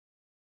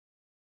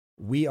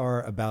We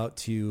are about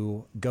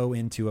to go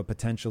into a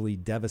potentially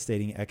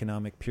devastating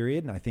economic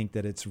period, and I think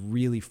that it's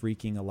really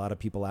freaking a lot of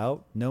people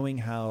out. Knowing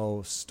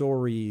how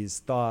stories,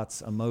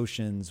 thoughts,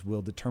 emotions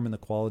will determine the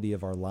quality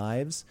of our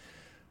lives,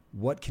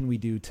 what can we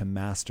do to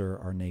master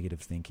our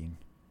negative thinking?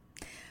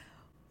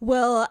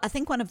 Well, I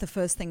think one of the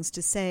first things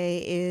to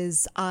say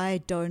is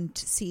I don't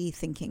see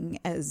thinking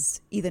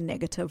as either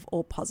negative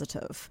or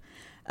positive.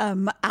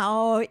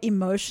 Our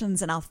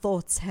emotions and our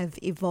thoughts have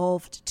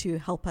evolved to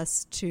help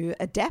us to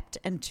adapt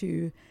and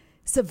to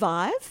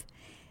survive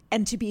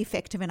and to be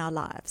effective in our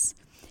lives.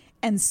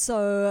 And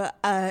so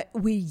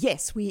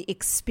we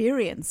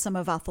experience some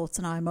of our thoughts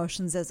and our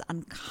emotions as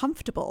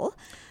uncomfortable.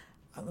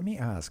 Let me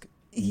ask,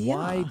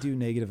 why do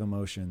negative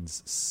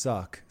emotions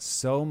suck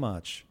so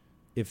much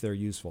if they're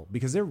useful?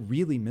 Because they're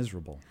really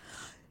miserable.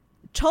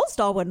 Charles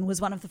Darwin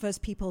was one of the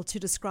first people to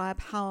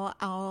describe how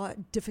our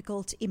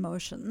difficult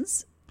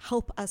emotions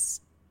help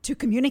us to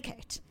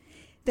communicate.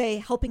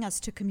 They're helping us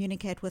to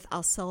communicate with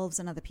ourselves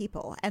and other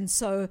people. And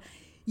so,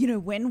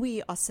 when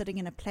we are sitting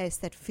in a place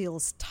that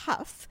feels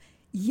tough,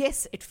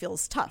 yes, it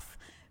feels tough.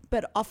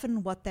 But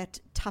often what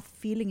that tough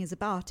feeling is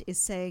about is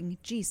saying,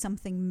 gee,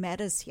 something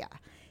matters here.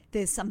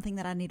 There's something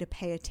that I need to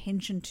pay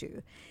attention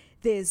to.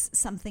 There's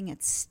something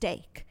at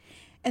stake.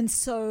 And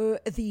so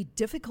the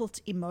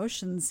difficult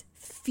emotions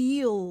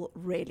feel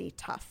really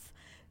tough.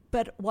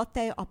 But what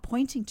they are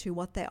pointing to,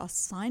 what they are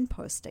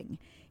signposting,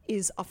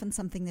 is often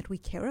something that we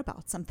care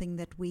about, something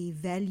that we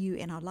value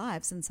in our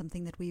lives, and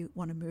something that we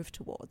want to move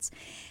towards.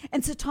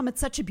 And so, Tom, it's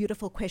such a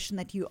beautiful question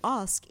that you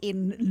ask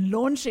in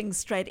launching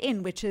straight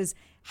in, which is,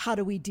 how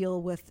do we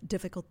deal with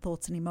difficult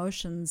thoughts and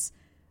emotions,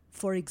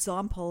 for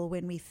example,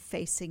 when we're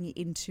facing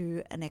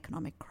into an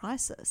economic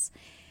crisis?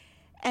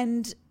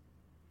 And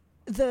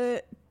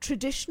the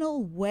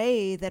traditional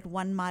way that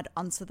one might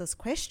answer this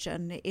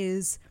question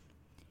is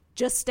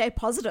just stay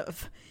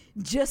positive,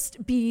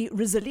 just be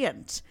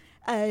resilient,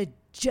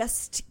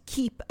 just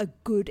keep a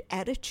good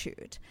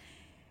attitude.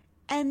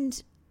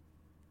 And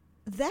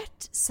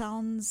that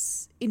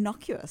sounds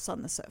innocuous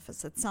on the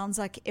surface. It sounds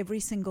like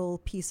every single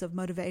piece of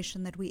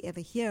motivation that we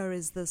ever hear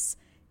is this,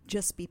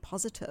 just be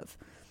positive.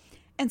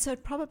 And so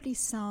it probably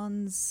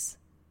sounds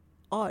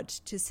odd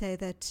to say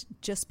that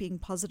just being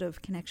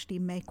positive can actually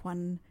make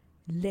one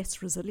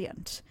less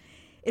resilient.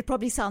 It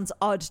probably sounds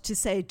odd to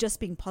say just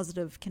being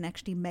positive can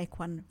actually make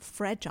one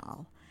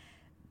fragile.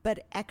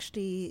 But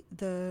actually,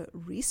 the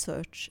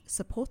research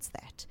supports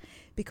that,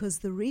 because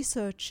the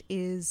research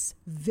is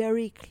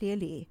very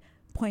clearly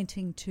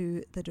pointing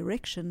to the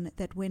direction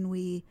that when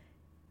we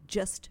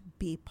just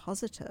be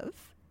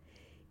positive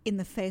in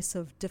the face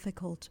of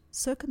difficult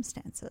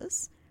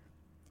circumstances,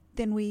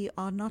 then we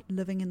are not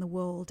living in the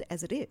world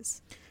as it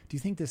is. Do you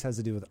think this has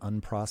to do with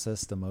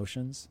unprocessed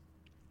emotions?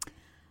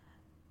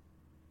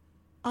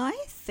 I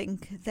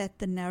think that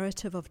the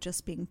narrative of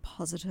just being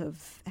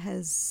positive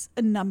has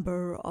a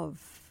number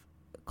of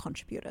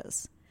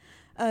contributors.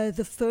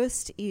 The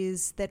first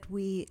is that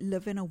we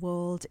live in a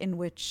world in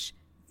which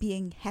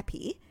being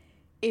happy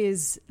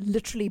is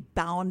literally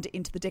bound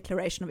into the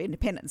Declaration of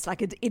Independence.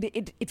 Like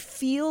it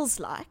feels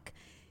like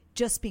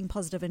just being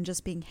positive and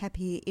just being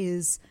happy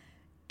is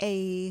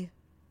a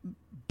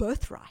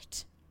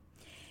birthright.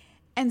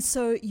 And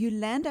so you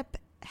land up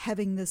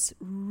having this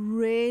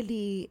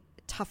really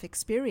tough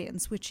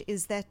experience, which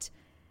is that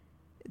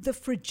the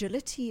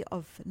fragility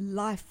of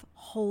life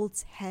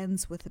holds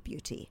hands with the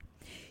beauty.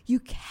 You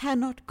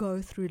cannot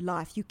go through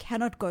life, you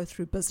cannot go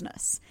through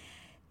business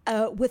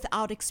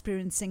without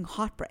experiencing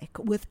heartbreak,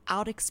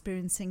 without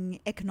experiencing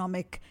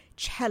economic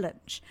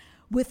challenge,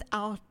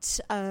 without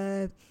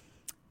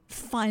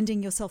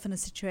finding yourself in a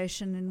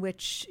situation in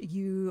which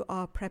you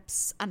are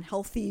perhaps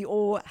unhealthy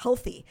or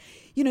healthy.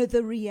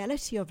 The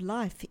reality of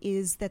life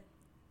is that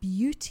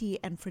beauty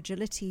and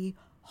fragility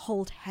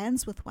hold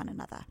hands with one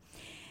another.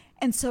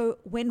 And so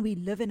when we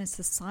live in a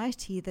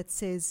society that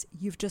says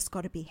you've just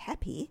got to be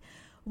happy,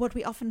 what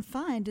we often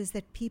find is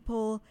that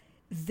people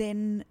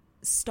then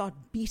start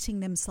beating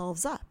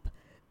themselves up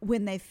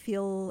when they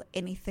feel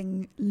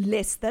anything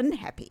less than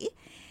happy.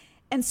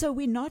 And so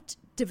we're not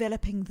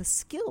developing the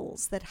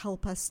skills that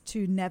help us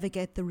to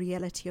navigate the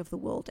reality of the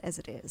world as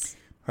it is.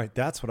 All right,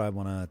 that's what I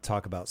want to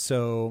talk about.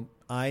 So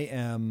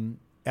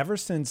ever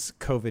since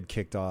COVID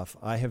kicked off,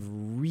 I have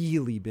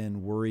really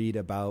been worried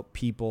about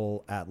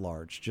people at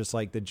large, just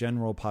like the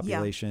general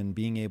population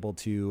being able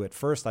to, at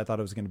first I thought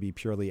it was going to be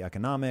purely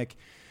economic.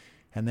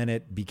 And then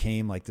it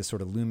became like this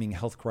sort of looming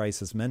health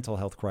crisis, mental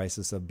health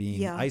crisis of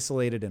being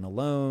isolated and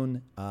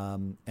alone.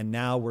 And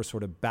now we're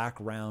sort of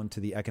back around to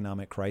the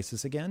economic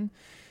crisis again.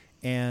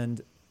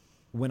 And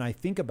when I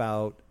think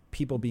about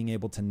people being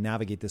able to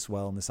navigate this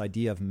well and this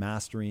idea of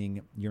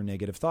mastering your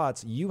negative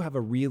thoughts, you have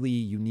a really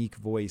unique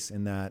voice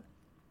in that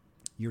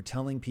you're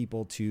telling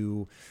people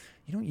to,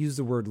 you don't use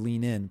the word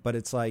lean in, but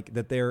it's like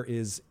that there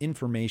is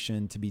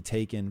information to be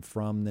taken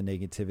from the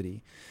negativity.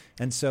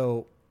 And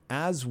so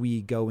as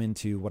we go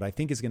into what I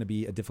think is going to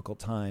be a difficult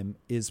time,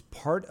 is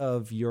part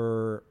of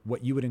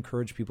what you would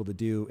encourage people to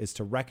do is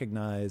to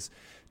recognize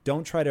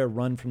don't try to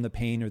run from the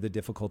pain or the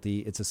difficulty.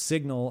 It's a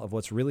signal of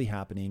what's really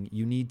happening.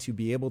 You need to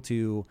be able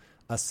to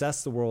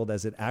assess the world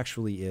as it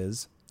actually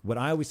is. What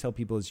I always tell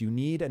people is you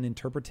need an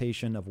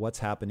interpretation of what's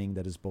happening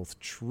that is both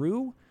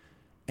true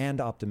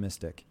and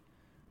optimistic.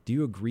 Do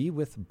you agree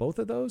with both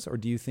of those, or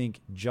do you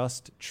think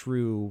just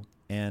true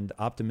and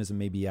optimism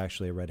may be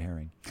actually a red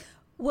herring?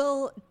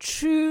 Well,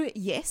 true,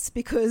 yes,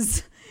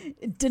 because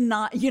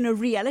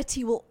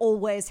reality will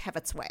always have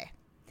its way.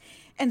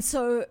 And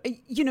so,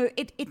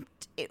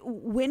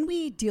 when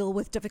we deal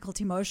with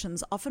difficult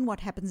emotions, often what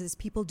happens is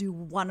people do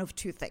one of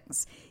two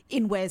things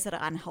in ways that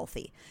are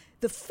unhealthy.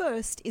 The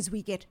first is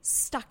we get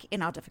stuck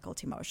in our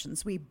difficult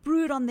emotions. We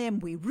brood on them,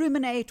 we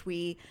ruminate,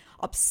 we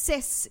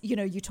obsess.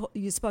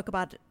 You spoke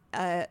about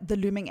the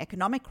looming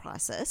economic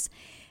crisis,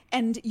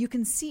 and you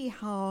can see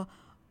how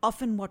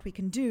often what we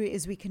can do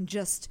is we can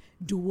just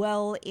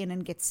dwell in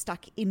and get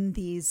stuck in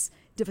these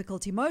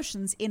difficult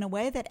emotions in a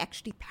way that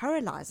actually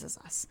paralyzes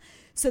us.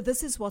 So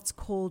this is what's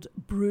called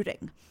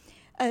brooding.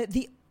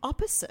 The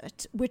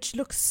opposite, which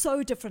looks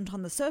so different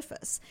on the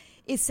surface,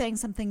 is saying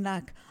something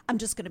like, I'm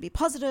just going to be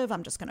positive,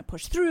 I'm just going to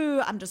push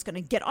through, I'm just going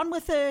to get on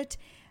with it.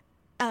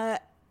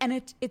 And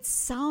it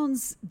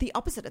sounds the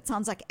opposite. It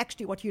sounds like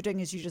actually what you're doing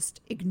is you're just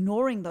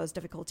ignoring those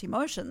difficult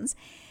emotions.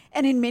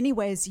 And in many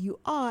ways you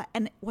are.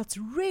 And what's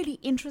really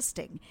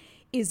interesting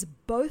is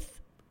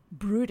both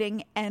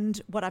brooding and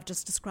what I've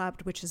just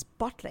described, which is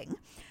bottling.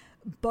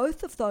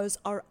 Both of those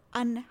are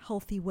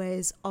unhealthy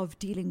ways of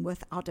dealing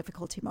with our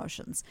difficult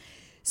emotions.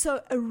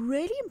 So a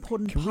really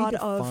important part of...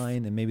 Can we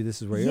define, and maybe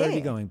this is where you're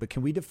already going, but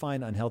can we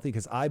define unhealthy?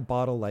 Because I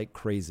bottle like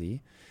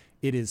crazy.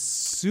 It is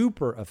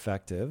super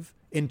effective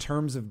in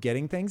terms of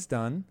getting things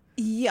done.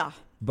 Yeah.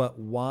 But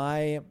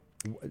why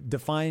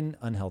define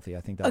unhealthy?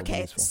 I think that would be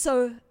useful.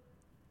 So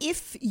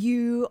if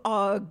you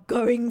are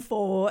going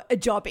for a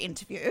job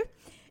interview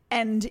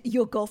and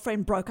your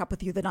girlfriend broke up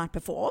with you the night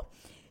before,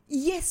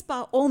 yes,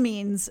 by all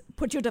means,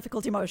 put your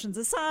difficult emotions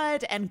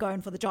aside and go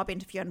in for the job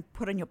interview and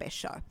put on your best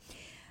show.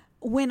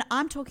 When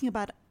I'm talking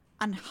about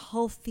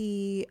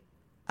unhealthy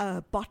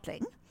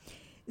bottling,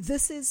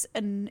 this is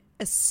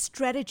a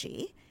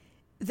strategy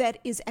that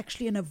is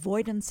actually an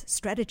avoidance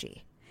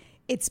strategy.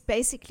 It's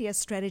basically a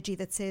strategy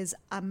that says,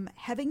 I'm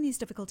having these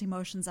difficult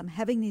emotions, I'm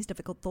having these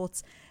difficult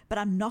thoughts, but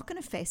I'm not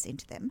going to face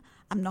into them.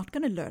 I'm not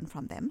going to learn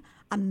from them.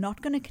 I'm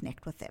not going to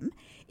connect with them.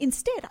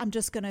 Instead, I'm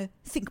just going to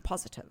think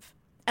positive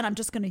and I'm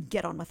just going to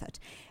get on with it.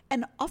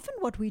 And often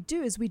what we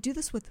do is we do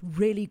this with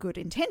really good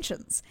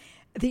intentions.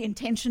 The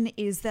intention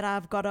is that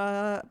I've got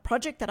a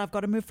project that I've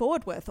got to move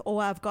forward with,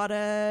 or I've got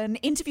an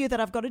interview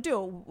that I've got to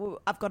do, or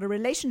I've got a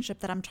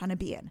relationship that I'm trying to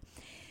be in.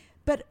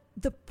 But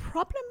the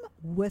problem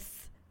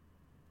with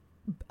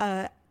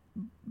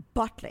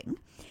bottling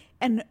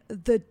and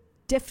the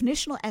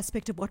definitional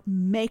aspect of what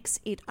makes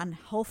it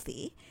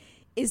unhealthy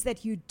is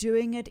that you're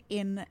doing it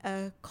in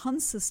a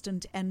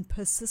consistent and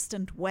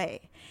persistent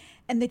way,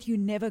 and that you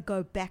never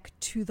go back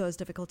to those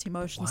difficult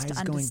emotions to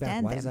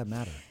understand them. Why does that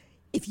matter?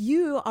 If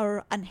you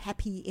are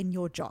unhappy in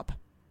your job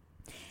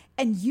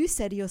and you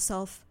say to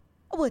yourself,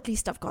 oh, well, at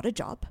least I've got a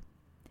job.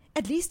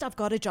 At least I've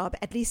got a job.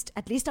 At least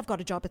I've got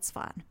a job. It's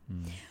fine.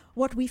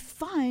 What we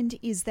find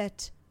is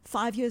that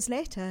 5 years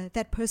later,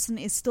 that person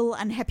is still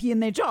unhappy in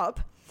their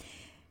job,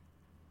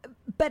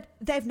 but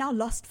they've now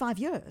lost 5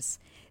 years.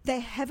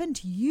 They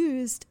haven't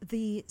used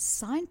the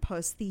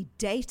signposts, the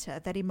data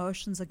that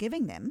emotions are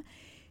giving them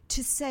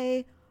to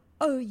say,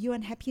 oh, you're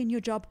unhappy in your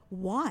job.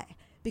 Why?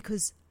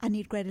 Because I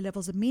need greater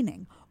levels of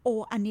meaning,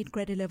 or I need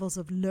greater levels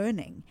of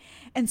learning.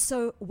 And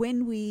so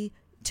when we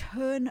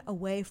turn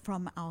away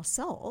from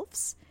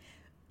ourselves,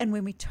 and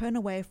when we turn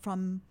away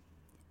from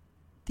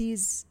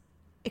these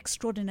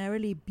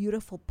extraordinarily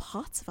beautiful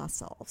parts of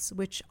ourselves,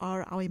 which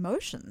are our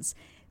emotions,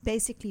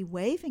 basically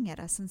waving at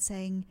us and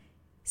saying,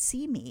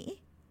 see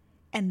me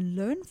and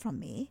learn from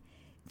me,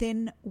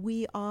 then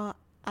we are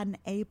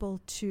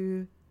unable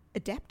to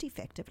adapt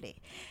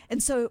effectively.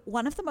 And so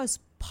one of the most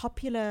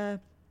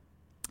popular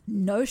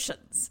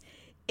notions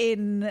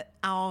in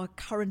our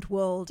current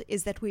world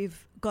is that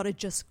we've got to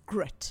just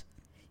grit.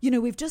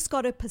 We've just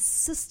got to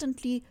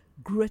persistently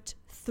grit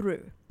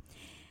through.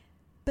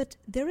 But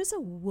there is a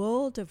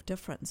world of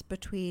difference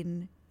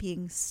between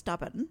being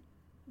stubborn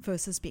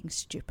versus being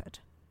stupid.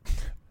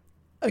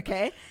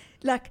 Okay?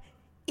 Like,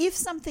 if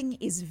something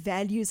is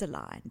values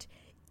aligned,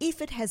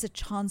 if it has a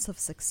chance of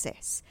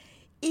success,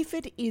 if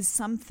it is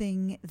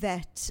something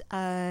that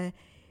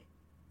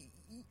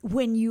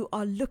when you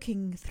are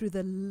looking through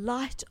the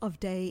light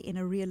of day in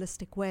a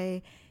realistic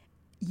way,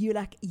 you're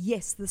like,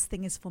 yes, this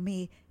thing is for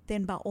me,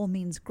 then by all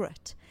means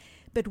grit.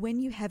 But when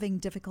you're having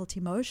difficult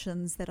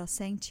emotions that are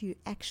saying to you,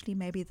 actually,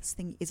 maybe this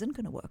thing isn't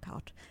going to work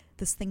out.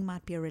 This thing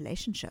might be a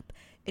relationship.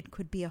 It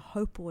could be a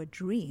hope or a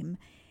dream.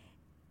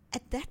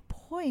 At that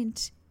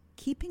point,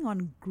 keeping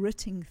on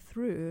gritting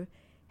through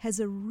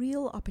has a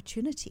real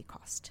opportunity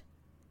cost.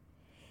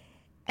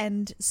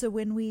 And so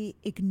when we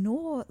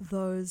ignore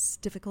those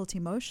difficult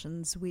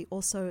emotions, we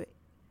also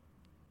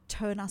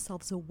turn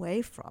ourselves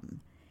away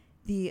from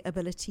the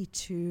ability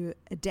to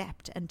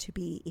adapt and to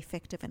be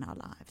effective in our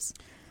lives.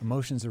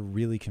 Emotions are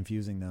really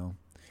confusing, though.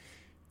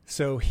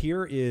 So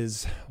here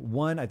is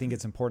one, I think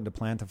it's important to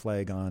plant a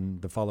flag on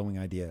the following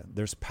idea.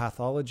 There's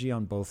pathology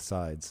on both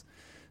sides.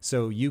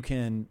 So you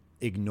can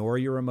ignore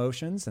your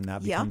emotions and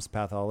that becomes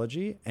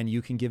pathology, and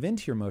you can give in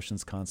to your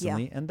emotions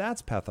constantly and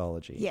that's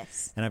pathology.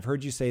 Yes. And I've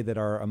heard you say that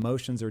our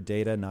emotions are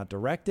data, not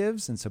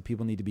directives. And so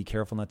people need to be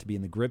careful not to be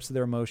in the grips of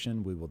their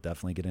emotion. We will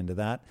definitely get into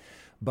that.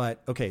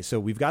 But okay, so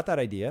we've got that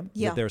idea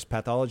that there's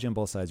pathology on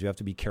both sides. You have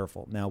to be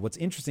careful. Now, what's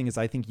interesting is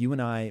I think you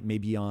and I may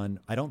be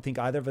on, I don't think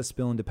either of us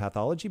spill into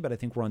pathology, but I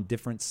think we're on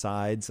different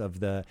sides of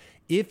the,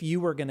 if you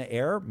were going to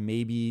err,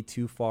 maybe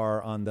too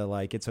far on the,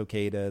 like, it's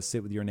okay to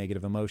sit with your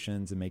negative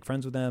emotions and make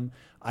friends with them.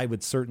 I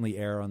would certainly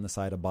err on the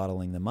side of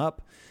bottling them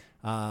up,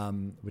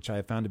 which I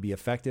have found to be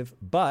effective.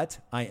 But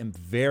I am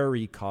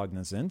very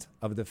cognizant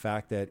of the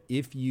fact that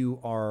if you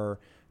are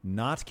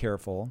not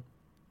careful,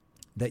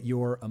 that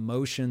your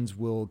emotions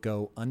will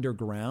go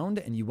underground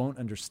and you won't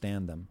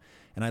understand them.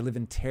 And I live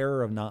in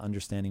terror of not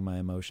understanding my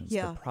emotions.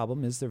 The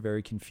problem is they're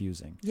very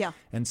confusing.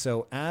 And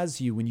so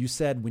when you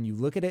said, when you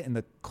look at it in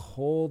the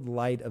cold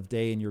light of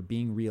day and you're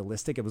being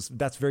realistic,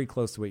 that's very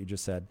close to what you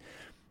just said.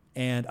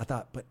 And I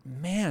thought, but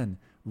man,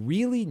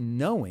 really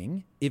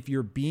knowing if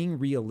you're being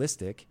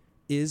realistic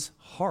is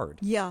hard.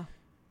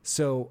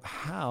 So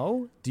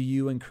how do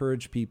you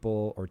encourage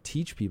people, or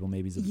teach people,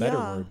 maybe is a better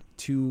word,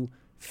 to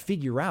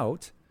figure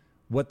out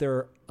what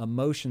their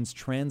emotions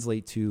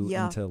translate to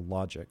into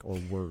logic or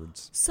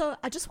words? So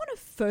I just want to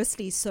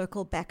firstly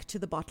circle back to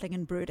the bottling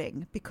and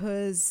brooding,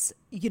 because,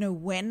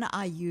 when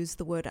I use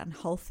the word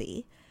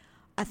unhealthy,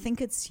 I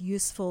think it's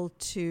useful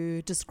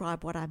to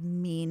describe what I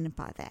mean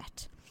by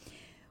that.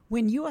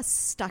 When you are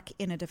stuck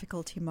in a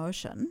difficult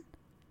emotion,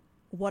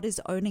 what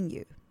is owning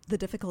you? The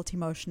difficult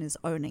emotion is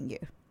owning you.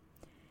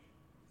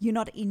 You're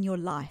not in your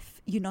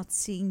life. You're not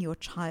seeing your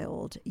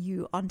child.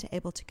 You aren't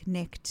able to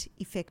connect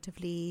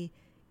effectively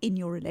in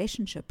your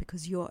relationship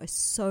because you are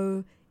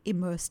so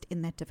immersed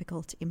in that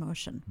difficult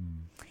emotion.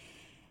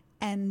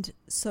 And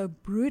so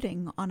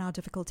brooding on our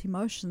difficult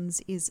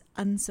emotions is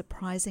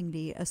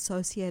unsurprisingly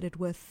associated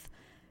with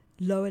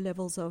lower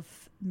levels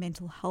of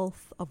mental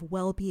health, of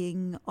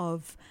well-being,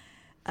 of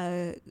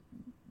a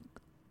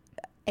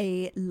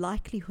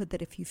likelihood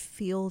that if you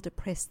feel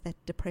depressed,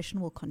 that depression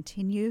will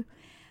continue.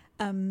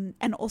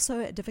 And also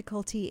a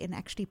difficulty in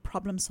actually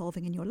problem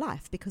solving in your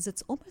life, because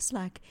it's almost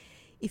like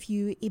if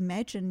you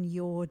imagine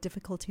your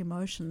difficult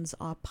emotions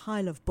are a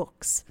pile of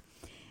books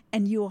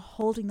and you're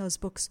holding those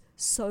books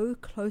so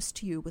close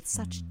to you with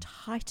such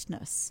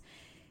tightness,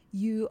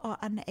 you are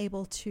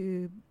unable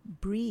to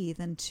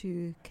breathe and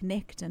to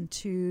connect and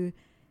to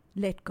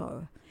let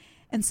go.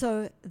 And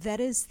so that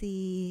is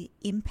the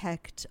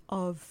impact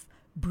of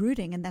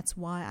brooding, and that's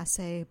why I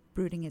say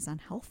brooding is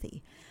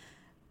unhealthy.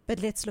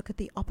 But let's look at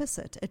the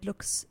opposite. It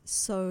looks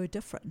so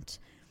different.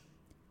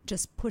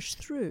 Just push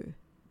through.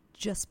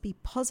 Just be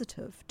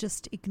positive.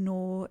 Just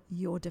ignore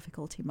your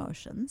difficult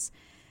emotions.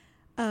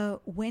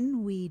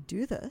 When we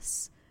do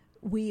this,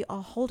 we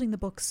are holding the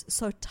books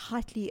so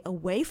tightly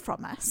away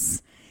from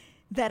us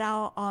that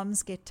our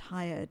arms get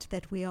tired,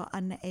 that we are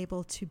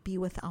unable to be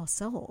with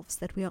ourselves,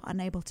 that we are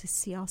unable to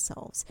see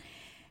ourselves.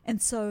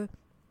 And so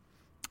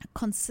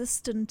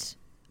consistent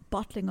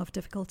bottling of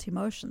difficult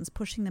emotions,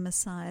 pushing them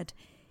aside,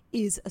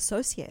 is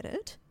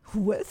associated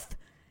with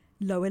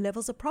lower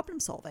levels of problem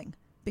solving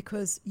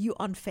because you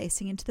aren't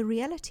facing into the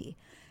reality.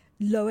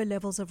 Lower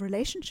levels of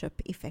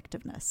relationship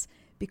effectiveness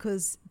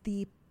because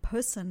the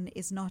person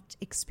is not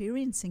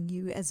experiencing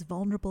you as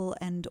vulnerable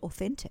and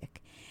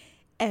authentic.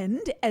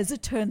 And as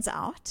it turns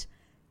out,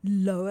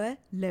 lower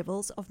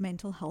levels of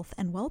mental health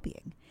and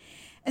well-being.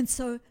 And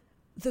so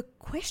the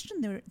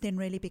question then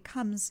really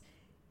becomes,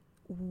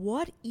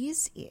 what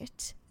is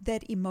it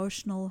that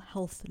emotional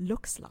health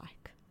looks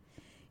like?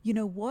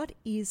 What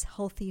is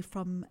healthy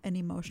from an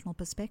emotional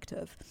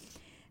perspective?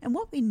 And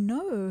what we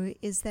know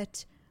is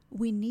that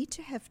we need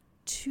to have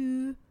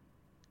two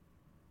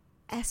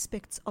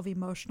aspects of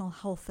emotional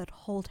health that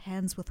hold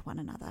hands with one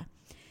another.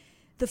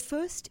 The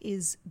first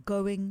is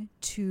going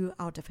to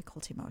our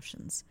difficult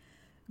emotions.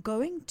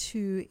 Going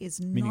to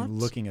is meaning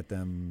looking at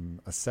them,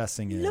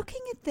 assessing it.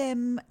 Looking at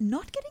them,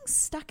 not getting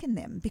stuck in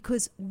them,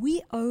 because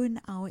we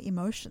own our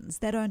emotions.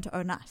 They don't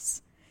own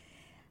us.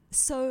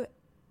 So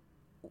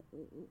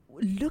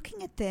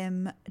looking at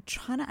them,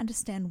 trying to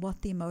understand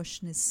what the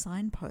emotion is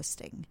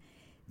signposting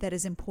that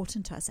is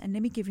important to us. And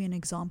let me give you an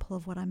example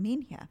of what I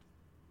mean here.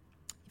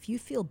 If you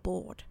feel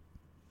bored,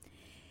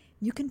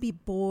 you can be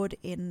bored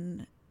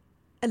in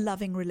a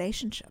loving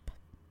relationship.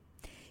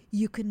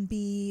 You can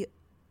be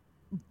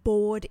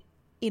bored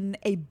in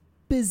a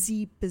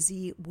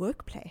busy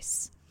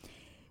workplace.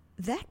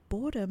 That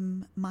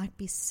boredom might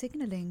be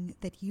signaling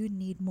that you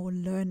need more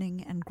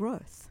learning and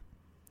growth.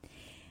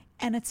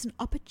 And it's an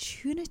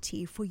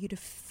opportunity for you to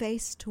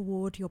face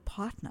toward your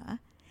partner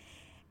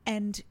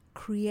and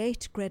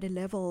create greater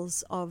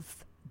levels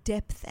of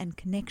depth and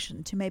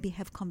connection, to maybe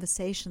have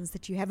conversations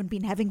that you haven't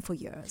been having for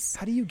years.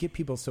 How do you get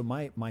people? So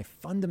my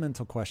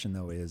fundamental question,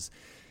 though, is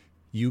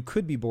You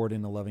could be bored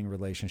in a loving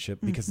relationship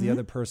because the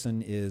other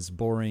person is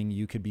boring.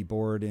 You could be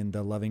bored in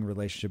the loving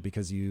relationship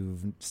because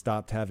you've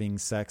stopped having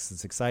sex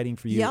that's exciting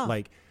for you. Yeah.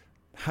 Like,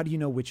 how do you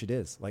know which it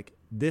is? Like,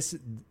 this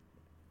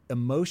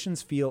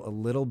emotions feel a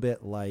little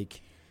bit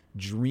like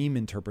dream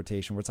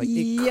interpretation, where it's like,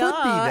 it could be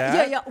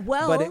that,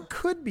 Well, but it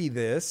could be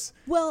this.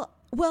 Well,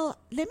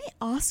 let me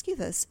ask you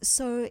this.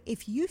 So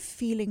if you're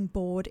feeling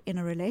bored in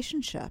a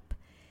relationship,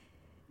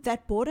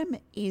 that boredom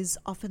is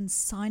often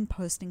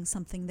signposting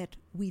something that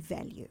we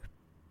value.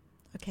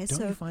 Okay,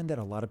 Don't you find that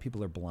a lot of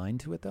people are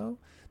blind to it, though?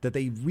 That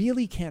they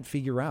really can't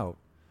figure out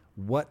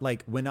what,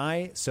 like,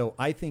 I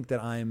think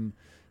that I'm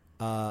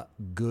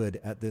good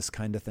at this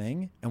kind of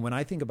thing. And when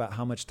I think about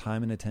how much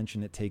time and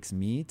attention it takes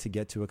me to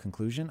get to a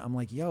conclusion, I'm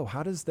like, yo,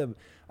 how does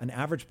an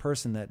average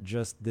person that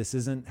this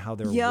isn't how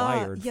they're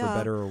wired, for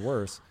better or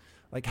worse,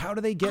 like, how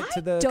do they get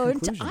to the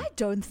conclusion? I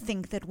don't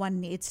think that one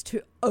needs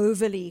to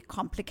overly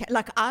complicate.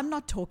 Like, I'm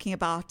not talking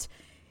about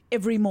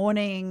every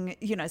morning,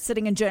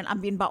 sitting and journal. I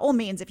mean, by all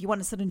means, if you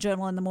want to sit and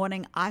journal in the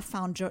morning, I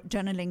found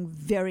journaling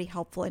very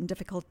helpful in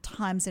difficult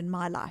times in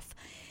my life.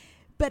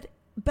 But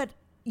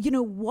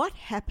what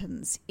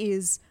happens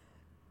is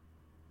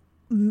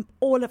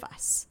all of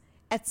us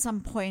at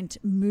some point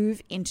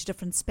move into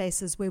different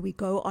spaces where we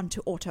go onto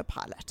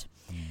autopilot,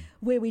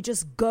 where we're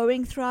just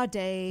going through our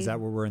day. Is that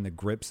where we're in the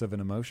grips of an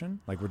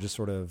emotion? Like, we're just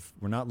we're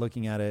not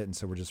looking at it, and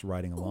so we're just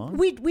riding along?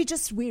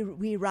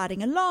 We're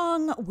riding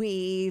along.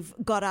 We've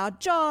got our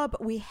job.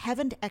 We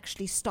haven't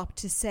actually stopped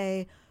to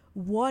say,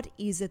 what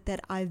is it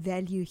that I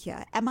value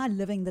here? Am I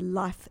living the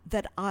life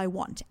that I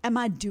want? Am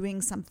I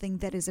doing something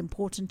that is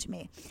important to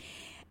me?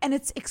 And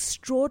it's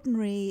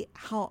extraordinary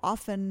how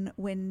often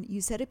when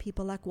you say to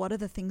people, like, what are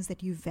the things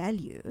that you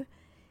value?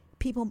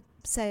 People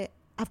say,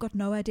 I've got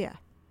no idea.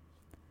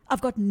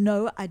 I've got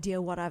no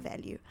idea what I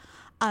value.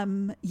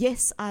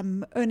 Yes,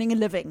 I'm earning a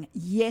living.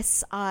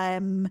 Yes,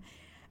 I'm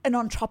an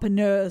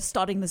entrepreneur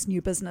starting this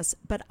new business,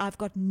 but I've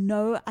got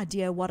no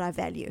idea what I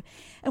value.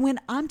 And when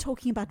I'm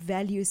talking about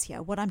values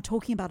here, what I'm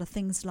talking about are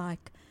things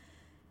like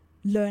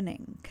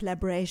learning,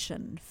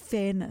 collaboration,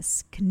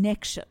 fairness,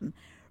 connection,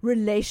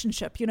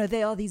 relationship.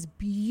 There are these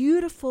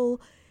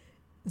beautiful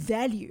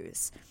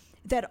values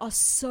that are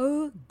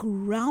so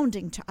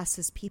grounding to us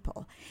as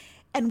people.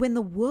 And when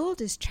the world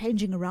is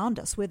changing around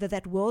us, whether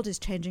that world is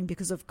changing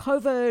because of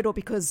COVID or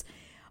because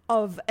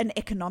of an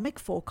economic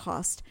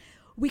forecast,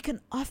 we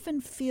can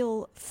often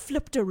feel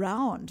flipped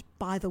around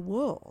by the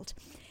world.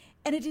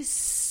 And it is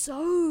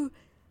so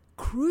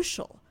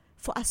crucial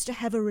for us to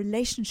have a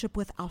relationship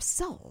with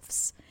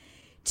ourselves,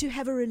 to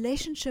have a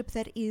relationship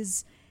that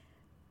is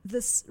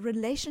this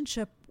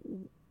relationship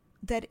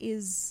that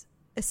is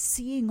a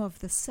seeing of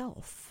the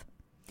self.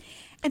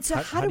 And so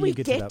how do we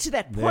get to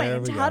that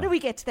point? How do we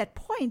get to that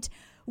point?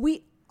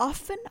 We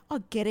often are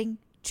getting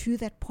to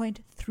that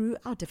point through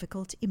our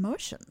difficult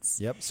emotions.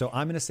 Yep. So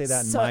I'm going to say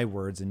that in my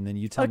words, and then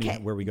you tell me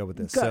where we go with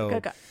this. Go.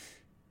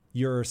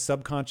 Your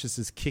subconscious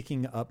is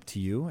kicking up to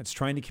you. It's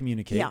trying to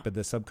communicate, but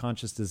the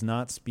subconscious does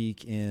not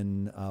speak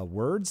in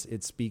words.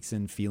 It speaks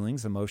in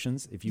feelings,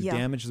 emotions. If you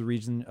damage the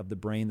region of the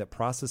brain that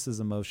processes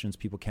emotions,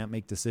 people can't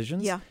make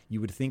decisions. You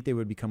would think they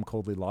would become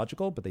coldly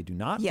logical, but they do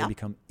not. They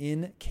become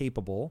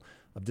incapable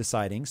of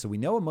deciding. So we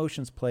know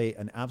emotions play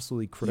an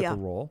absolutely critical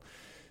role.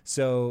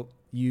 So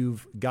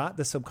you've got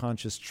the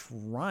subconscious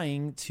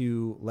trying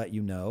to let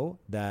you know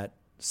that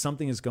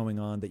something is going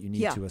on that you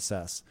need to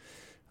assess.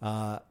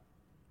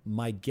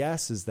 My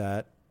guess is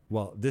that,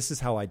 this is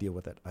how I deal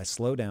with it. I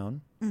slow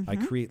down. I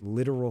create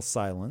literal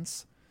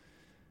silence.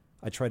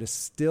 I try to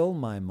still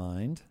my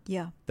mind.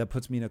 That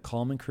puts me in a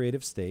calm and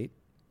creative state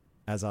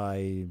as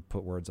I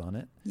put words on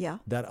it.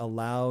 That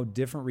allow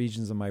different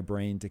regions of my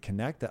brain to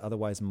connect that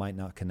otherwise might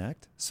not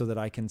connect, so that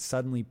I can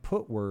suddenly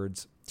put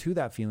words to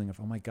that feeling of,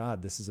 oh my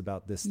God, this is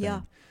about this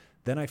thing.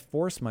 Then I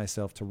force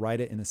myself to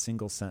write it in a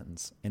single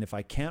sentence. And if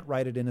I can't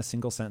write it in a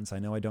single sentence, I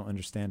know I don't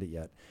understand it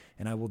yet.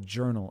 And I will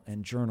journal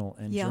and journal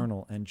and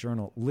journal and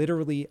journal.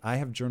 Literally, I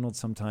have journaled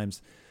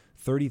sometimes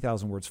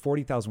 30,000 words,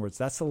 40,000 words.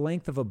 That's the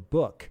length of a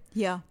book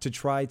to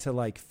try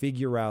to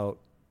figure out,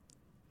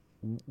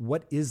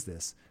 what is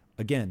this?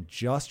 Again,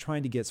 just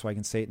trying to get so I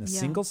can say it in a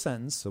single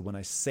sentence. So when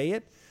I say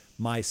it,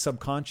 my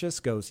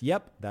subconscious goes,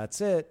 yep, that's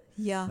it.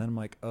 And then I'm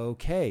like,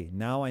 okay,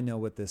 now I know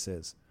what this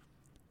is.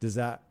 Does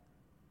that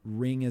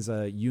ring as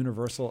a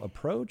universal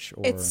approach?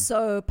 Or? It's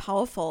so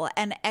powerful.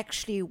 And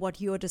actually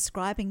what you're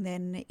describing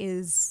then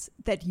is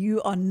that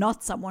you are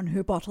not someone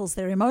who bottles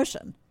their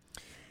emotion.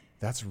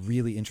 That's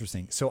really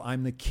interesting. So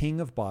I'm the king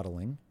of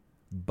bottling,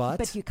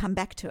 but you come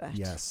back to it.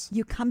 Yes.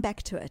 You come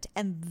back to it.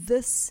 And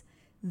this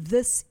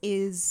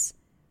is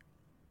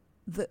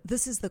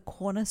the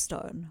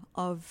cornerstone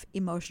of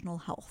emotional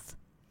health.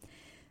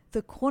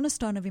 The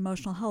cornerstone of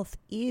emotional health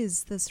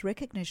is this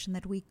recognition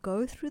that we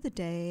go through the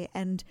day,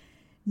 and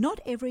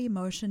not every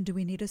emotion do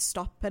we need to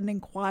stop and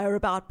inquire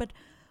about. But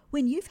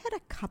when you've had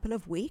a couple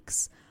of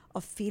weeks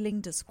of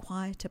feeling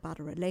disquiet about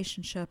a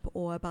relationship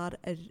or about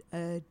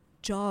a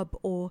job,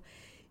 or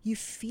you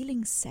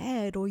feeling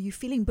sad or you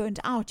feeling burnt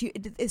out,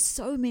 there's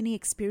so many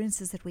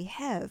experiences that we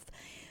have.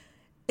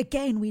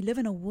 again, we live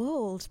in a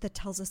world that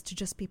tells us to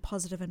just be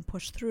positive and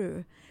push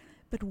through.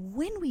 But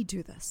when we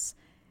do this,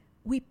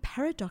 we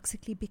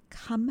paradoxically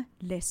become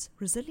less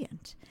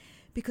resilient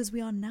because we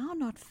are now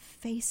not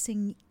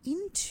facing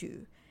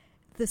into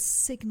the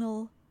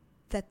signal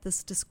that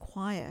this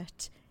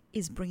disquiet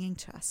is bringing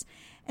to us.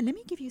 And let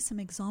me give you some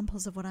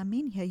examples of what I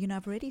mean here.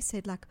 I've already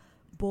said like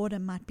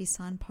boredom might be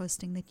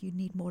signposting that you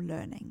need more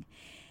learning.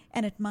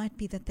 And it might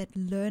be that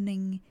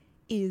learning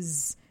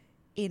is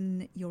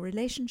in your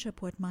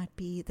relationship, or it might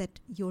be that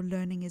your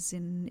learning is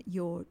in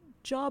your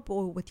job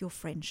or with your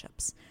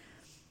friendships.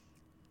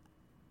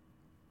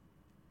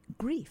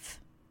 Grief.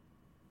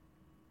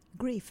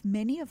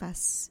 Many of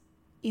us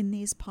in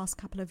these past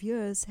couple of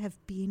years have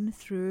been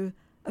through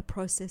a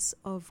process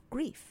of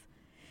grief,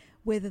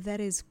 whether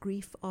that is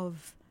grief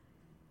of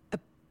a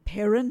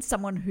parent,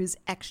 someone who's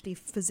actually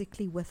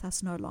physically with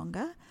us no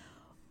longer,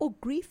 or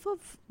grief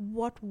of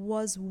what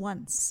was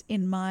once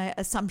in my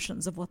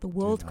assumptions of what the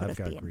world could have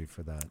been. I've got grief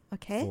for that.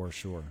 Okay? For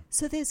sure.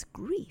 So there's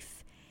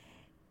grief.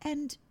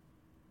 And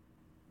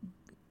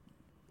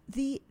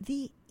the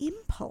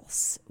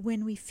impulse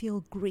when we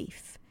feel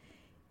grief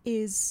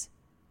is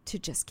to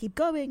just keep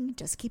going.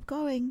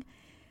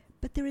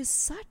 But there is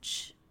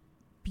such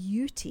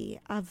beauty.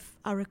 I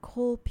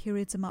recall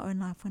periods in my own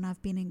life when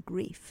I've been in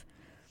grief.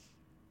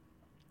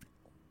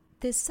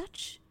 There's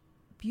such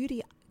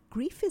beauty.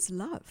 Grief is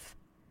love.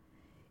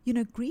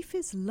 Grief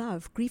is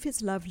love. Grief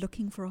is love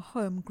looking for a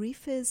home.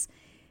 Grief is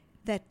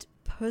that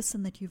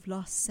person that you've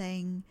lost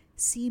saying,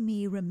 see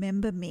me,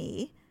 remember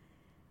me,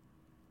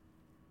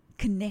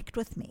 connect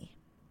with me.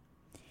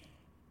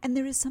 And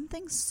there is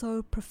something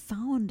so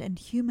profound and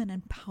human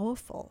and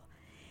powerful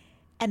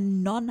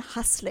and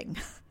non-hustling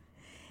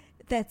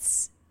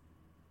that's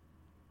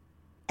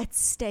at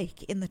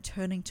stake in the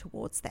turning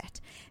towards that.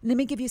 And let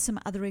me give you some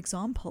other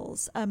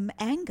examples.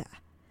 Anger.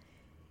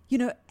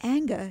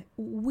 Anger,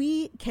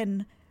 we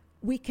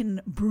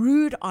can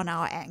brood on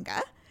our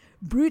anger.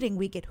 Brooding,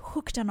 we get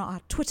hooked on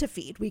our Twitter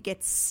feed. We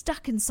get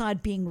stuck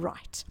inside being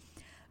right.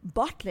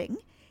 Bottling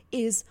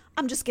is,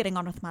 I'm just getting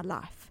on with my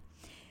life.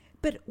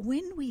 But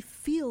when we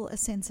feel a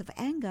sense of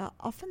anger,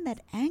 often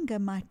that anger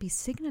might be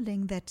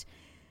signaling that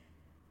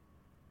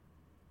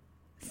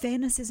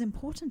fairness is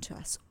important to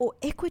us, or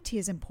equity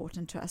is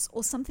important to us,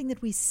 or something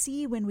that we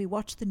see when we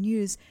watch the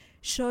news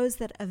shows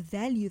that a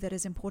value that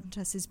is important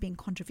to us is being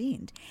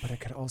contravened. But it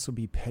could also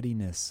be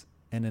pettiness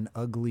and an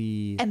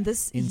ugly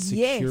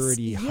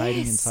insecurity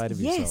hiding inside of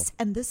yourself. Yes,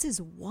 and this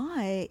is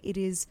why it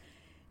is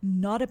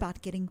not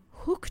about getting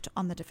hooked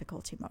on the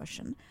difficult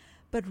emotion,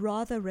 but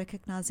rather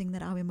recognizing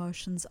that our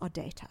emotions are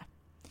data.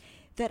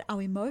 That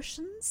our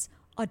emotions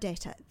are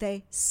data.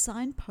 They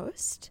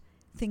signpost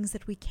things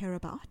that we care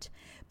about,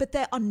 but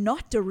they are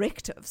not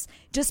directives.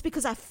 Just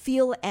because I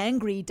feel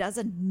angry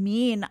doesn't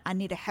mean I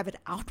need to have it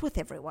out with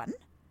everyone.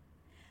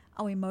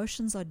 Our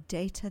emotions are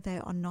data. They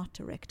are not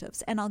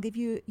directives. And I'll give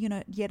you,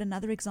 yet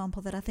another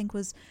example that I think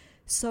was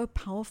so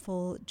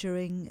powerful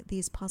during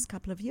these past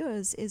couple of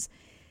years is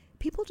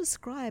people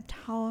described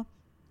how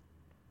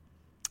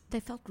they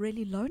felt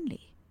really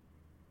lonely.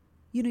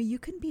 You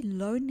can be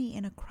lonely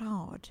in a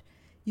crowd.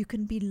 You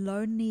can be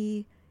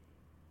lonely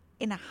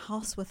in a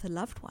house with a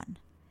loved one.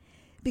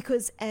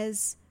 Because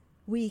as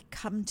we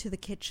come to the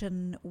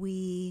kitchen,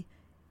 we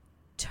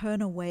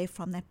turn away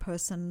from that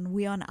person.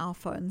 We're on our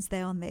phones,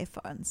 they're on their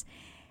phones.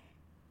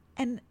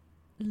 And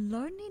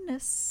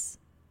loneliness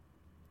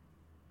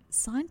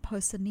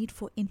signposts a need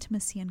for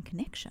intimacy and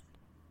connection.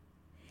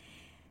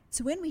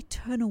 So when we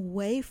turn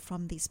away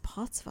from these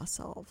parts of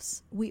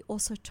ourselves, we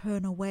also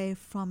turn away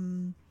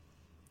from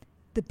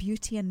the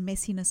beauty and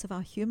messiness of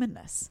our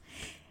humanness.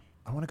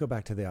 I want to go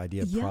back to the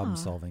idea of problem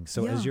solving.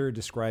 So as you're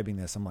describing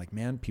this, I'm like,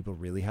 man, people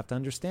really have to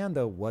understand,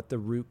 though, what the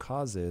root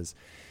cause is.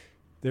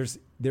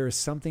 There is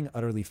something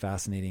utterly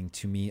fascinating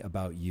to me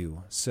about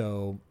you.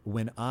 So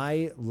when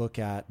I look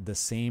at the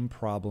same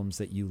problems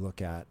that you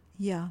look at,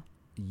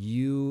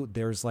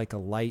 there's like a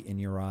light in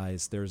your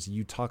eyes.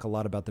 You talk a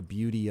lot about the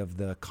beauty of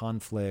the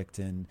conflict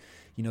and,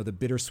 the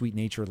bittersweet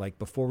nature. Like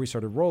before we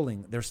started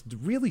rolling, there's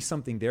really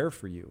something there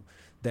for you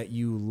that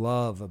you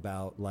love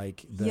about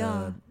like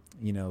that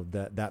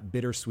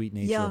bittersweet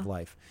nature of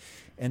life.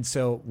 And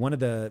so one of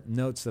the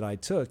notes that I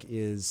took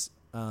is,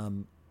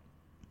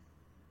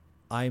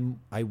 I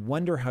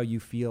wonder how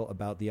you feel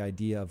about the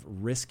idea of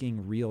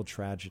risking real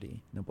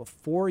tragedy. Now,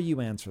 before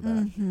you answer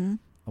that,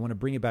 I want to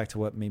bring it back to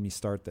what made me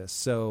start this.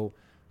 So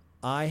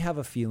I have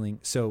a feeling,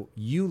 so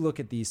you look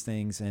at these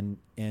things and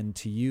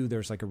to you,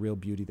 there's like a real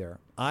beauty there.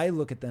 I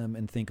look at them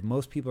and think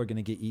most people are going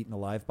to get eaten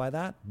alive by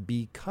that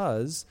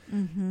because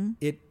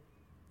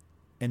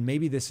and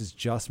maybe this is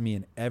just me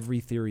and every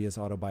theory is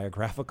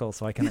autobiographical,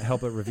 so I can't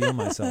help but reveal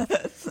myself,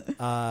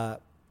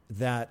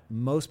 that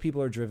most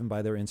people are driven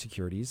by their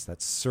insecurities.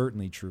 That's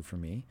certainly true for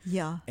me.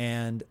 Yeah.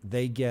 And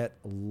they get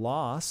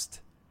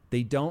lost.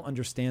 They don't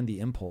understand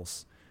the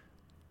impulse.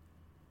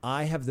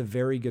 I have the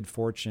very good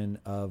fortune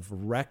of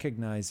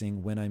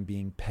recognizing when I'm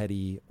being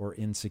petty or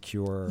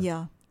insecure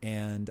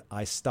And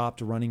I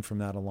stopped running from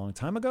that a long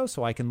time ago.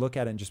 So I can look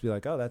at it and just be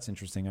like, oh, that's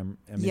interesting. I'm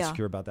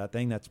insecure about that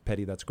thing. That's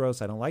petty. That's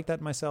gross. I don't like that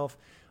in myself.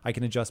 I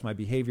can adjust my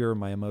behavior.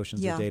 My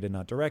emotions are data,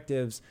 not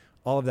directives.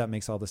 All of that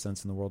makes all the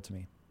sense in the world to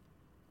me.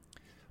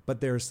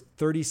 But there's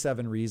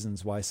 37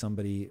 reasons why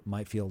somebody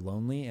might feel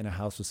lonely in a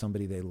house with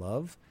somebody they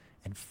love.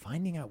 And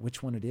finding out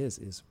which one it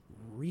is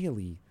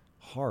really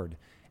hard.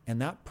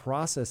 And that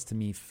process to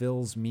me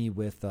fills me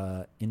with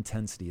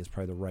intensity is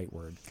probably the right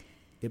word.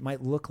 It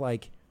might look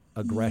like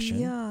aggression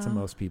to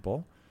most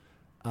people.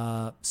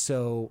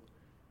 So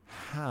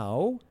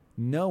how,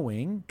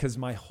 knowing, because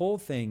my whole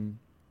thing,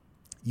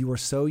 you are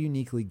so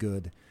uniquely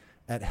good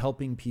at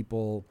helping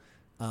people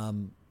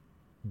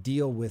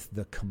deal with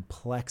the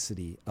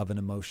complexity of an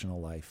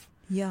emotional life.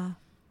 Yeah.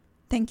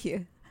 Thank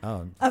you.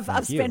 Oh,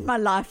 I've spent my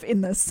life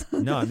in this.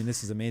 No, I mean,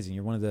 this is amazing.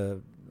 You're one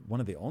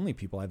of the only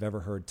people I've ever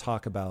heard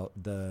talk about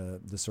the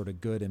sort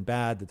of good and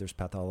bad, that there's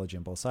pathology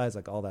on both sides,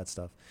 like all that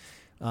stuff.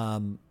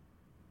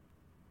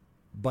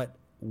 But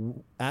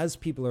as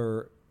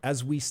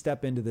we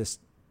step into this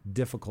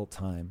difficult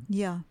time,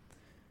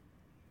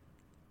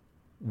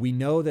 we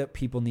know that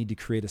people need to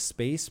create a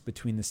space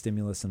between the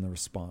stimulus and the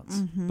response.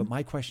 Mm-hmm. But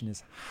my question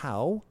is,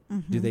 how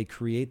do they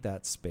create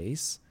that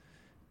space?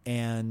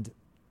 And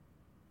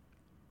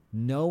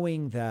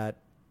knowing that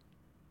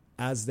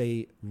as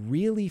they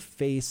really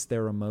face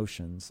their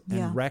emotions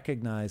and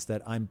recognize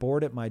that I'm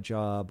bored at my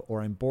job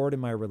or I'm bored in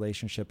my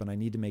relationship and I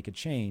need to make a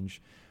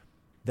change,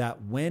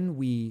 that when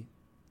we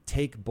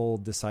take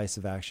bold,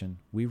 decisive action,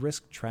 we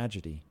risk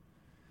tragedy.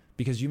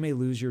 Because you may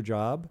lose your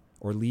job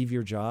or leave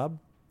your job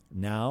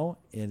now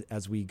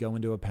as we go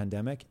into a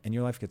pandemic, and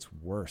your life gets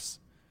worse.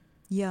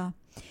 Yeah.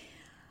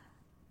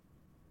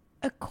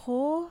 A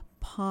core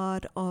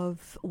part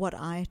of what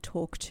I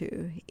talk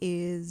to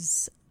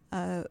is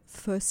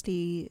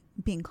firstly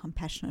being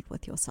compassionate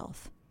with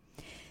yourself.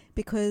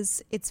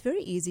 Because it's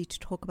very easy to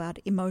talk about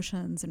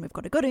emotions, and we've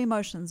got to go to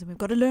emotions, and we've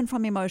got to learn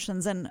from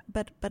emotions,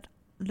 but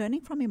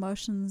learning from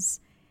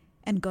emotions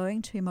and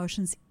going to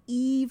emotions,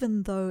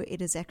 even though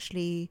it is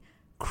actually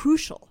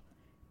crucial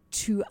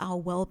to our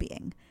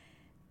well-being,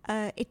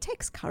 it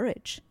takes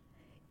courage.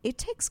 It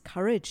takes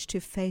courage to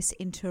face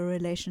into a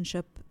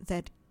relationship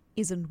that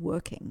isn't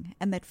working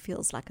and that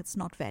feels like it's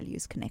not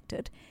values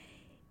connected.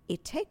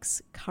 It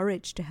takes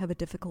courage to have a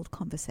difficult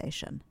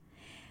conversation.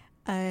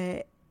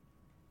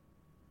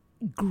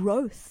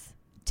 Growth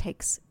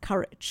takes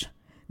courage.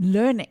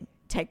 Learning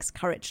takes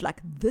courage. Like,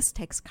 this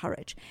takes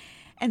courage.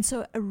 And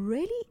so a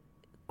really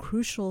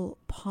crucial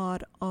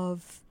part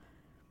of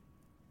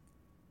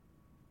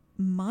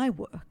my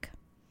work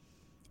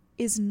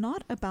is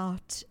not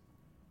about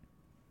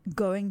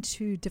going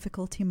to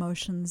difficult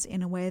emotions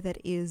in a way that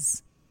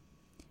is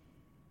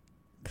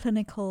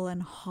clinical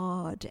and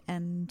hard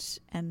and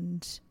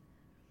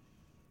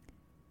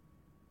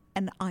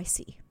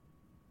icy.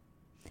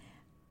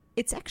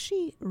 It's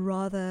actually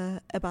rather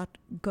about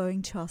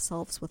going to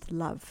ourselves with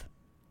love.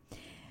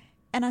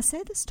 And I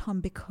say this, Tom,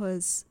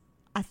 because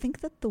I think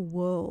that the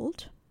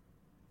world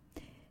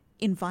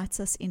invites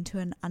us into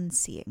an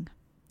unseeing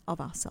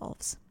of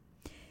ourselves.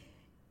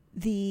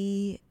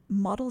 The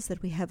models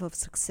that we have of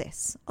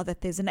success are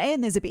that there's an A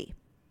and there's a B,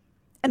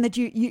 and that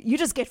you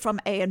just get from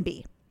A and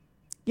B.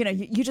 You know,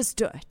 you just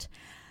do it.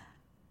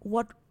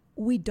 What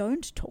we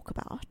don't talk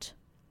about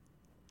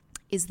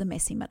is the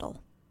messy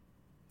middle.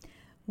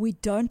 We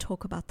don't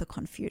talk about the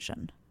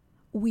confusion.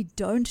 We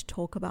don't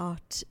talk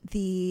about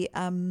the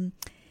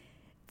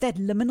that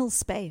liminal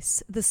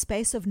space, the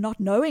space of not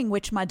knowing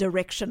which my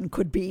direction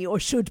could be or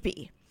should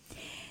be.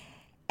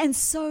 And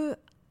so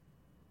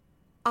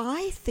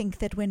I think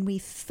that when we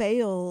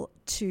fail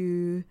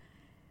to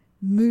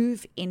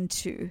move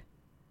into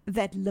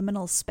that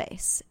liminal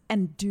space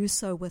and do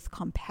so with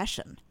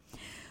compassion,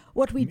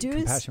 what we do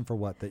is... Compassion for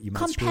what? That you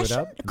might screw it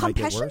up?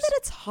 Compassion that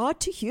it's hard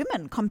to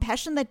human.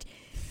 Compassion that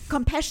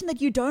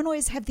you don't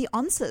always have the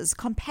answers.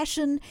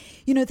 Compassion,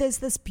 there's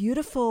this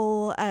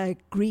beautiful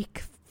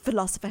Greek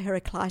philosopher,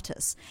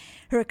 Heraclitus.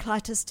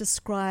 Heraclitus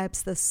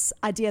describes this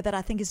idea that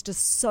I think is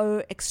just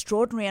so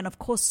extraordinary and, of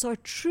course, so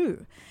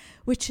true,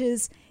 which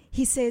is,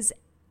 he says,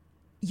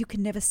 you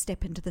can never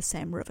step into the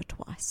same river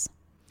twice.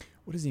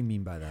 What does he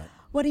mean by that?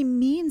 What he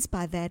means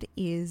by that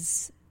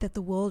is that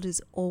the world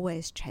is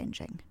always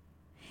changing,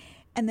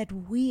 and that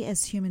we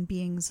as human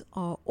beings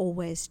are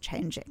always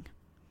changing.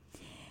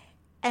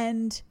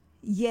 And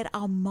yet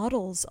our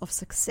models of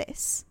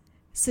success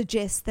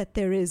suggest that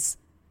there is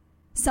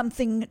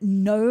something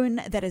known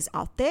that is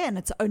out there, and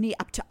it's only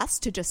up to us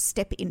to just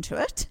step into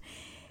it.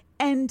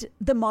 And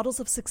the models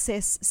of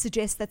success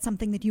suggest that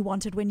something that you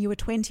wanted when you were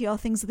 20 are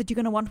things that you're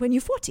going to want when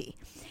you're 40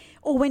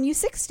 or when you're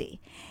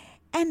 60.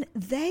 And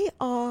they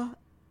are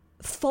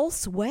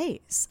false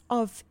ways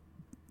of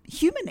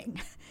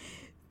humaning,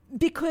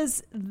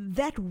 because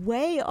that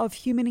way of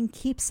humaning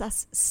keeps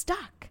us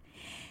stuck.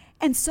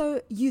 And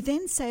so you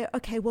then say,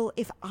 okay, well,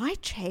 if I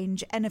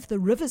change and if the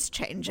river's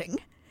changing,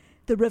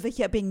 the river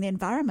here being the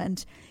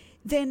environment,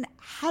 then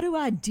how do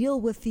I deal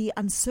with the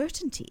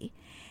uncertainty?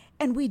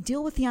 And we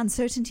deal with the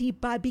uncertainty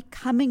by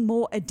becoming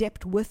more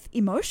adept with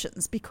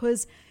emotions,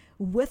 because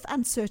with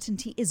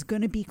uncertainty is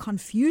going to be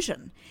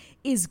confusion,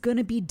 is going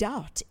to be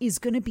doubt, is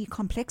going to be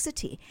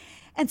complexity.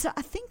 And so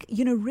I think,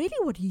 really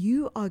what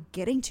you are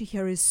getting to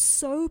here is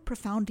so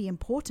profoundly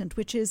important,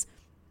 which is,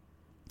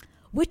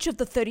 which of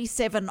the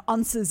 37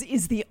 answers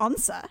is the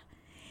answer?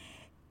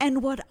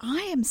 And what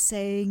I am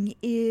saying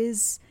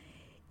is,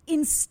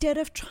 instead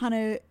of trying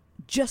to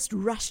just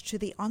rush to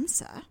the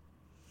answer,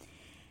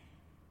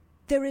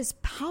 there is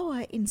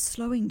power in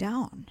slowing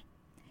down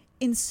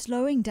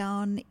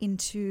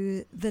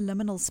into the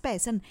liminal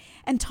space. And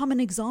Tom, an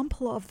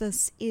example of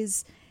this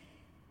is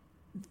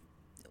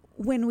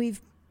when we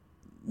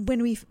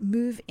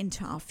move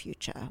into our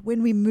future,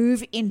 when we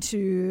move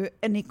into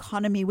an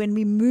economy, when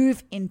we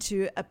move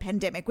into a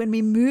pandemic, when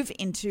we move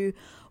into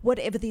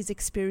whatever these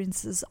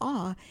experiences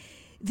are,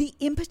 the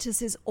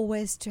impetus is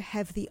always to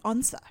have the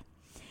answer.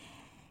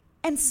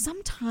 And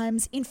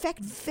sometimes, in fact,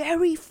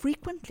 very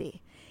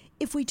frequently,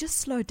 if we just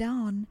slow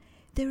down,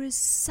 there is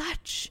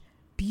such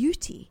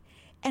beauty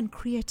and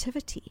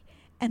creativity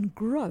and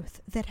growth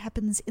that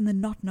happens in the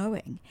not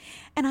knowing.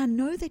 And I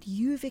know that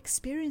you've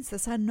experienced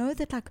this. I know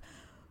that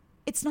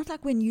it's not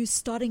like when you're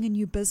starting a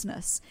new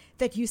business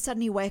that you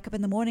suddenly wake up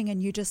in the morning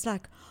and you're just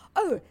like,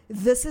 oh,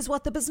 this is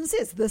what the business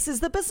is. This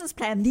is the business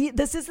plan.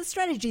 This is the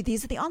strategy.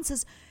 These are the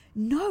answers.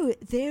 No,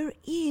 there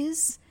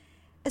is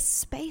a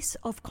space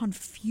of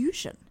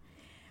confusion,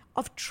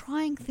 of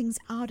trying things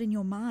out in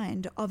your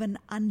mind, of an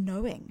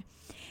unknowing.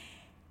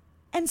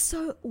 And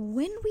so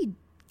when we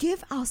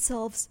give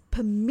ourselves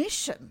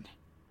permission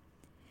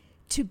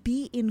to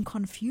be in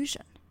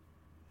confusion,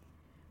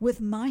 with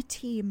my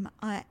team,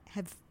 I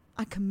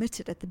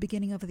committed at the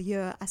beginning of the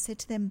year, I said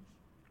to them,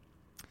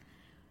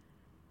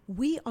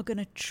 we are going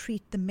to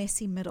treat the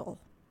messy middle,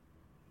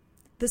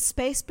 the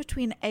space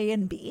between A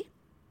and B,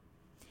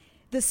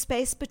 the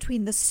space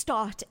between the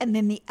start and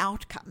then the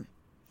outcome.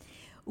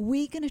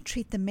 We're going to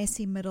treat the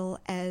messy middle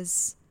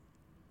as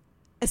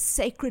a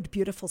sacred,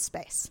 beautiful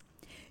space.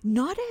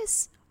 Not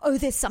as, oh,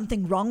 there's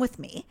something wrong with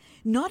me.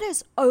 Not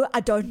as, oh, I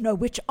don't know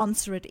which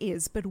answer it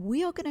is. But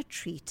we are going to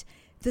treat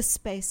this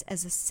space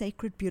as a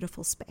sacred,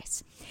 beautiful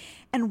space.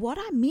 And what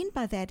I mean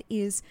by that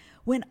is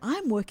when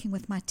I'm working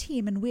with my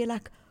team and we're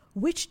like,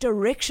 which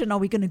direction are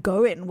we going to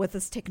go in with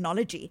this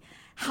technology?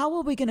 How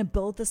are we going to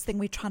build this thing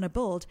we're trying to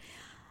build?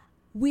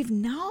 We've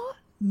now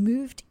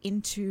moved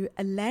into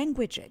a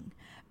languaging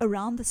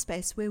around the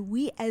space where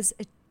we as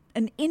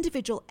an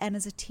individual and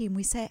as a team,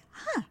 we say,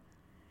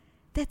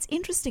 that's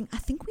interesting. I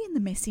think we're in the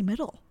messy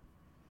middle.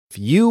 If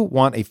you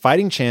want a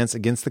fighting chance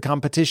against the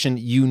competition,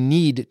 you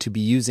need to be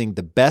using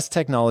the best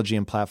technology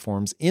and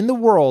platforms in the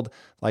world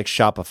like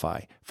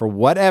Shopify. For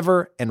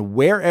whatever and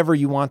wherever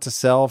you want to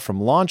sell, from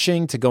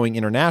launching to going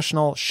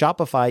international,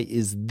 Shopify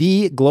is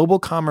the global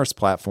commerce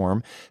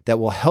platform that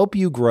will help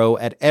you grow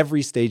at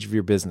every stage of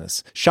your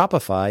business.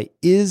 Shopify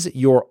is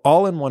your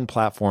all-in-one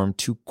platform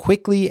to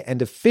quickly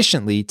and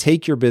efficiently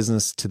take your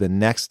business to the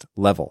next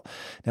level.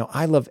 Now,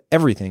 I love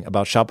everything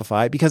about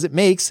Shopify because it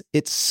makes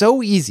it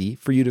so easy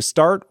for you to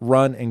start,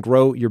 run, and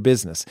grow your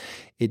business.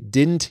 It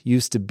didn't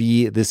used to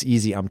be this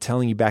easy. I'm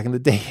telling you, back in the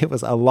day, it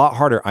was a lot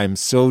harder. I'm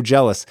so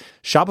jealous.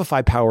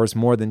 Shopify powers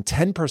more than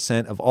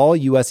 10% of all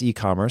US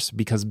e-commerce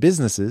because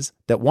businesses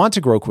that want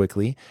to grow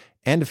quickly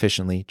and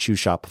efficiently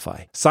choose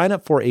Shopify. Sign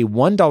up for a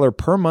 $1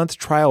 per month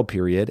trial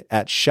period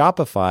at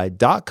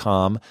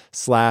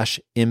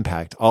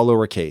shopify.com/impact, all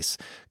lowercase.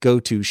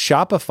 Go to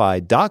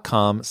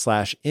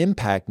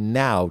shopify.com/impact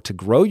now to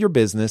grow your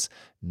business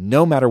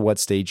no matter what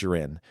stage you're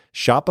in.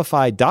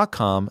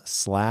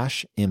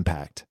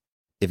 Shopify.com/impact.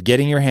 If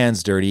getting your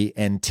hands dirty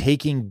and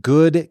taking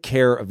good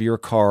care of your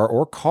car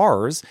or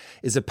cars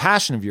is a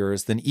passion of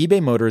yours, then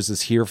eBay Motors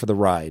is here for the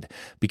ride.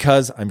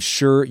 Because I'm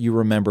sure you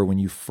remember when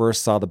you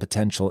first saw the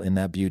potential in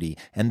that beauty.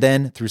 And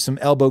then through some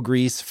elbow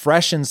grease,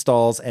 fresh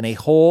installs, and a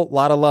whole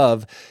lot of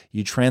love,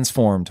 you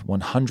transformed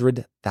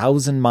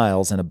 100,000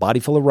 miles and a body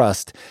full of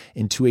rust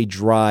into a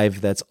drive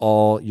that's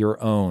all your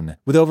own.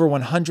 With over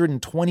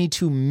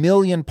 122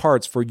 million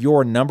parts for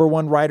your number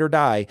one ride or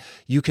die,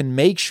 you can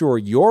make sure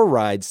your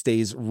ride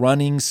stays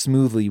running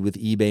smoothly with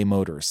eBay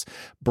Motors.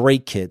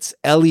 Brake kits,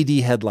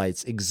 LED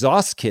headlights,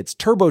 exhaust kits,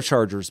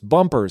 turbochargers,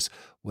 bumpers,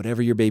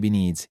 whatever your baby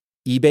needs,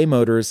 eBay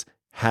Motors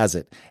has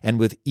it. And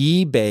with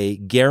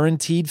eBay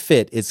Guaranteed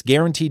Fit, it's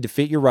guaranteed to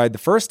fit your ride the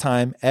first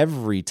time,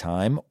 every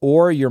time,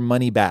 or your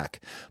money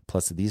back.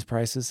 Plus, at these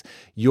prices,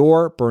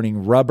 you're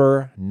burning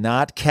rubber,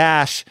 not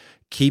cash.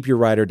 Keep your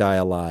ride or die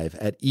alive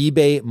at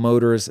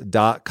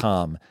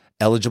ebaymotors.com.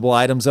 Eligible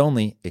items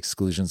only.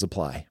 Exclusions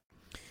apply.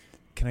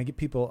 Can I give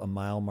people a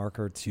mile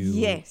marker to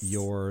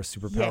your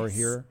superpower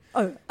here?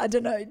 Oh, I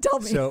don't know. Tell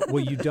me. So,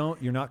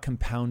 you're not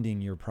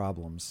compounding your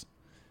problems.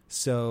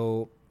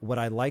 So what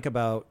I like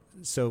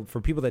so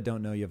for people that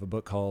don't know, you have a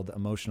book called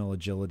Emotional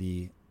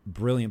Agility,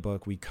 brilliant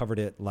book. We covered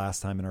it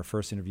last time in our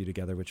first interview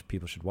together, which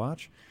people should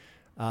watch.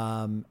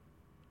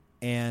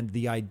 And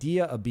the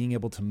idea of being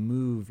able to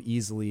move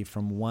easily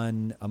from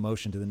one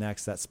emotion to the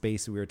next, that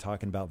space that we were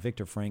talking about,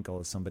 Viktor Frankl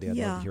is somebody I'd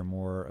love to hear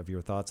more of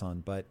your thoughts on.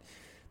 But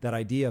that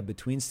idea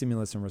between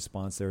stimulus and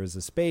response, there is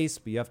a space,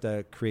 but you have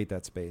to create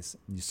that space.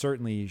 You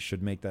certainly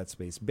should make that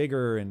space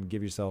bigger and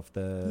give yourself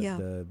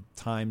the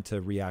time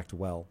to react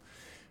well.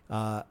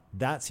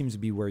 That seems to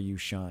be where you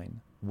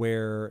shine,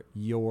 where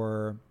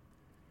you're...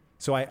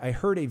 So I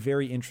heard a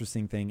very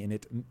interesting thing, and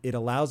it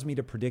allows me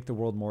to predict the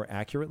world more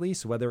accurately.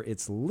 So whether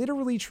it's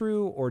literally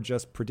true or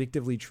just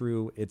predictively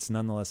true, it's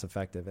nonetheless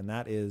effective. And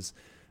that is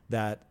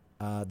that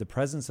the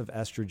presence of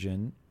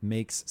estrogen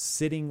makes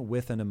sitting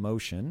with an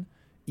emotion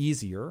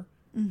easier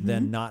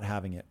than not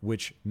having it,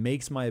 which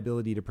makes my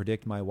ability to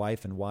predict my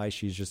wife and why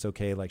she's just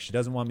okay. Like, she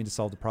doesn't want me to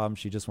solve the problem.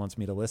 She just wants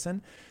me to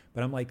listen.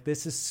 But I'm like,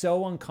 this is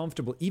so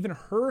uncomfortable. Even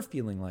her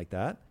feeling like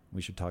that.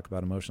 We should talk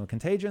about emotional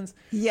contagions.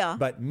 Yeah.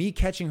 But me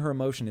catching her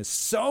emotion is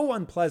so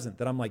unpleasant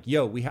that I'm like,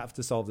 yo, we have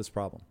to solve this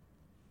problem.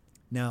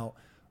 Now,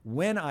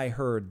 when I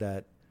heard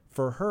that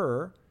for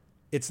her,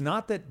 it's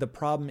not that the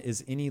problem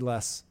is any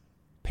less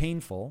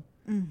painful.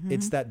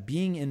 It's that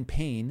being in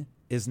pain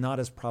is not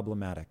as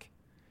problematic.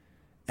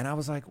 And I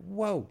was like,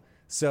 whoa.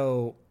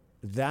 So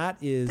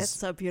that's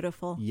so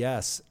beautiful.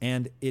 Yes.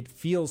 And it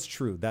feels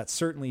true. That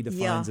certainly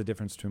defines the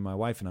difference between my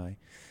wife and I.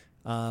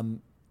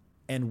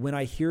 And when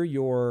I hear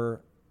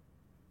your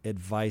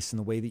advice and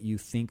the way that you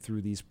think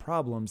through these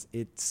problems,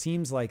 it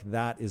seems like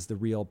that is the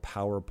real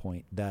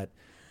PowerPoint, that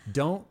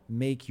don't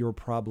make your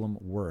problem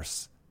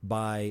worse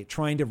by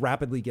trying to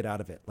rapidly get out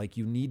of it. Like,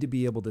 you need to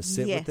be able to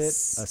sit with it,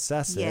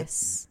 assess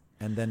it,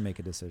 and then make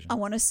a decision. I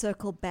want to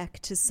circle back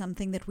to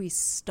something that we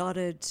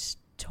started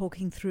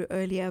talking through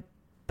earlier,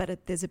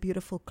 but there's a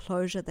beautiful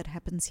closure that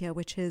happens here,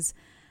 which is,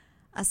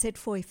 I said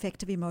for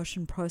effective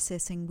emotion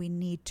processing, we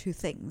need two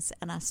things.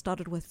 And I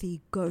started with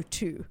the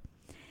go-to.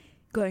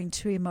 Going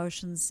to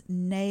emotions,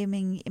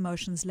 naming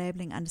emotions,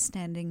 labeling,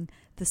 understanding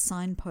the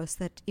signposts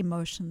that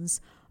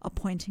emotions are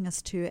pointing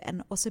us to,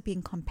 and also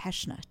being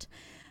compassionate.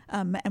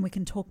 And we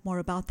can talk more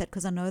about that,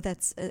 because I know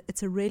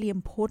it's a really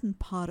important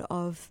part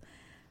of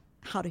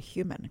how to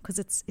human, because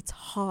it's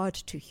hard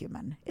to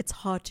human. It's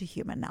hard to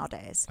human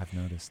nowadays. I've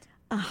noticed.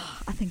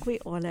 I think we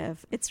all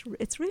have. It's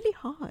really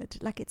hard.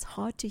 Like, it's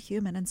hard to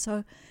human. And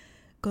so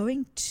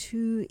going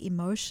to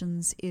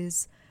emotions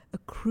is a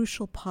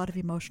crucial part of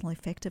emotional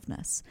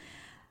effectiveness.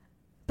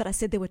 But I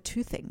said there were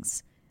two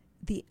things.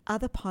 The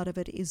other part of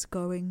it is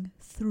going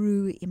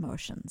through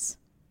emotions.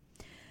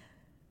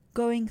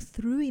 Going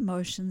through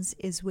emotions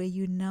is where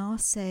you now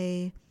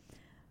say,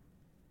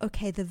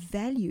 okay, the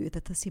value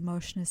that this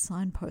emotion is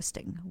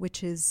signposting,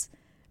 which is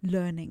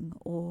learning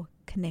or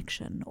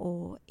connection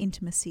or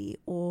intimacy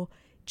or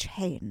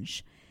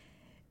change,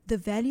 the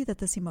value that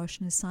this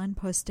emotion is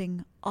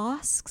signposting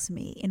asks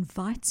me,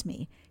 invites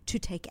me to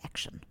take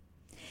action.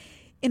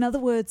 In other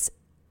words,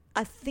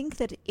 I think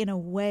that in a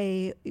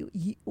way,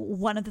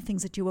 one of the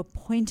things that you were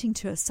pointing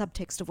to, a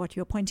subtext of what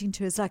you were pointing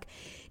to, is like,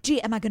 gee,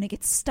 am I going to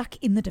get stuck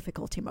in the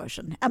difficult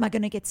emotion? Am I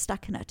going to get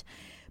stuck in it?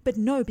 But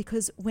no,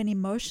 because when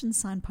emotions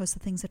signpost the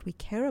things that we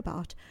care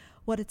about,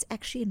 what it's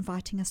actually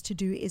inviting us to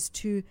do is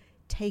to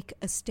take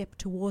a step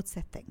towards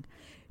that thing,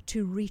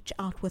 to reach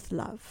out with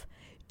love,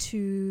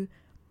 to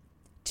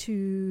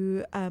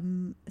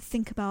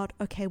think about,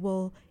 okay,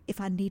 well,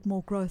 if I need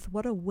more growth,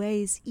 what are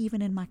ways,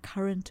 even in my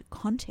current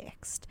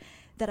context,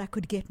 that I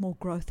could get more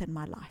growth in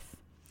my life?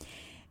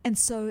 And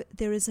so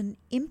there is an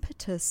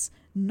impetus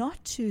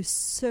not to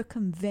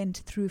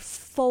circumvent through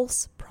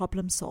false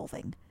problem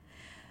solving,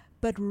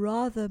 but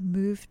rather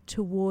move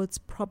towards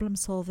problem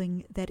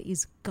solving that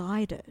is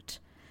guided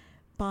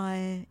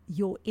by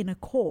your inner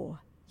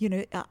core. You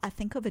know, I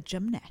think of a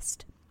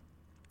gymnast.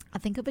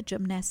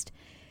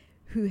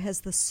 Who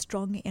has the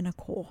strong inner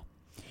core.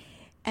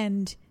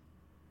 And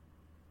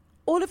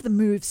all of the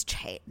moves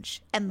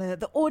change, and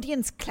the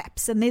audience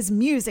claps, and there's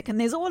music, and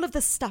there's all of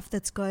the stuff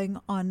that's going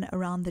on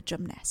around the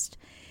gymnast.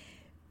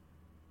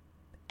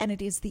 And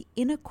it is the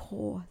inner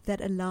core that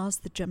allows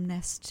the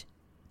gymnast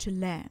to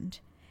land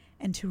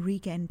and to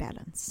regain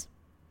balance.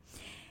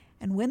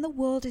 And when the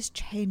world is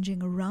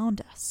changing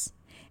around us,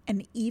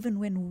 and even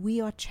when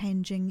we are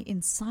changing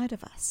inside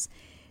of us,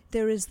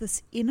 there is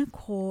this inner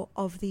core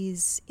of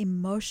these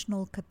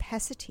emotional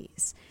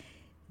capacities,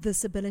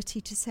 this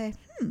ability to say,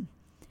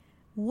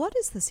 what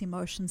is this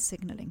emotion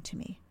signaling to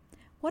me?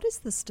 What is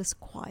this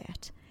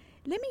disquiet?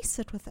 Let me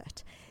sit with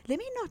it. Let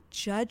me not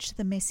judge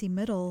the messy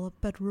middle,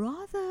 but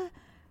rather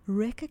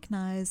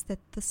recognize that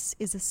this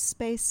is a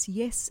space,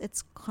 yes,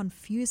 it's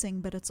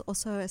confusing, but it's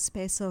also a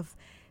space of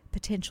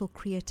potential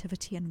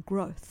creativity and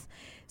growth.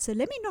 So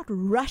let me not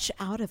rush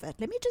out of it.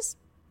 Let me just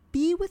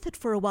be with it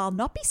for a while,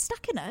 not be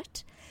stuck in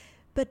it,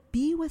 but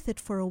be with it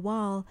for a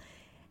while.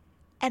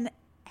 And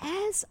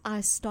as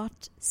I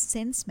start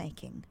sense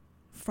making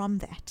from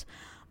that,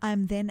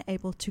 I'm then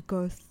able to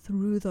go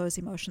through those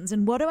emotions.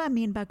 And what do I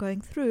mean by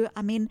going through?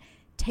 I mean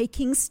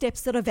taking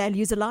steps that are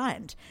values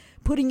aligned,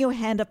 putting your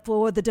hand up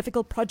for the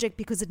difficult project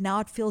because now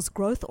it feels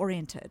growth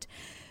oriented,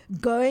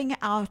 going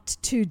out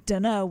to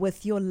dinner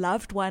with your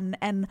loved one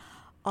and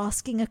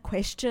asking a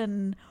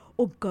question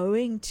or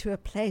going to a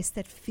place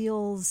that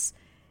feels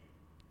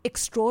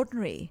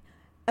extraordinary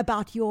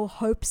about your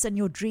hopes and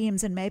your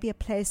dreams, and maybe a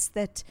place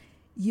that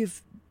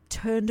you've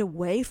turned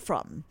away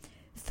from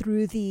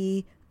through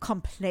the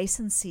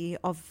complacency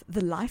of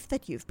the life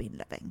that you've been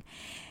living.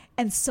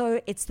 And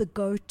so it's the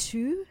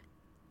go-to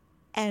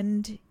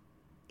and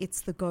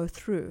it's the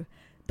go-through.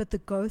 But the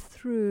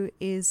go-through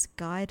is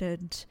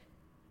guided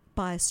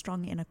by a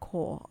strong inner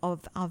core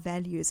of our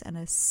values and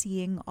a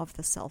seeing of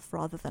the self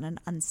rather than an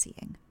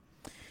unseeing.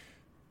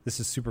 This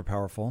is super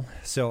powerful.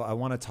 So I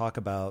want to talk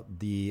about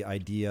the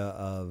idea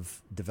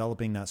of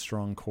developing that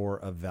strong core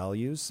of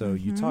values. So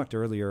you talked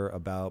earlier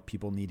about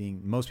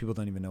most people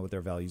don't even know what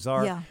their values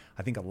are. Yeah.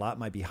 I think a lot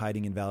might be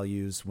hiding in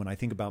values. When I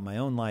think about my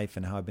own life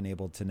and how I've been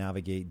able to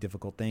navigate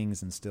difficult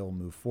things and still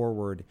move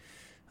forward,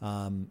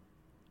 let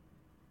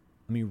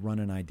me run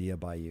an idea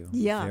by you.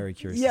 Yeah. I'm very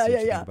curious to see what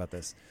you think about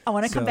this. I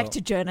want to come back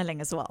to journaling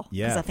as well,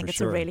 because I think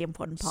it's a really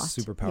important part.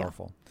 Super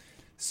powerful. Yeah.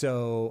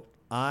 So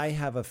I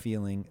have a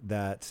feeling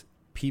that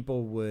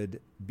people would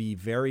be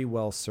very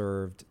well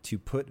served to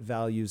put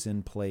values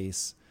in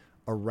place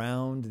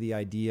around the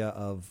idea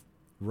of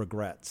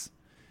regrets.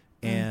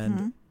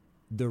 And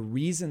the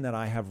reason that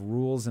I have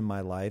rules in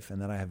my life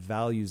and that I have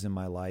values in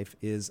my life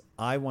is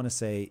I want to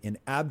say, in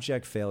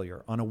abject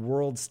failure on a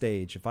world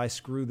stage, if I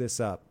screw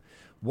this up,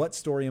 what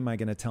story am I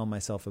going to tell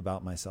myself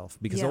about myself?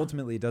 Because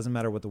ultimately it doesn't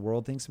matter what the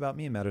world thinks about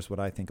me. It matters what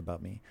I think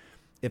about me.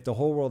 If the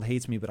whole world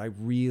hates me, but I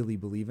really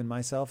believe in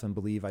myself and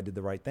believe I did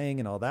the right thing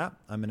and all that,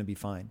 I'm going to be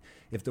fine.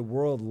 If the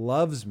world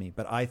loves me,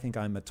 but I think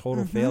I'm a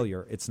total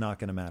failure, it's not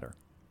going to matter.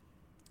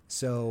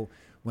 So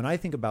when I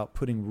think about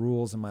putting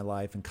rules in my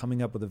life and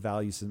coming up with a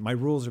value system, my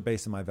rules are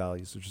based on my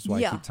values, which is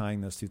why I keep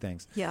tying those two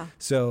things. Yeah.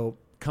 So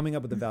coming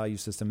up with a value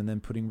system and then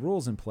putting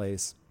rules in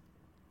place,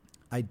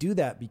 I do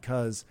that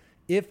because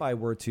if I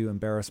were to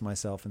embarrass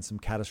myself in some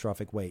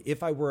catastrophic way,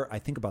 I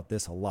think about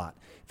this a lot.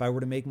 If I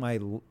were to make my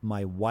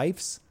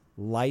wife's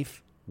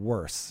life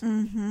worse,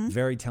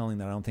 very telling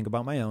that I don't think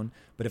about my own,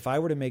 but if I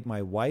were to make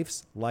my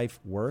wife's life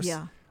worse,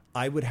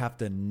 I would have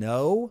to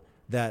know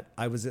that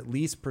I was at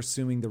least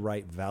pursuing the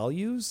right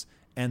values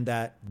and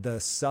that the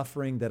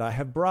suffering that I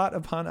have brought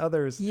upon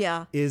others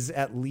is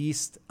at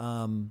least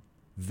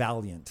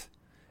valiant.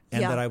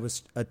 And that I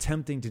was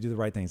attempting to do the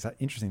right things.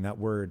 Interesting, that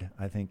word,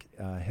 I think,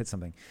 hit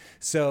something.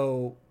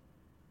 So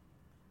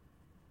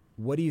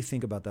what do you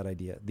think about that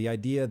idea? The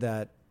idea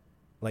that,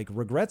 like,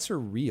 regrets are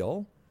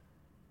real.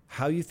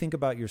 How you think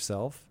about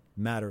yourself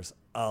matters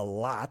a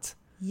lot.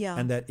 Yeah.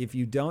 And that if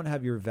you don't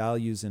have your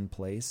values in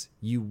place,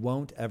 you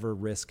won't ever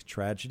risk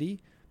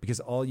tragedy, because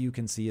all you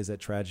can see is that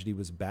tragedy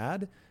was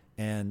bad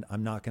and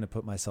I'm not going to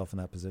put myself in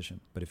that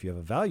position. But if you have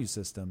a value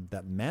system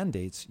that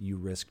mandates you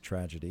risk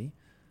tragedy,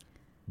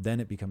 then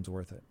it becomes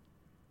worth it.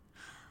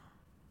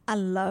 I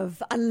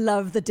love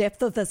the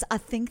depth of this. I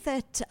think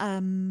that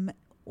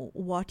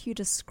what you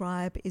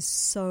describe is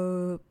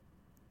so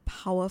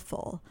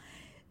powerful.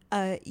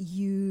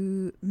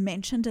 You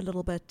mentioned a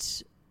little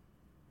bit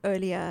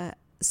earlier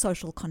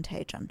social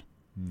contagion.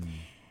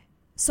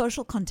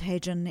 Social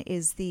contagion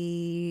is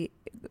the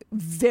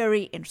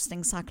very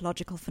interesting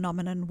psychological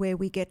phenomenon where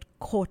we get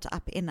caught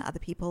up in other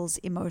people's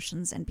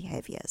emotions and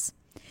behaviors.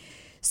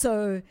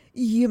 So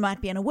you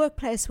might be in a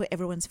workplace where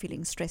everyone's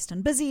feeling stressed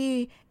and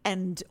busy,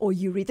 or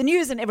you read the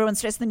news and everyone's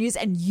stressed in the news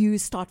and you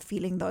start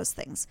feeling those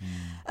things.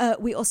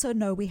 We also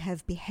know we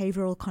have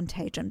behavioral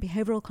contagion.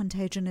 Behavioral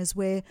contagion is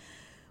where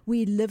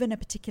we live in a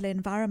particular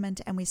environment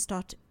and we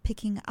start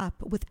picking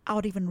up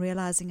without even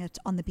realizing it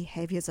on the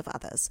behaviors of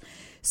others.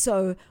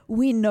 So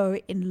we know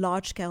in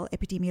large-scale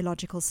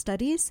epidemiological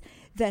studies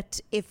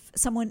that if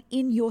someone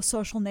in your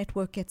social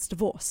network gets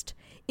divorced,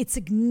 it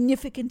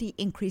significantly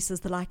increases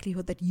the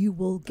likelihood that you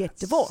will get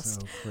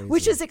divorced,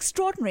 which is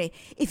extraordinary.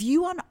 If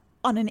you are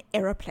on an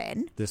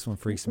aeroplane, this one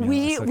freaks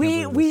me out.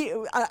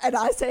 And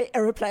I say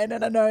aeroplane,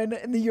 and I know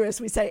in the US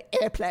we say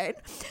airplane,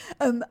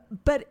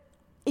 but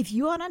if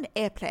you're on an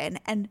airplane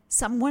and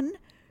someone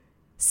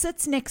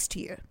sits next to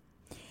you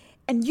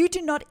and you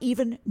do not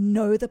even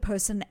know the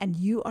person and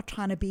you are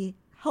trying to be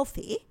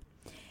healthy,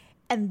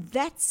 and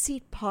that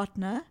seat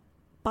partner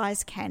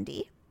buys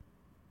candy,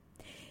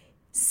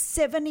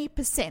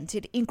 70%,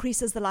 it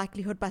increases the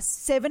likelihood by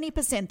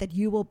 70% that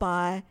you will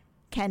buy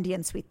candy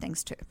and sweet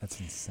things too. That's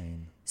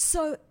insane.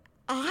 So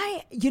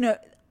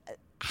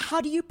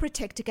how do you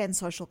protect against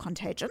social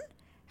contagion?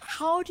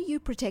 How do you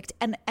protect,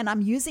 and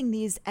I'm using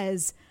these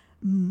as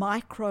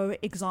micro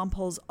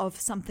examples of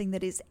something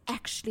that is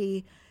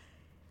actually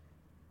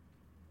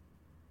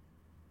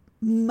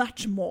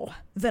much more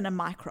than a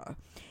micro.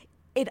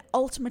 It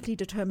ultimately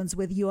determines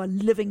whether you are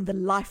living the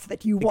life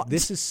that you want.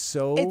 This is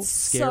so it's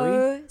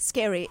scary. So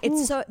scary. Ooh.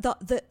 It's so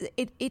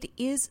it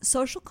is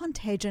social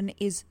contagion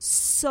is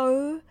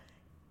so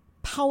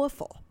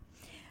powerful.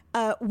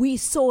 We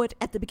saw it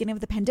at the beginning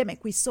of the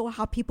pandemic. We saw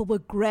how people were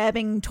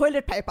grabbing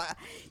toilet paper.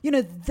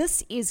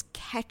 This is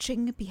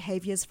catching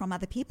behaviors from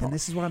other people. And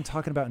this is what I'm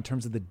talking about in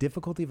terms of the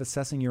difficulty of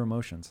assessing your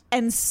emotions.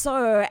 And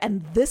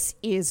this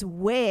is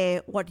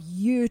where what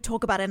you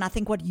talk about, and I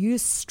think what you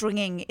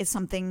stringing is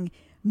something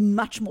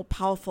much more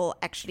powerful,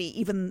 actually,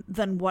 even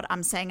than what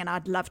I'm saying. And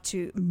I'd love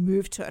to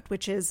move to it,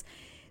 which is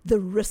the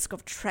risk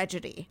of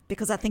tragedy,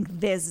 because I think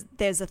there's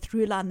a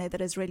through line there that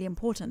is really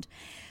important.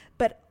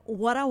 But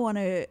what I want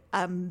to,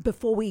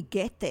 before we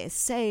get there,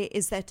 say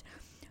is that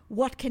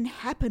what can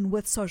happen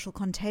with social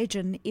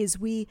contagion is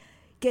we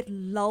get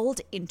lulled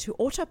into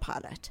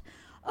autopilot.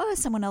 Oh,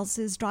 someone else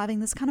is driving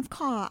this kind of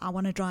car, I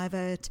want to drive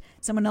it.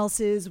 Someone else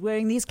is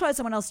wearing these clothes,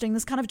 someone else doing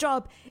this kind of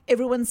job.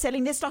 Everyone's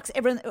selling their stocks.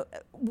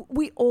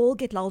 We all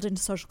get lulled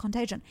into social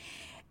contagion.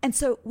 And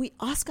so we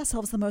ask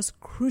ourselves the most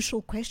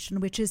crucial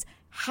question, which is,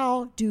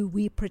 how do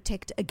we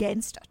protect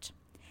against it?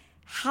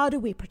 How do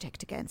we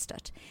protect against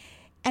it?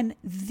 And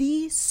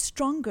the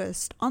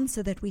strongest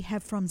answer that we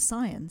have from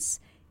science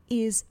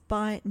is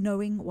by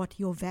knowing what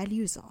your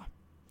values are.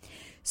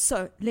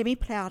 So let me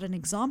play out an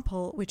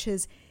example, which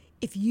is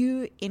if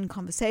you in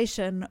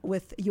conversation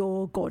with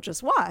your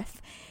gorgeous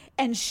wife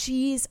and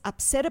she's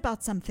upset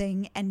about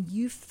something and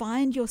you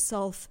find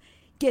yourself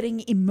getting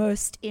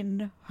immersed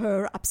in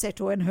her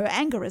upset or in her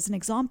anger, as an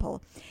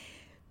example,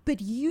 but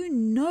you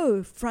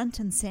know front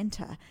and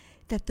center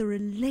that the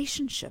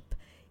relationship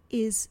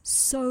is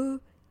so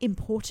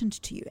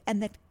important to you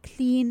and that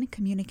clean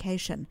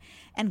communication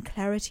and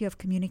clarity of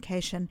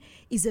communication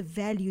is a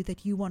value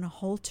that you want to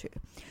hold to.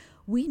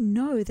 We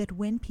know that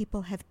when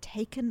people have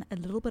taken a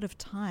little bit of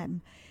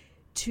time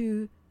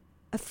to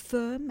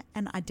affirm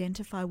and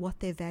identify what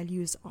their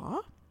values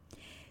are,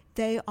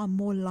 they are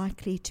more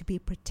likely to be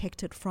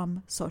protected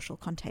from social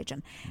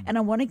contagion. And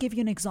I want to give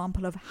you an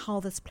example of how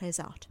this plays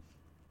out.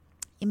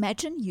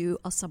 Imagine you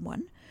are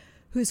someone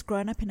who's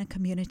grown up in a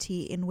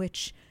community in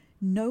which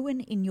no one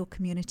in your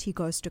community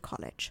goes to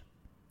college.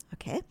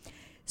 Okay?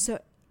 So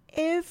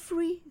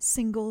every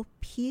single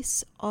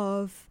piece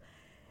of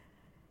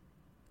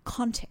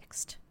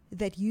context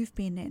that you've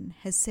been in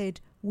has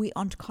said, we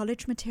aren't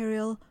college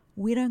material,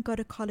 we don't go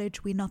to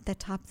college, we're not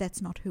that type,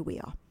 that's not who we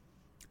are.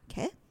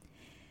 Okay?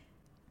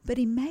 But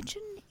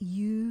imagine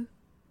you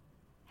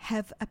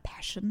have a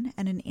passion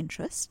and an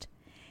interest,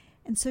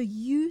 and so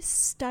you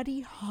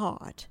study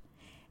hard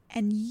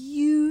and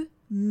you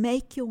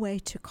make your way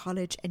to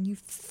college and you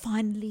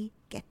finally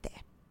get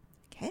there.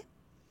 Okay?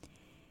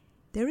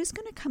 There is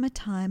going to come a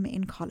time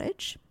in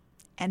college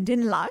and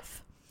in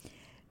life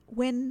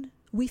when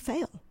we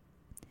fail,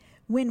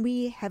 when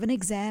we have an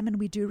exam and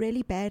we do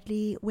really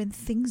badly, when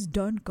things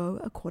don't go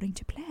according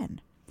to plan.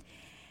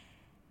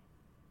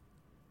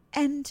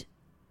 And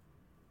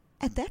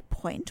at that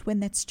point, when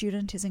that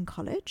student is in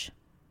college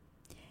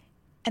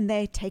and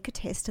they take a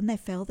test and they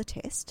fail the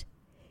test,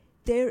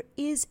 there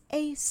is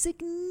a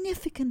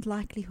significant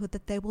likelihood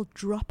that they will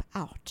drop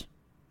out.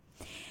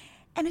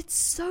 And it's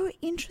so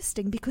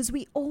interesting because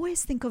we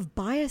always think of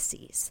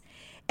biases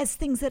as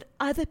things that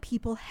other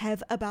people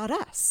have about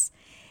us.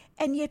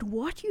 And yet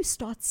what you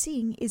start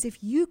seeing is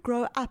if you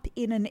grow up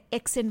in an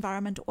X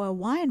environment or a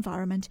Y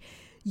environment,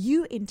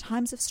 you in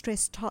times of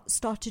stress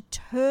start to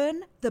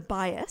turn the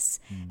bias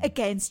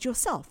against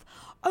yourself.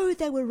 Oh,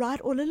 they were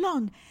right all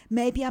along.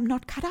 Maybe I'm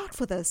not cut out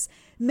for this.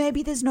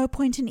 Maybe there's no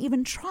point in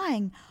even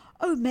trying.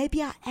 Oh,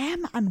 maybe I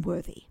am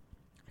unworthy.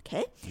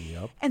 Okay?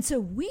 Yep. And so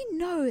we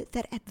know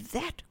that at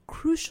that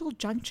crucial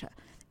juncture,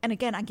 and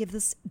again, I give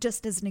this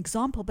just as an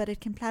example, but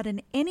it can play out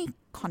in any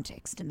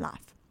context in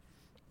life.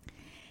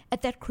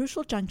 At that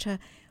crucial juncture,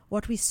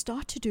 what we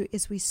start to do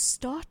is we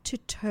start to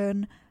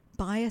turn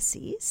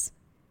biases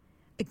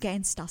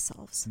against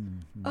ourselves.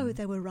 Mm-hmm. Oh,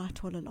 they were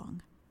right all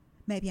along.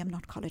 Maybe I'm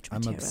not college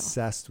material. I'm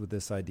obsessed with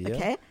this idea.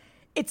 Okay?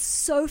 It's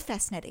so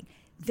fascinating.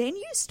 Then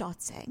you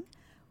start saying,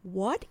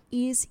 what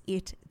is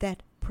it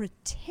that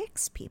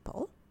protects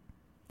people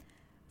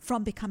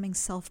from becoming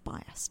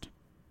self-biased?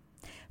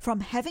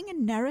 From having a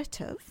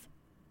narrative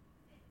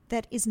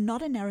that is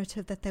not a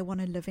narrative that they want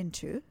to live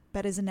into,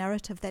 but is a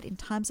narrative that in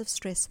times of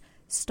stress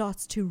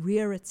starts to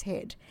rear its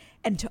head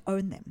and to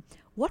own them.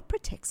 What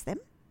protects them?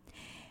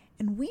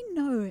 And we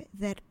know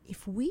that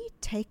if we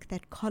take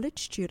that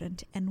college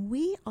student and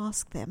we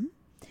ask them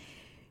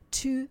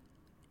to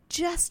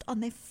just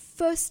on their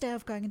first day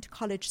of going into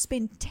college,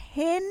 spend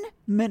 10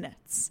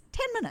 minutes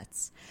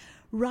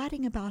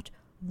writing about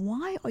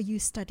why are you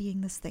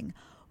studying this thing?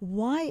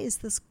 Why is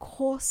this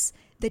course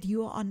that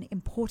you are on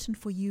important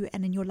for you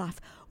and in your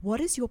life? What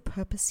is your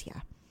purpose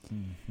here?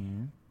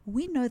 Mm-hmm.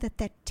 We know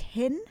that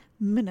 10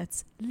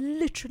 minutes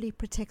literally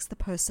protects the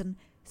person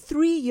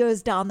 3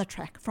 years down the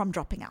track from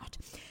dropping out.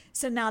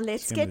 So now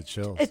let's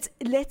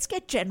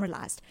get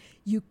generalized.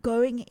 You're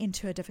going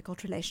into a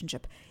difficult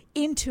relationship,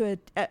 into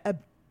a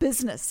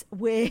business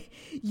where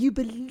you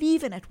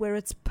believe in it, where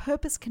it's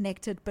purpose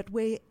connected, but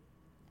where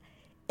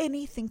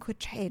anything could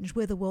change,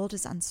 where the world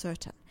is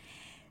uncertain.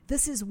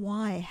 This is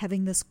why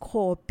having this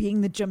core,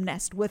 being the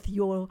gymnast with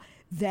your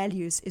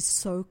values, is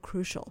so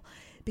crucial.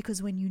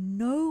 Because when you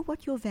know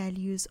what your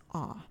values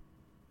are,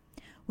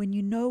 when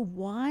you know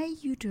why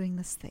you're doing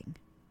this thing,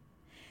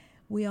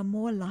 we are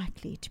more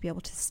likely to be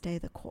able to stay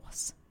the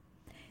course.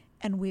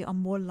 And we are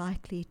more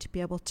likely to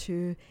be able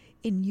to,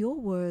 in your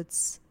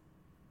words,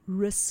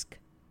 risk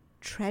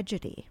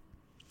tragedy.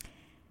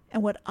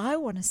 And what I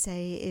want to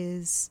say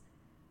is,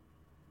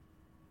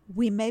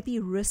 we may be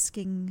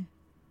risking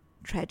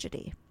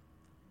tragedy,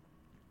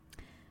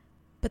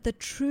 but the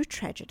true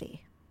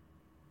tragedy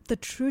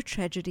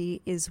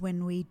is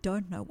when we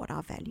don't know what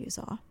our values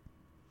are,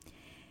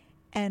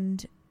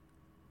 and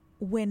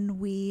when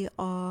we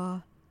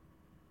are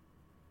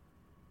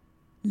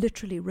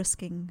literally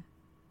risking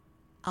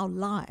our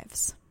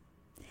lives.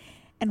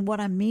 And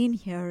what I mean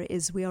here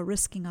is we are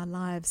risking our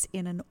lives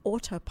in an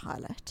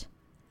autopilot.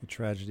 The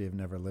tragedy of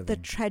never living. The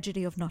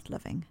tragedy of not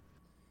living.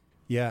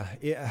 Yeah.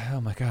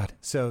 Oh my God.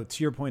 So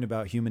to your point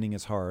about humaning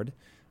is hard.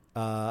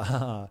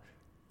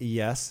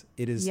 Yes,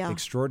 it is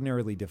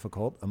extraordinarily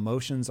difficult.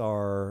 Emotions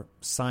are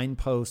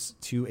signposts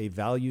to a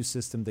value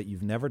system that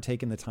you've never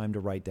taken the time to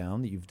write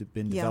down, that you've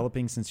been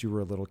developing since you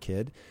were a little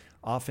kid,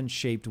 often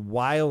shaped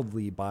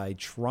wildly by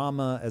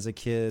trauma as a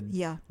kid,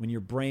 when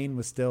your brain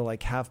was still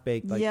like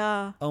half-baked, like,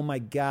 oh my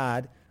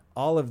God,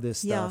 all of this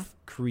stuff,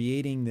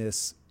 creating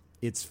this,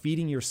 it's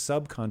feeding your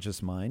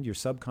subconscious mind. Your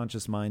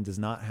subconscious mind does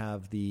not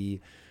have the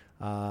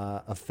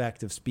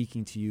effect of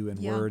speaking to you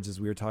in words, as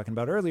we were talking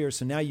about earlier.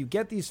 So now you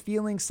get these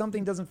feelings,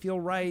 something doesn't feel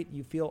right,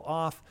 you feel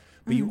off,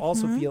 but you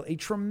also feel a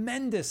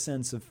tremendous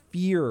sense of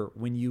fear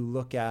when you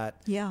look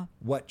at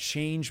what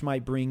change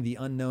might bring, the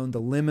unknown,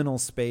 the liminal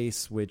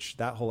space, which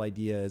that whole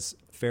idea is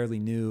fairly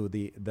new,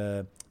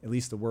 the at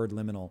least the word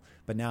liminal.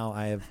 But now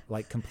I have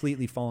like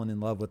completely fallen in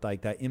love with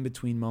like that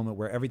in-between moment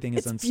where everything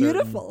is uncertain. It's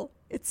beautiful.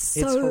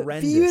 It's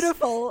horrendous.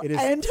 Beautiful. It is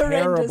and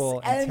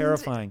terrible and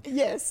terrifying.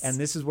 Yes. And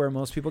this is where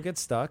most people get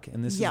stuck.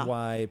 And this is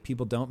why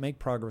people don't make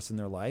progress in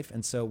their life.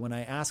 And so when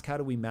I ask, how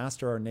do we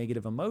master our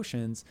negative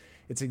emotions?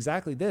 It's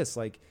exactly this.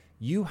 Like,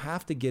 you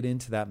have to get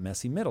into that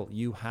messy middle.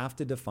 You have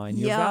to define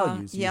your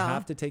values. You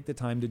have to take the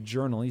time to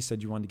journal. You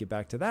said you wanted to get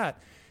back to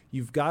that.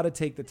 You've got to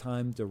take the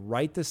time to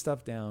write this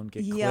stuff down,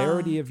 get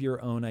clarity of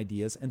your own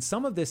ideas. And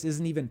some of this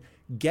isn't even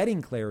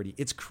getting clarity.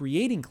 It's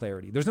creating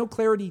clarity. There's no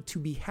clarity to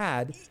be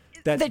had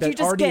that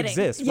already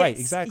exists. Right,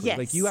 exactly. Yes,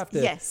 like you have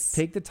to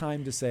take the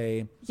time to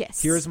say,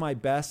 here's my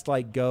best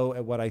like go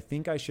at what I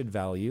think I should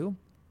value.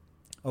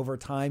 Over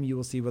time, you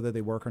will see whether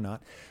they work or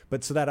not.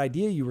 But so that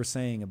idea you were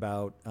saying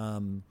about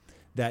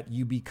that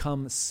you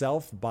become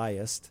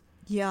self-biased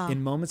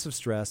in moments of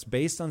stress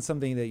based on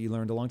something that you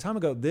learned a long time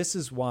ago. This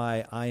is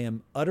why I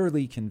am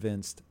utterly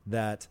convinced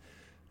that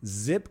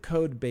zip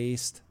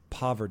code-based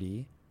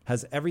poverty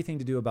has everything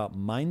to do about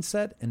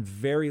mindset and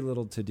very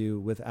little to do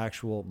with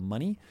actual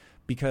money,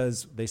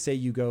 because they say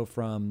you go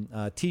from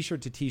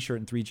t-shirt to t-shirt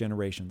in 3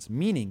 generations,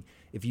 meaning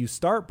if you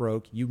start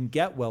broke, you can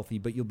get wealthy,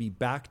 but you'll be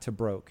back to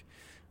broke.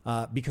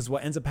 Because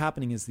what ends up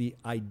happening is the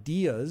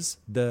ideas,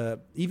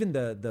 even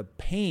the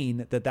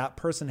pain that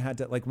person had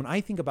to, like when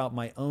I think about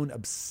my own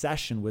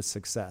obsession with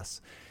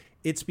success,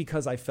 it's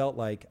because I felt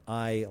like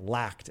I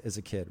lacked as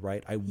a kid,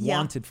 right? I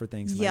wanted for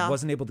things and I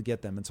wasn't able to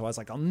get them. And so I was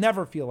like, I'll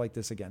never feel like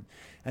this again.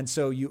 And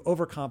so you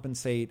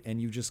overcompensate and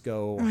you just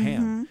go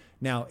ham.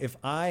 Now, if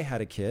I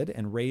had a kid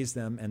and raised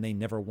them and they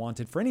never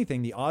wanted for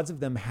anything, the odds of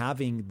them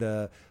having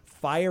the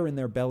fire in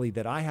their belly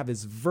that I have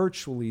is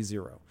virtually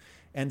zero.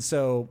 And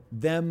so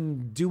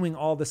them doing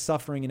all the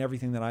suffering and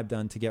everything that I've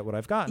done to get what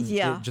I've gotten,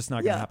 it's just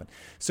not going to happen.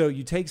 So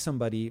you take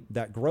somebody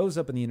that grows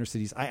up in the inner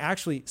cities.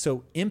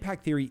 So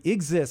impact theory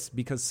exists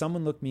because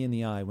someone looked me in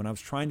the eye when I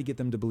was trying to get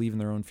them to believe in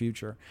their own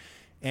future.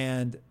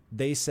 And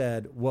they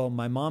said, well,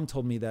 my mom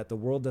told me that the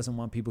world doesn't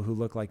want people who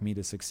look like me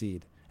to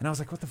succeed. And I was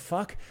like, what the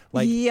fuck?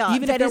 Like,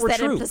 even if that were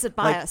true, implicit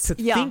bias. Like,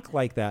 to think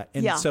like that.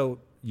 And so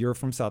you're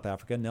from South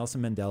Africa.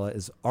 Nelson Mandela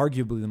is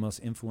arguably the most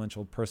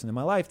influential person in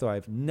my life, though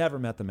I've never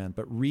met the man.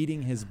 But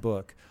reading his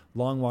book,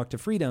 Long Walk to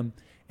Freedom,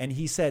 and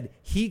he said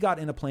he got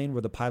in a plane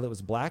where the pilot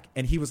was black,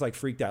 and he was like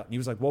freaked out. And he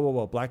was like,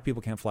 whoa, black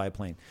people can't fly a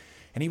plane.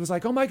 And he was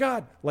like, oh my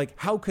God, like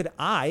how could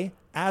I,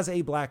 as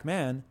a black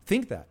man,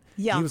 think that?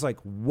 Yeah. He was like,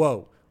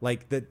 whoa,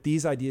 like that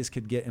these ideas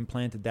could get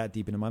implanted that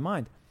deep into my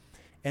mind.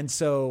 And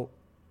so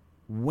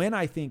when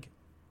I think,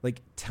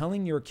 like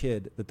telling your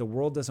kid that the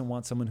world doesn't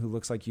want someone who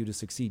looks like you to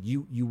succeed,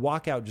 you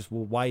walk out just,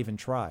 well, why even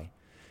try?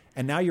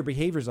 And now your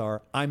behaviors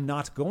are, I'm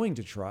not going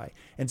to try.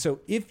 And so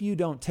if you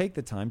don't take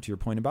the time, to your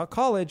point about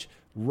college,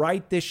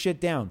 write this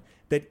shit down.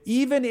 That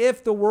even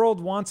if the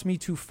world wants me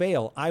to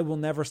fail, I will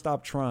never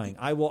stop trying.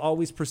 I will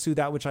always pursue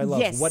that which I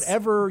love. Yes.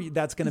 Whatever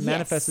that's going to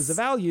manifest as a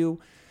value,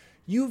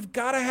 you've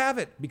got to have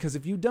it. Because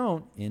if you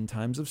don't, in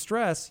times of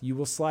stress, you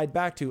will slide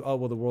back to, oh,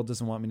 well, the world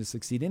doesn't want me to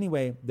succeed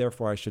anyway,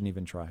 therefore I shouldn't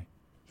even try.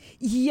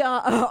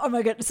 Yeah. Oh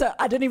my God. So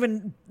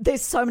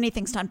there's so many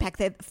things to unpack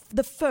there.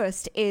 The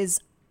first is,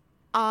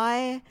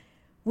 I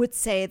would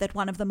say that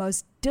one of the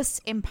most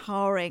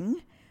disempowering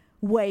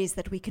ways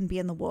that we can be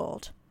in the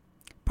world,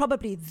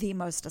 probably the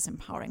most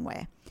disempowering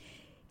way,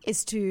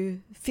 is to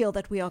feel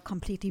that we are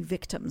completely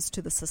victims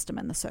to the system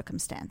and the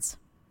circumstance.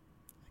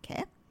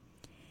 Okay.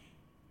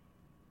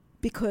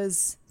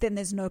 because then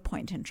there's no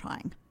point in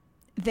trying.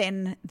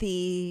 Then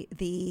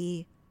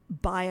the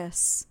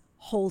bias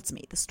holds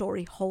me. The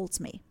story holds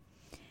me.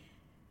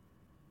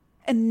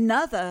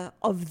 Another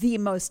of the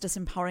most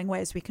disempowering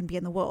ways we can be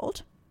in the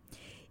world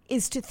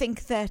is to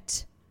think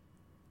that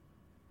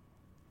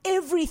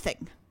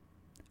everything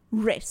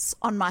rests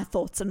on my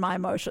thoughts and my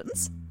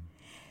emotions,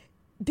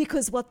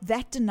 because what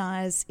that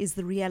denies is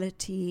the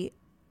reality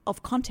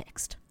of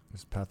context.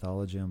 There's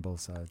pathology on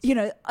both sides.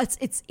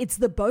 It's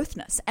the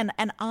bothness. And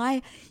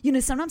I,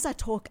 sometimes I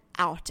talk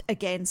out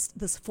against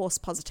this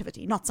forced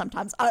positivity. Not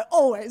sometimes, I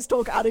always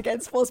talk out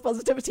against forced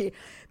positivity,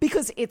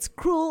 because it's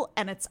cruel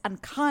and it's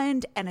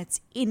unkind and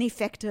it's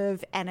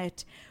ineffective,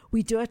 and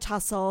we do it to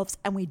ourselves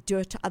and we do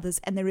it to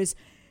others. And there is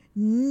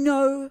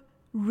no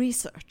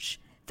research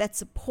that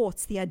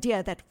supports the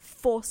idea that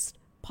forced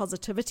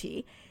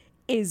positivity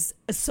is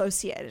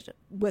associated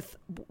with,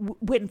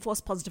 when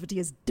forced positivity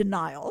is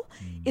denial,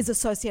 is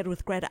associated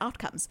with greater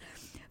outcomes.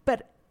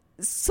 But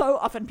so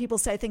often people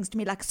say things to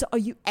me like, so are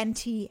you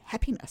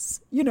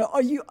anti-happiness?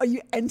 Are you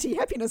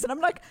anti-happiness? And I'm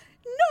like,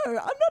 no, I'm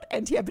not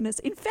anti-happiness.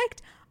 In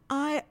fact,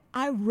 I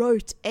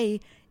wrote I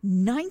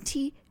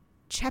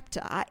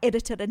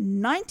edited a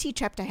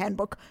 90-chapter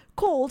handbook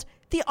called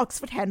The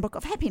Oxford Handbook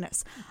of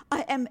Happiness.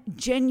 I am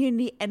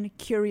genuinely and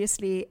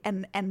curiously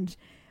and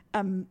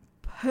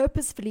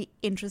purposefully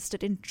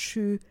interested in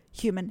true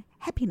human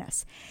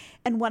happiness.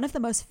 And one of the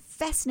most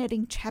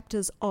fascinating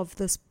chapters of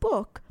this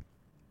book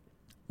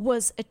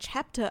was a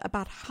chapter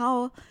about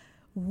how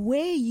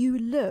where you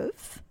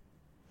live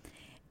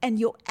and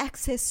your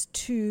access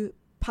to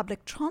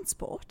public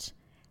transport,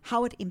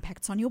 how it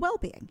impacts on your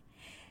well-being.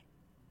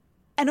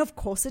 And of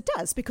course it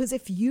does, because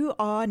if you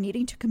are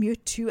needing to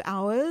commute 2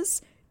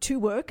 hours to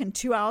work and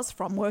 2 hours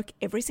from work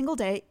every single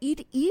day,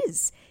 it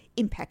is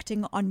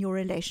impacting on your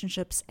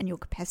relationships and your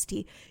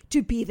capacity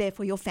to be there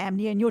for your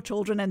family and your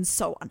children and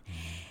so on.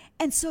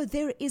 And so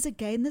there is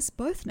again this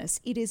bothness.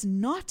 It is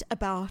not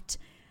about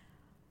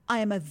I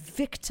am a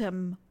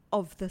victim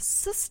of the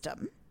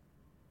system,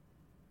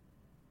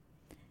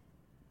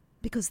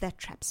 because that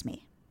traps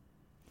me.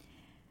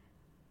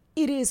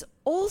 It is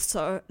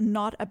also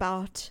not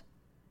about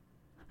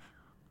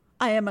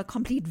I am a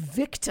complete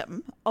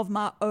victim of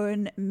my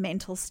own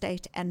mental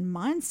state and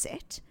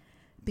mindset,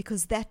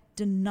 because that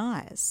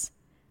denies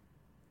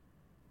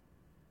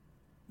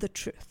the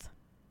truth.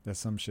 That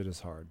some shit is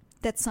hard.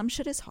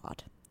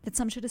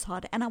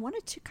 And I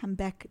wanted to come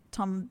back,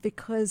 Tom,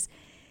 because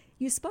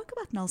you spoke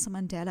about Nelson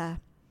Mandela.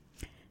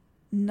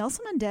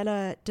 Nelson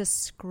Mandela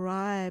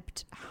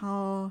described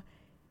how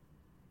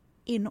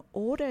in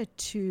order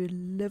to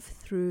live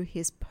through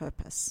his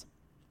purpose,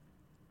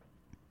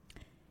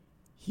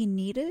 he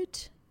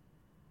needed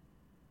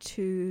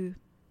to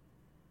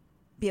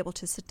be able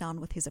to sit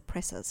down with his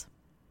oppressors,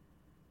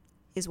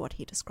 is what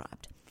he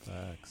described.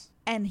 Facts.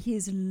 And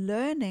he's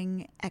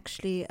learning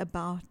actually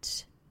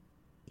about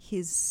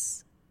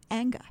his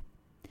anger.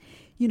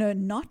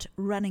 Not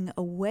running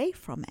away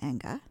from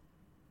anger,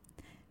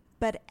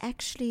 but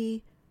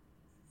actually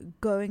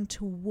going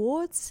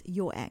towards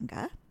your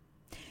anger,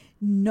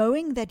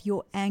 knowing that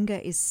your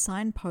anger is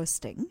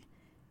signposting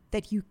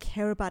that you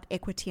care about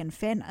equity and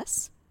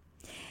fairness.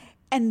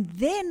 And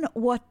then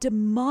what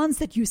demands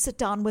that you sit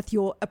down with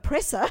your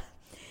oppressor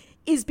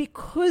is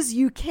because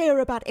you care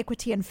about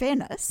equity and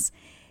fairness,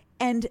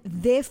 and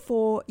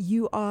therefore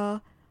you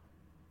are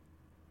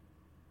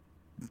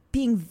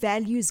being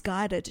values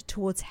guided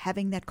towards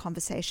having that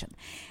conversation.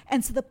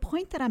 And so the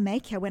point that I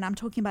make here when I'm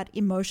talking about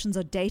emotions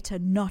are data,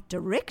 not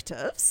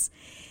directives,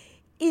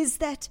 is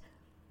that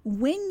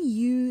when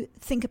you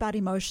think about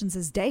emotions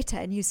as data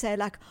and you say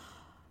like,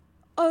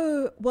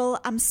 oh, well,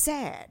 I'm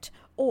sad,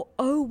 or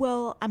oh,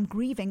 well, I'm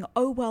grieving,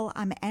 oh, well,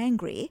 I'm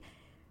angry,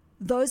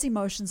 those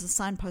emotions are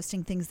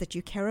signposting things that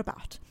you care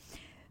about.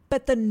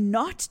 But the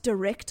not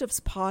directives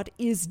part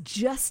is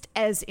just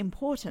as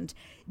important.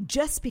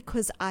 Just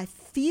because I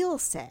feel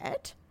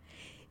sad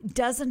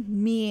doesn't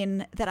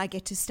mean that I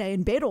get to stay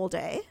in bed all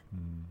day.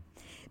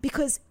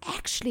 Because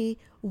actually,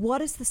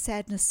 what is the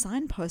sadness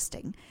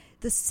signposting?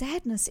 The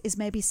sadness is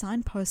maybe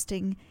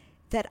signposting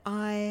that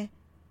I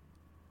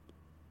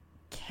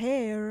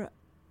care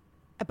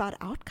about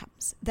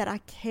outcomes, that I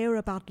care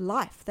about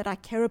life, that I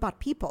care about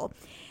people.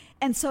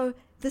 And so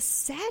the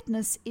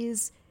sadness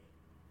is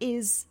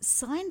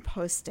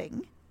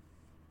signposting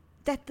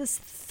that this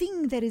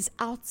thing that is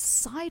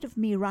outside of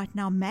me right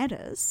now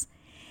matters.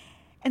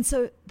 And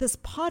so this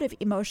part of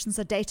emotions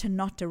are data,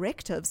 not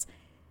directives.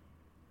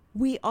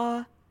 We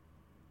are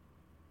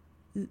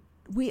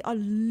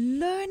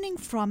learning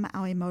from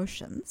our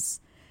emotions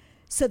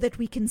so that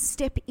we can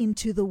step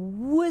into the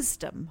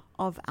wisdom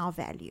of our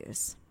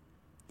values.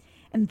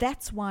 And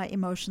that's why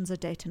emotions are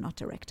data, not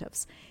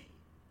directives.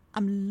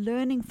 I'm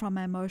learning from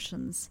my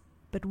emotions,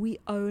 but we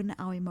own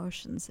our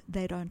emotions.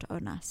 They don't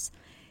own us.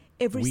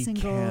 We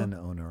can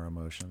own our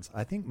emotions.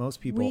 I think most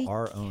people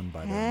are owned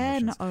by their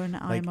emotions. We can own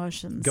our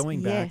emotions.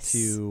 Going back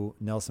to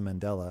Nelson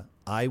Mandela,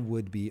 I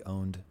would be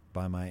owned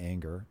by my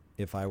anger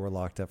if I were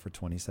locked up for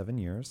 27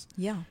 years.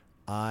 Yeah.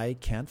 I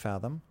can't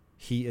fathom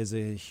He is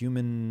a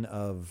human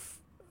of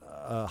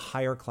a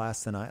higher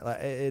class than I.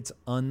 It's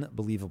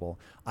unbelievable.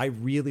 I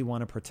really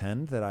want to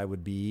pretend that I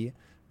would be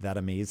that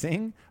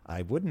amazing.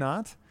 I would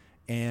not.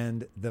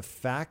 And the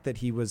fact that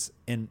he was,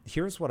 and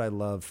here's what I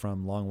love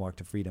from Long Walk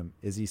to Freedom,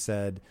 is he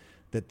said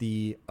that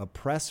the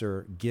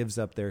oppressor gives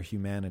up their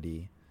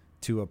humanity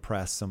to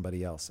oppress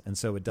somebody else. And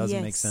so it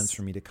doesn't make sense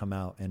for me to come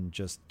out and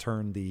just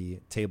turn the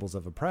tables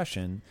of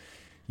oppression.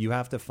 You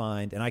have to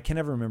find, and I can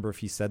never remember if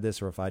he said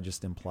this or if I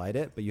just implied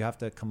it, but you have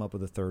to come up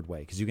with a third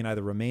way, because you can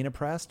either remain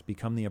oppressed,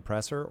 become the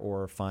oppressor,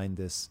 or find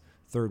this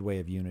third way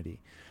of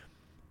unity.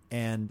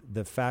 And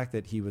the fact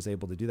that he was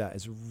able to do that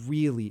is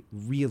really,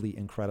 really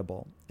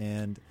incredible.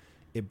 And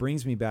it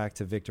brings me back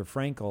to Viktor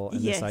Frankl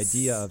and this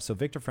idea of, so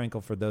Viktor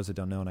Frankl, for those that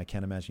don't know, and I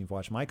can't imagine you've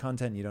watched my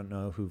content and you don't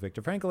know who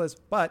Viktor Frankl is,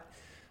 but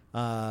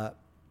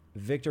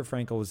Viktor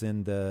Frankl was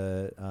in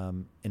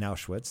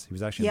Auschwitz. He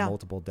was actually in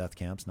multiple death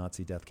camps,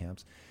 Nazi death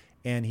camps.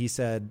 And he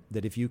said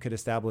that if you could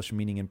establish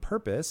meaning and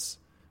purpose,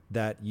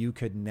 that you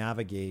could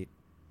navigate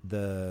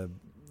the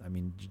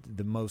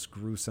most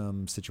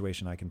gruesome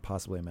situation I can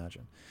possibly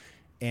imagine.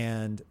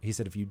 And he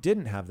said, if you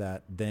didn't have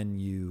that, then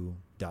you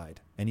died.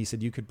 And he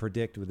said you could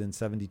predict within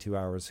 72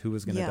 hours who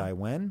was going to die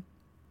when,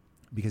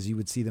 because you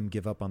would see them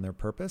give up on their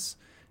purpose.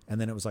 And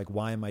then it was like,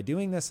 why am I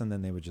doing this? And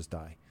then they would just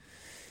die.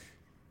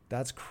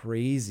 That's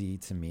crazy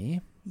to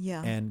me.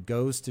 Yeah. And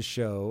goes to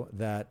show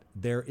that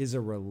there is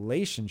a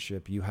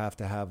relationship you have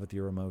to have with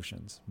your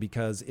emotions.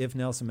 Because if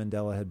Nelson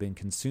Mandela had been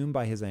consumed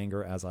by his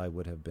anger, as I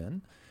would have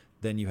been,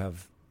 then you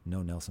have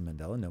no Nelson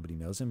Mandela. Nobody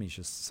knows him. He's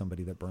just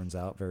somebody that burns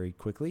out very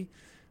quickly.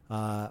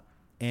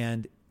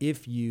 And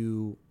if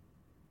you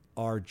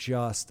are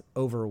just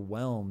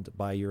overwhelmed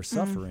by your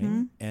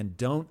suffering and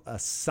don't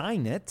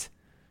assign it,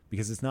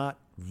 because it's not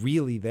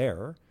really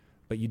there,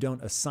 but you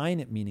don't assign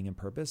it meaning and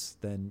purpose,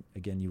 then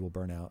again, you will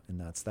burn out, and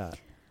that's that.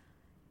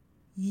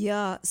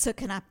 Yeah. So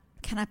can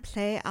I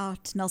play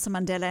out Nelson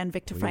Mandela and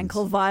Viktor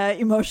Frankl via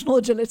emotional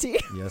agility?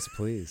 Yes,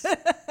 please.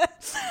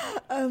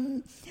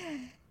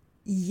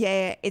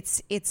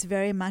 It's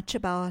very much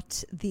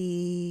about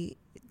the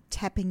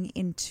tapping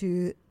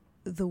into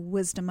the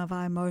wisdom of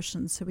our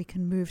emotions so we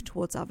can move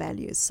towards our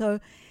values.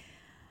 So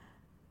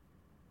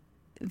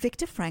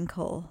Viktor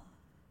Frankl,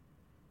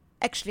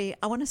 actually,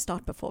 I want to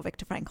start before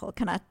Viktor Frankl.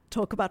 Can I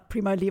talk about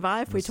Primo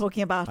Levi if we're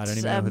talking about... I don't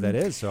even know who that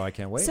is, so I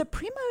can't wait. So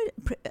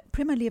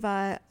Primo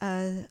Levi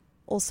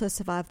also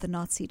survived the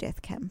Nazi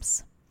death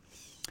camps.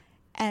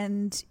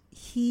 And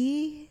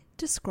he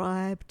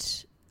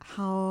described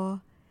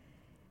how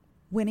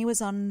when he was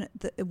when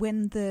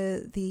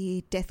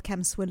the death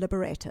camps were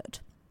liberated,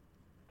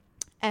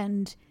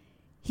 and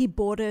he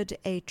boarded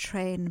a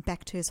train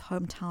back to his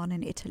hometown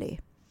in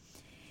Italy.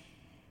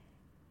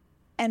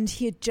 And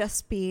he had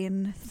just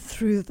been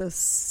through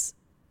this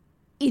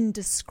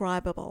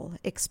indescribable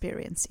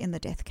experience in the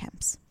death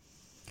camps.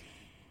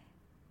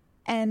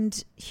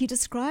 And he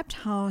described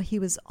how he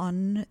was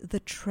on the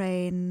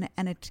train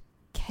and it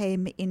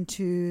came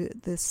into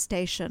the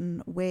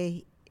station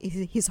where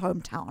his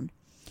hometown.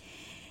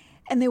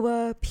 And there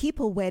were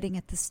people waiting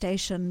at the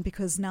station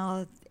because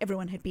now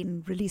everyone had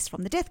been released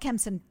from the death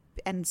camps.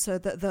 And so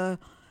the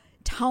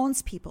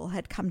townspeople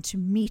had come to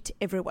meet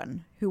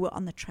everyone who were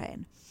on the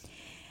train.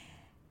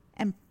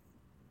 And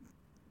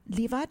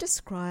Levi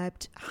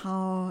described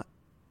how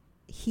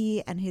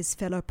he and his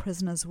fellow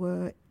prisoners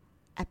were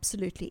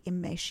absolutely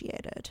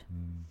emaciated.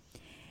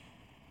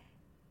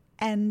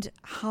 And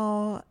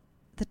how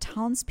the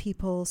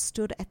townspeople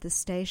stood at the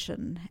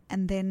station,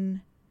 and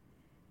then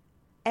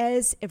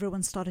as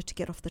everyone started to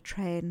get off the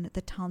train,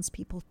 the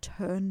townspeople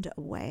turned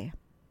away.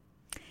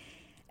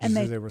 And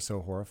they were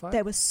so horrified?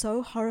 They were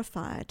so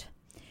horrified.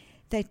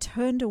 They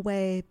turned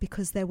away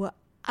because they were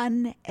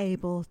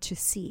unable to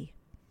see.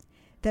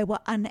 They were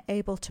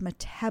unable to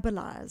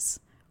metabolize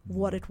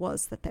what it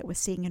was that they were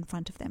seeing in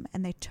front of them,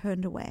 and they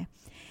turned away.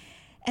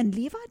 And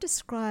Levi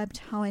described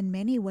how in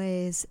many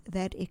ways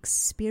that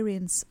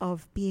experience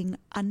of being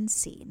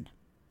unseen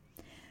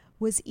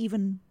was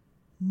even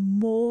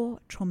more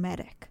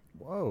traumatic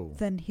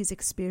than his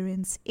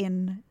experience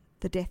in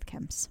the death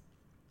camps.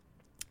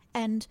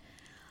 And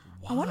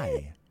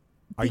why?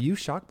 Are you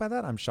shocked by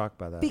that? I'm shocked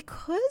by that.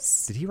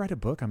 Because... Did he write a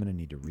book? I'm going to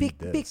need to read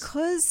this.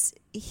 Because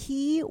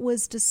he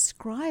was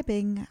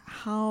describing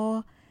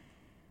how...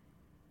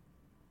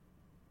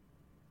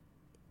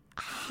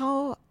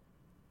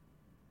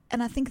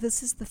 And I think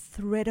this is the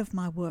thread of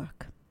my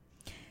work.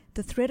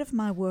 The thread of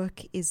my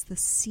work is the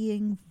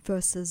seeing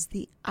versus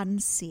the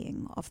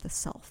unseeing of the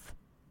self.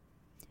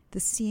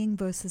 The seeing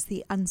versus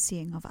the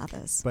unseeing of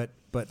others.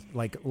 But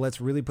like, let's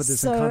really put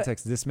this in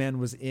context. This man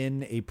was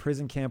in a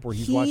prison camp where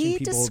he's watching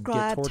people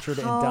get tortured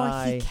and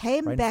die. He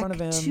came right back in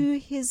front of him. to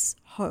his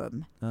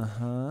home.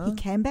 He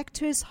came back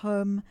to his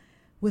home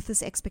with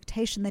this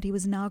expectation that he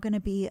was now going to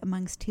be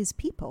amongst his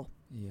people.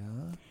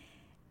 Yeah.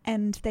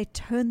 And they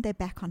turned their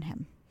back on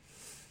him.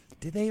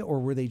 Did they, or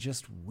were they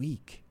just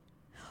weak?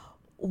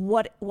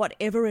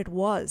 Whatever it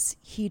was,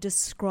 he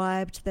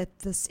described that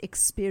this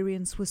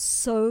experience was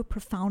so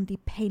profoundly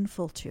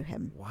painful to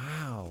him.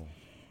 Wow.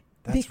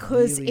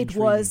 because really it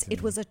was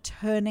intriguing a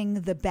turning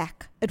the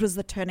back. It was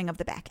the turning of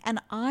the back. And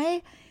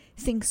I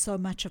think so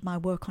much of my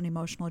work on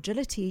emotional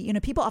agility. You know,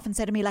 people often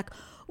say to me, like,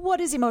 what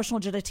is emotional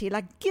agility?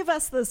 Like, give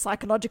us the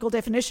psychological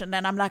definition.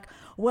 And I'm like,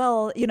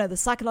 well, you know, the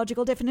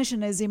psychological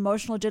definition is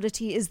emotional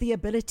agility is the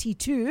ability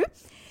to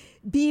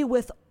be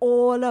with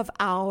all of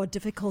our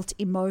difficult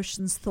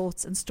emotions,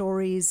 thoughts, and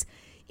stories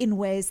in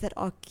ways that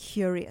are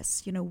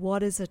curious. You know,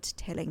 what is it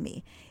telling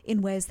me?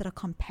 In ways that are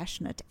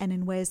compassionate and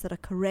in ways that are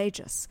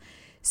courageous,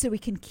 so we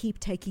can keep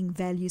taking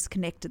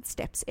values-connected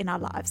steps in our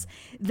lives.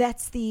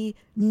 That's the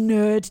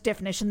nerd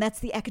definition. That's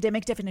the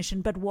academic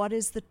definition. But what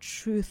is the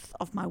truth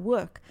of my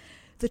work?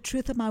 The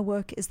truth of my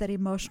work is that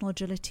emotional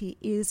agility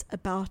is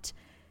about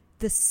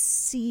the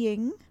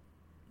seeing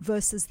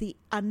versus the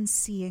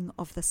unseeing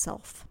of the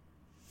self.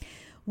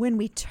 When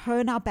we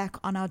turn our back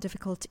on our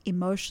difficult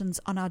emotions,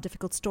 on our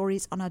difficult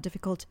stories, on our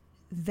difficult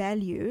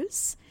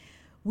values,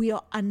 we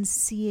are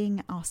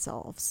unseeing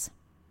ourselves.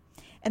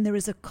 And there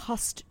is a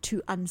cost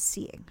to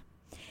unseeing.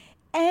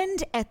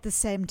 And at the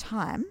same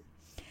time,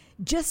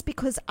 just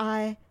because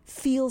I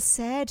feel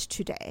sad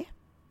today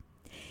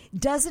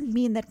doesn't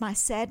mean that my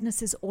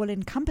sadness is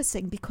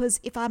all-encompassing,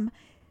 because if I'm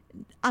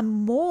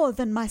more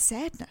than my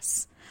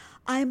sadness.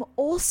 I'm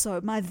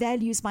also my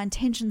values, my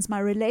intentions, my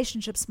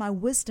relationships, my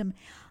wisdom.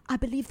 I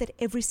believe that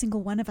every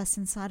single one of us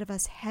inside of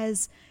us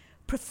has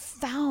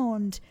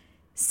profound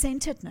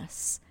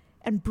centeredness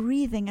and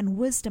breathing and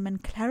wisdom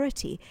and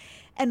clarity.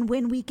 And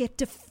when we get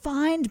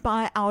defined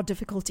by our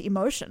difficult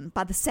emotion,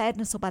 by the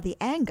sadness or by the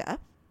anger,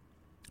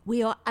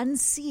 we are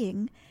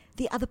unseeing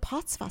the other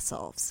parts of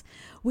ourselves.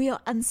 We are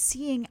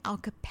unseeing our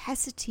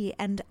capacity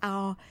and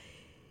our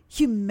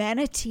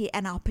humanity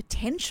and our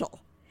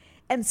potential.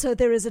 And so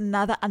there is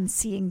another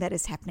unseeing that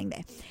is happening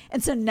there.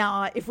 And so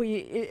now if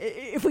we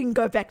can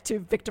go back to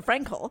Viktor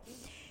Frankl,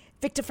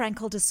 Viktor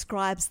Frankl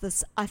describes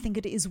this. I think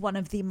it is one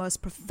of the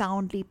most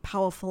profoundly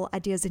powerful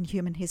ideas in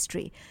human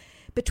history.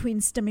 Between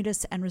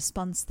stimulus and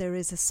response, there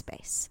is a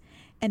space.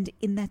 And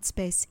in that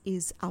space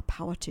is our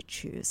power to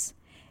choose.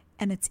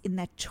 And it's in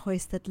that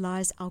choice that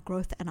lies our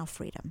growth and our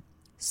freedom.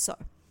 So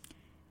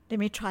let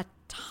me try to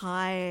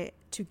tie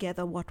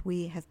together what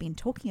we have been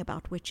talking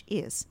about, which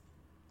is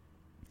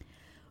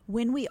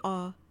when we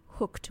are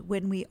hooked,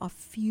 when we are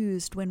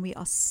fused, when we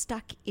are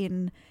stuck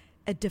in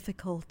a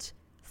difficult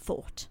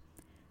thought.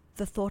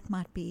 The thought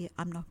might be,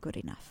 I'm not good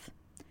enough.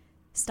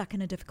 Stuck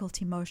in a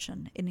difficult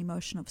emotion, an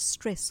emotion of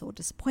stress or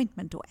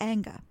disappointment or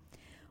anger,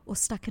 or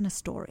stuck in a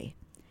story.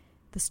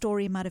 The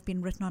story might have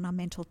been written on our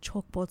mental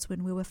chalkboards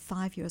when we were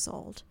 5 years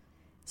old.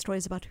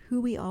 Stories about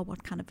who we are,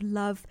 what kind of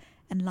love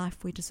and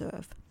life we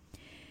deserve.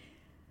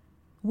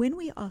 When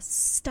we are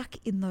stuck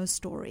in those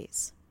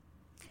stories,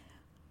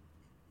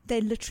 they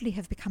literally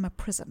have become a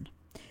prison.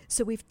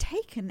 So we've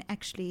taken,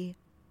 actually,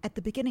 at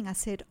the beginning I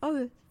said,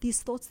 oh,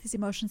 these thoughts, these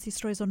emotions, these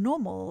stories are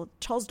normal.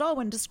 Charles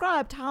Darwin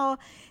described how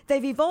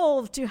they've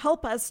evolved to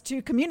help us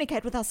to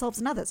communicate with ourselves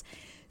and others.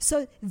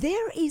 So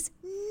there is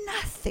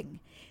nothing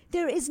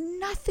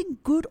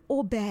good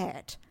or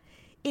bad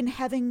in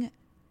having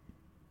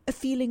a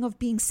feeling of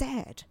being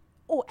sad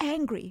or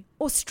angry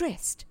or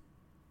stressed.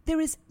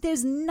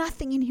 There's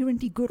nothing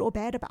inherently good or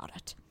bad about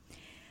it.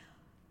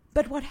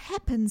 But what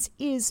happens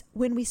is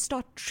when we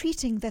start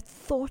treating that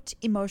thought,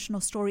 emotional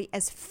story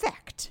as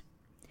fact,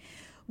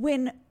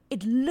 when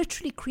it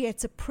literally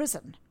creates a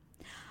prison.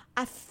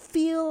 I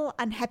feel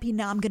unhappy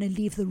now, I'm going to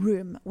leave the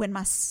room when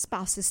my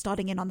spouse is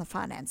starting in on the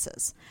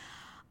finances.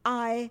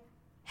 I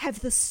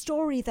have the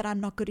story that I'm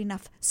not good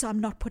enough, so I'm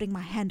not putting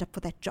my hand up for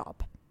that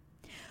job.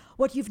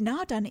 What you've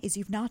now done is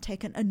you've now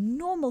taken a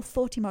normal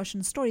thought,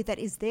 emotion, story that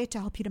is there to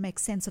help you to make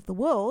sense of the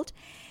world,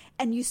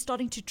 and you're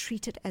starting to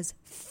treat it as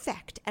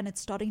fact, and it's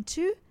starting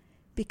to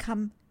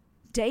become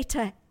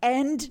data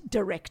and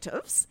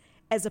directives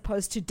as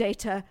opposed to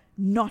data,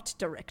 not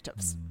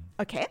directives.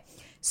 Okay?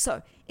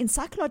 So in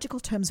psychological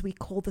terms, we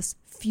call this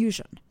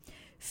fusion.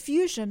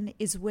 Fusion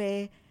is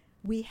where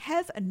we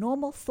have a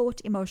normal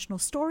thought, emotional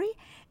story,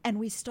 and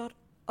we start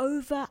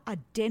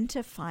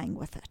over-identifying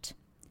with it.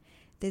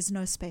 There's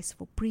no space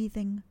for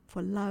breathing,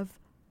 for love,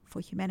 for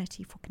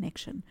humanity, for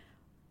connection.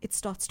 It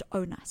starts to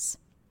own us.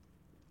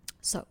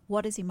 So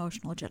what is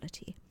emotional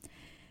agility?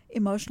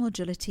 Emotional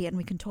agility, and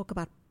we can talk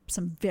about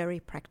some very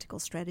practical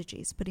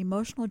strategies, but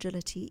emotional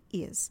agility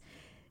is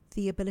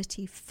the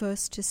ability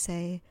first to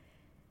say,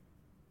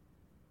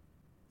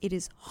 it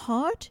is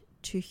hard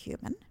to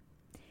human,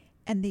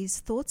 and these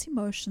thoughts,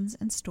 emotions,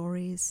 and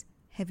stories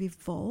have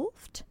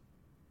evolved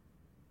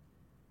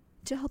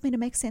to help me to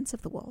make sense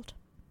of the world.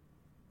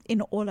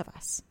 In all of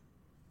us,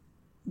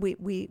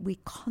 we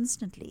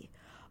constantly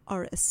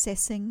are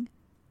assessing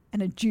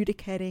and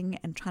adjudicating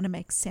and trying to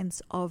make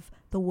sense of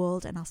the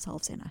world and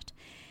ourselves in it.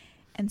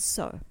 And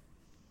so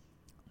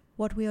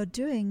what we are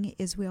doing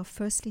is we are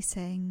firstly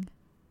saying,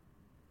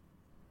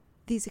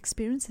 these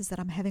experiences that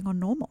I'm having are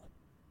normal.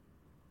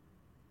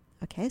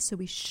 Okay, so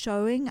we're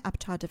showing up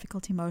to our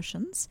difficult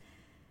emotions,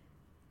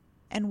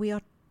 and we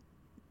are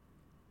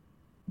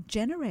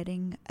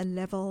generating a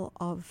level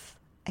of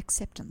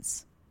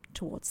acceptance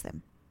towards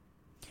them.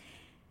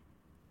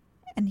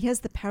 And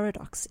here's the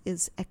paradox,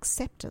 is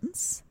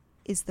acceptance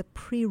is the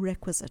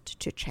prerequisite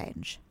to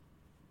change.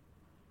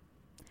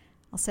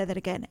 I'll say that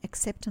again.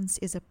 Acceptance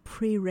is a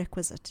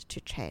prerequisite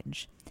to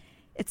change.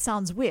 It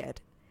sounds weird.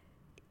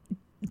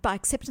 By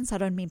acceptance, I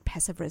don't mean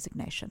passive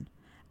resignation.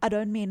 I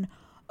don't mean,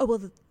 oh,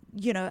 well,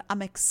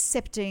 I'm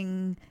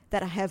accepting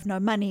that I have no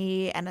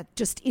money and it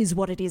just is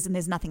what it is and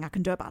there's nothing I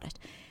can do about it.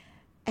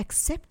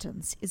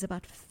 Acceptance is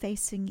about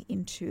facing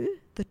into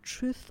the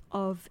truth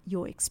of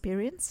your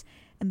experience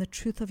and the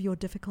truth of your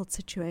difficult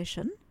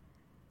situation.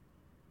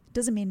 It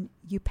doesn't mean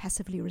you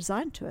passively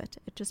resign to it.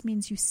 It just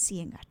means you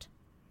seeing it.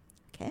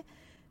 Okay?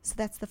 So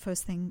that's the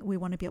first thing we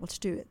want to be able to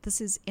do.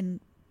 This is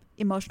in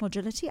emotional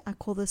agility. I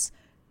call this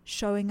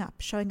showing up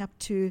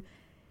to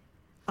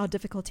our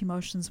difficult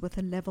emotions with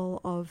a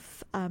level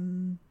of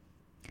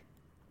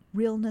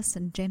realness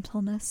and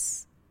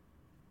gentleness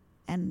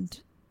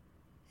and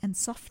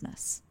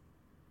softness,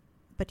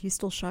 but you're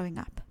still showing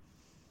up.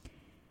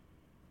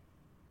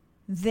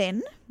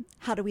 Then,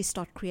 how do we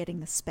start creating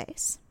the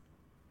space?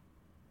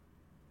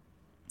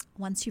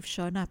 Once you've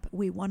shown up,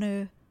 we want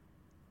to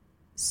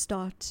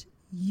start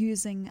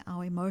using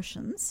our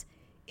emotions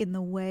in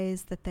the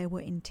ways that they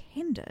were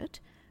intended,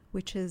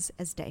 which is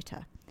as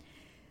data.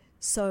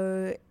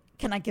 So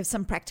can I give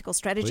some practical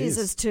strategies Please.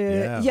 as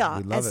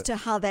to to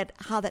how that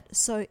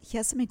so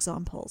here's some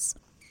examples.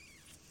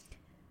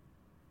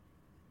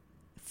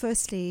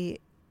 Firstly,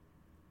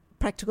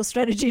 practical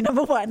strategy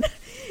number 1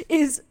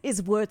 is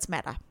words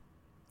matter.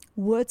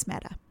 Words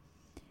matter.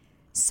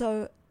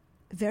 So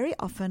very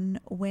often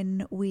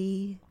when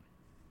we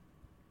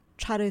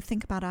try to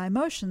think about our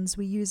emotions,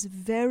 we use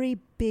very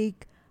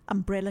big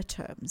umbrella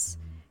terms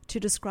to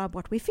describe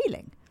what we're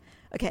feeling.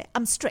 Okay,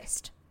 I'm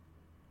stressed.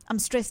 I'm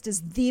stressed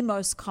is the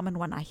most common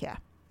one I hear.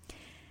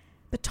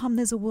 But Tom,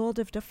 there's a world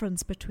of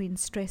difference between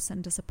stress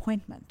and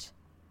disappointment.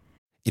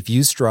 If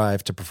you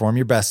strive to perform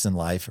your best in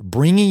life,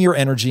 bringing your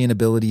energy and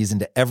abilities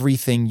into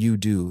everything you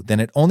do, then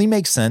it only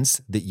makes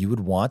sense that you would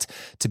want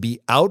to be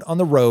out on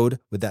the road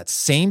with that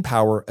same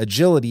power,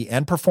 agility,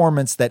 and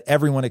performance that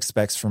everyone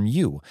expects from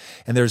you.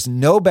 And there's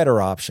no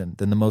better option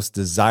than the most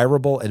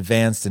desirable,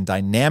 advanced, and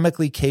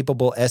dynamically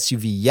capable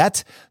SUV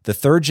yet, the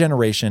 3rd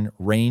generation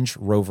Range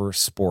Rover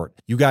Sport.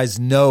 You guys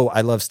know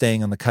I love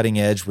staying on the cutting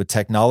edge with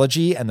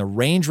technology, and the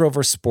Range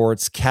Rover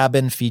Sport's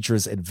cabin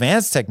features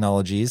advanced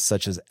technologies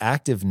such as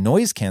active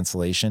noise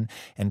cancellation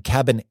and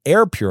cabin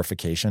air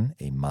purification,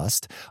 a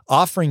must,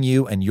 offering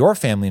you and your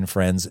family and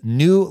friends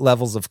new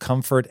levels of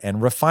comfort and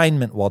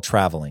refinement while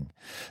traveling.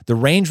 The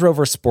Range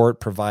Rover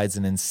Sport provides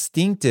an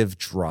instinctive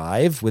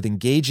drive with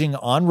engaging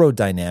on-road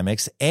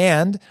dynamics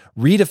and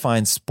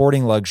redefines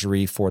sporting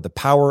luxury for the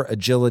power,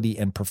 agility,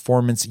 and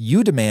performance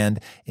you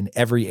demand in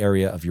every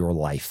area of your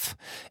life.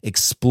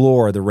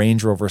 Explore the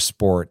Range Rover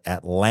Sport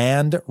at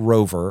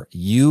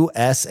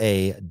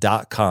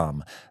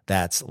LandRoverUSA.com.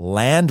 That's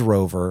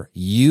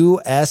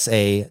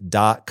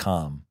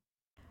LandRoverUSA.com.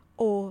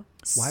 Or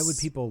why would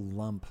people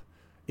lump?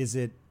 Is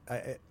it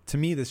to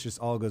me, this just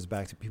all goes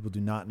back to people do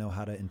not know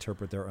how to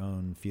interpret their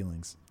own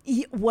feelings.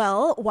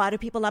 Well, why do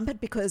people lump it?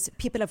 Because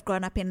people have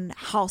grown up in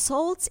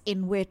households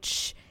in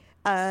which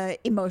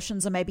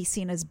emotions are maybe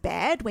seen as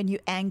bad. When you're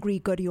angry,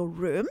 go to your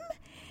room.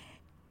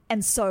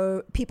 And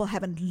so people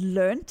haven't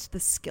learnt the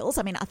skills.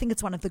 I mean, I think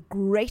it's one of the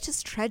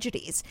greatest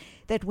tragedies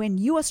that when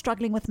you are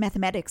struggling with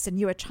mathematics and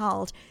you're a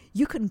child,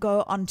 you can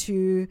go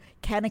onto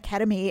Khan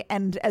Academy,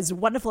 and as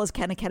wonderful as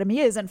Khan Academy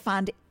is, and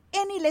find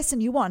any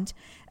lesson you want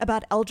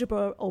about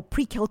algebra or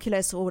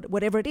pre-calculus or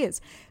whatever it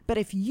is. But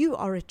if you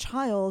are a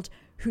child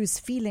who's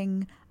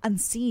feeling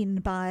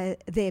unseen by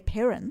their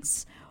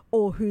parents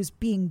or who's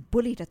being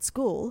bullied at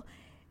school,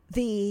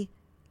 the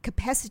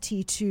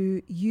capacity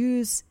to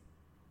use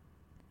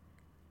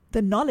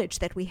the knowledge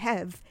that we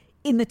have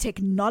in the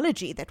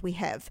technology that we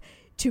have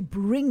to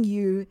bring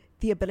you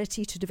the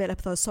ability to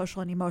develop those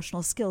social and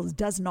emotional skills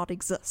does not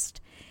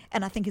exist.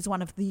 And I think is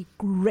one of the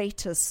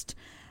greatest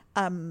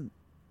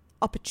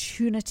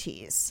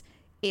opportunities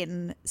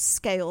in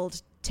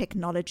scaled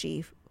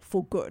technology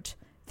for good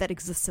that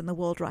exists in the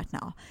world right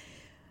now.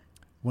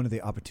 One of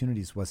the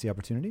opportunities, what's the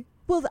opportunity?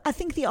 Well, I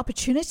think the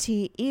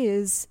opportunity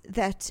is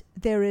that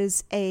there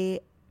is an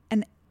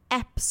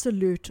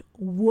absolute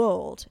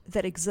world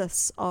that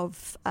exists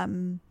of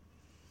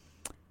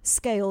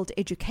scaled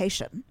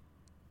education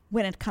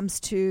when it comes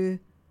to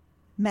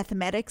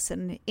mathematics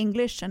and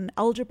English and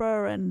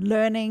algebra and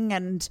learning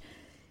and,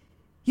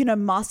 you know,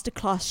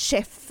 masterclass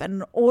chef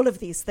and all of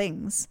these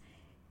things.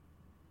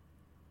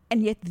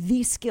 And yet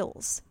these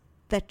skills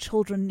that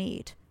children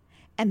need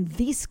and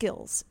these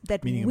skills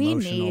that Meaning we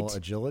emotional need.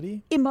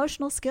 agility?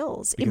 Emotional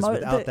skills. Because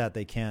without that,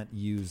 they can't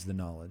use the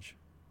knowledge.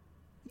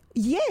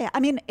 Yeah, I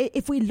mean,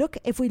 if we look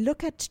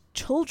at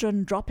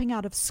children dropping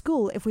out of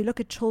school, if we look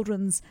at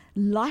children's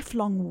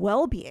lifelong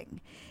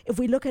well-being, if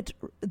we look at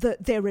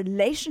their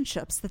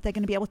relationships that they're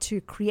going to be able to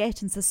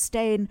create and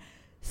sustain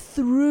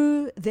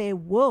through their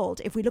world,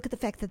 if we look at the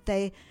fact that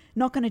they're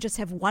not going to just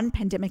have one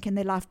pandemic in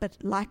their life, but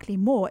likely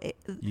more.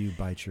 You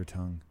bite your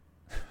tongue.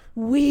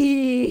 Don't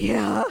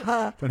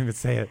even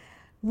say it.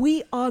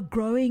 We are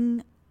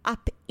growing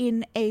up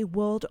in a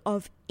world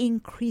of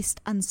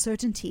increased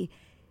uncertainty.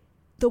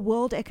 The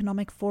World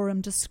Economic Forum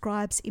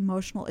describes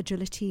emotional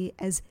agility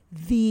as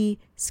the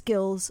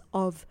skills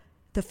of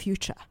the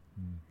future,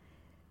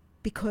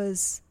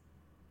 because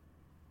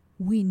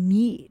we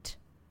need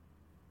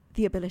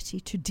the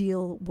ability to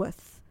deal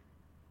with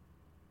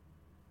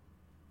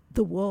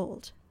the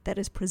world that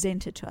is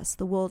presented to us,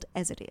 the world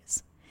as it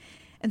is.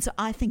 And so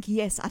I think,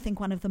 yes, I think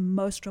one of the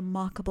most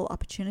remarkable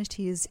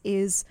opportunities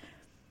is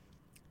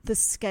the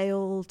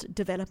scaled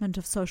development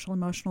of social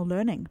emotional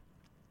learning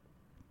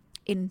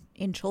in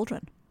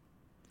children,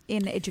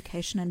 in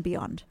education and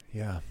beyond.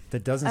 Yeah,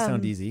 that doesn't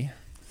sound easy.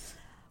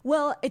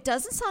 Well, it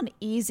doesn't sound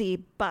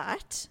easy,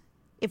 but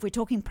if we're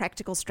talking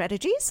practical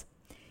strategies,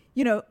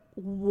 you know,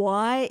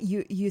 why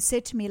you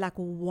said to me, like,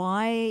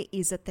 why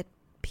is it that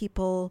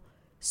people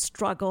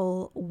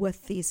struggle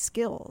with these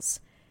skills?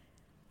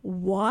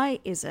 Why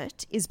is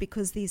it? Is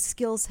because these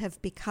skills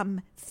have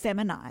become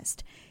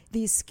feminized.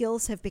 These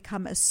skills have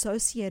become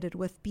associated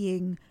with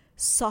being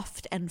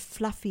soft and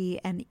fluffy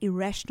and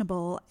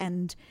irrational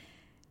and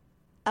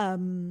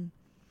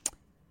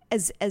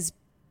as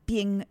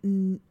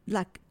being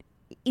like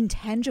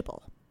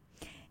intangible.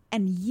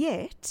 And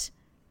yet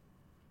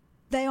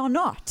they are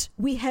not.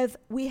 We have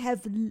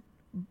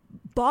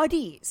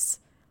bodies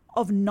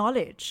of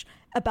knowledge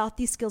about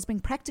these skills being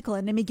practical.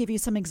 And let me give you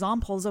some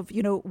examples of,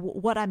 you know,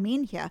 what I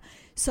mean here.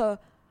 So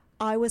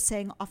I was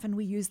saying often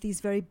we use these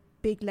very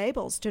big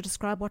labels to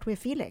describe what we're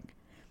feeling.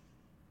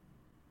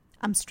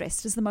 I'm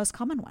stressed is the most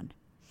common one.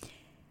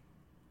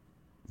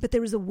 But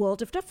there is a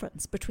world of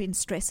difference between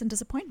stress and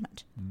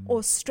disappointment,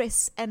 or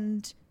stress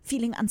and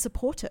feeling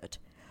unsupported,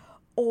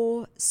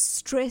 or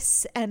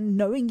stress and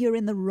knowing you're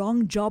in the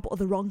wrong job or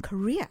the wrong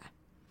career.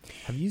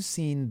 Have you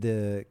seen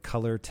the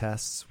color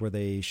tests where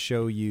they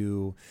show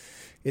you,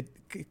 it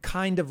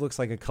kind of looks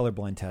like a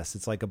colorblind test.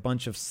 It's like a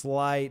bunch of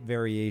slight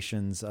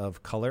variations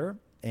of color.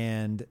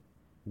 And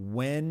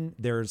when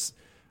there's,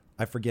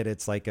 I forget,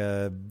 it's like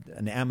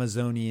an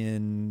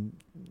Amazonian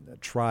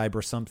tribe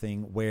or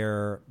something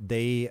where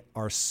they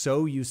are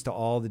so used to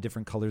all the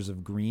different colors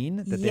of green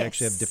that they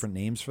actually have different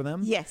names for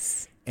them.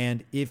 Yes.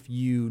 And if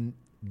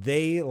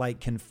they like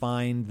can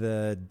find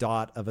the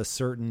dot of a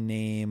certain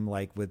name,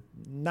 like with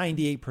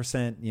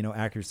 98%, you know,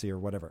 accuracy or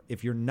whatever.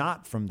 If you're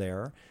not from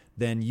there,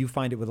 then you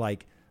find it with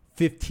like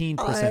 15%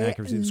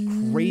 accuracy. It's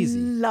crazy.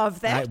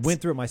 Love that. And I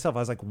went through it myself. I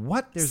was like,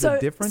 what? There's a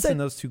difference in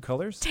those two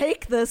colors?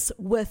 Take this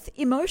with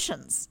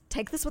emotions.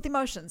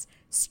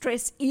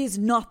 Stress is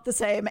not the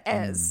same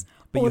as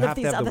but all you have of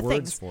these to have other the words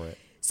things. for it.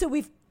 So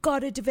we've got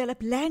to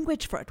develop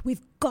language for it.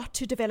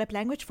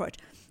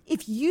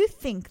 If you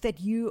think that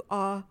you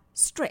are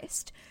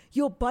stressed,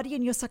 your body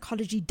and your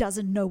psychology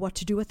doesn't know what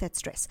to do with that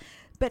stress.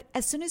 But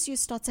as soon as you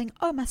start saying,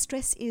 oh, my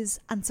stress is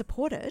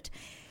unsupported,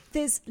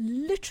 there's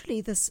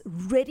literally this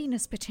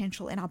readiness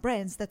potential in our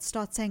brains that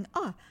starts saying,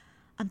 oh,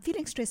 I'm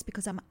feeling stressed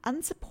because I'm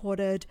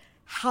unsupported.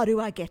 How do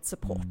I get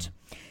support?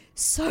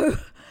 So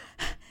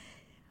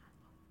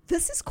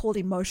this is called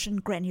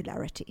emotion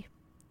granularity.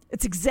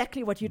 It's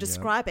exactly what you're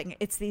describing.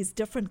 It's these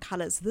different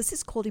colors. This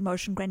is called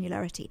emotion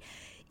granularity.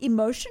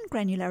 Emotion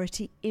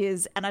granularity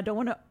is, and I don't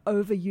want to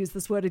overuse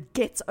this word, it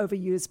gets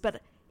overused,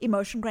 but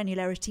emotion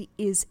granularity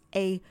is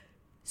a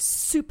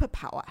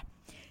superpower.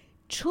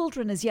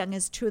 Children as young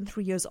as 2 and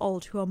 3 years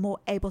old who are more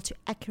able to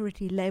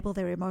accurately label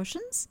their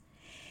emotions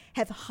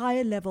have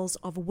higher levels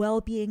of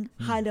well-being,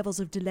 high levels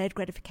of delayed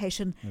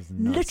gratification,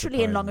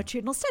 literally in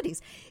longitudinal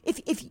studies.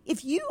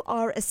 If you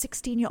are a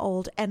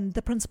 16-year-old and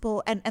the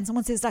principal and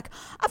someone says like,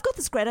 I've got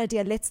this great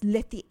idea, let's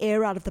let the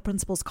air out of the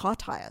principal's car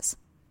tires.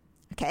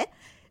 Okay?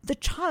 The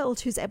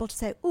child who's able to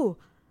say, oh,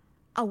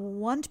 I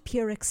want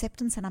peer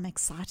acceptance and I'm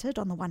excited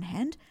on the one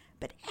hand,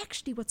 but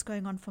actually what's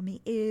going on for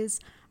me is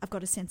I've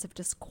got a sense of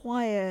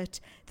disquiet,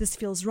 this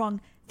feels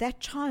wrong. That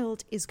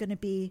child is going to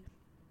be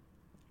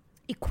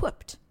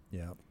equipped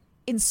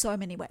in so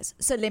many ways.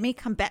 So let me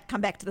come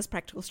back to this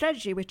practical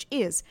strategy, which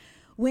is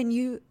when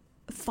you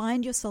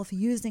find yourself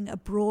using a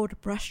broad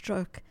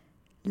brushstroke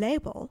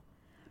label,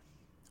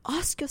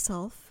 ask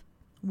yourself,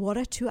 what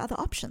are 2 other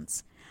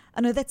options?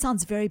 I know that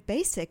sounds very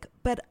basic,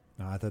 but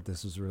I thought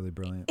this was really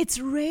brilliant. It's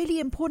really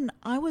important.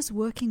 I was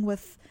working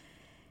with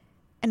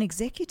an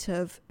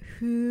executive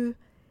who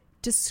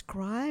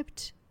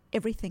described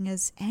everything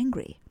as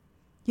angry.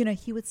 You know,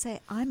 he would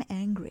say, I'm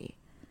angry.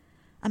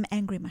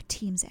 My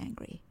team's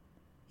angry.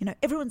 You know,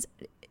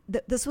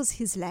 this was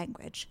his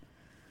language.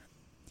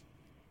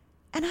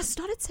 And I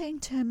started saying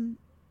to him,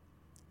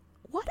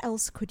 what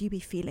else could you be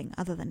feeling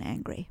other than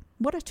angry?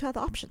 What are 2 other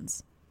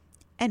options?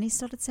 And he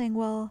started saying,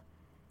 well,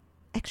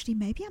 actually,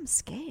 maybe I'm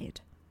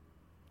scared.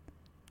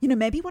 You know,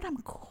 maybe what I'm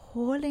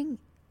calling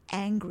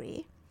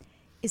angry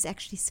is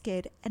actually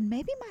scared. And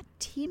maybe my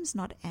team's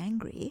not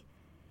angry.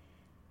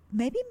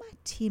 Maybe my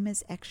team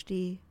is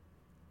actually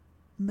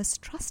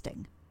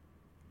mistrusting.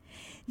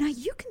 Now,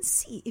 you can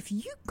see if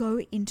you go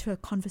into a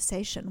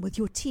conversation with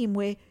your team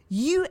where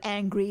you're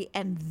angry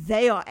and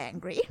they are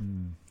angry,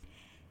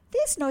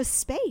 there's no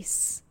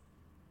space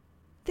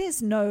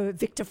There's no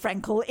Viktor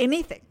Frankl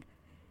anything.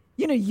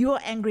 You're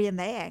angry and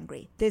they're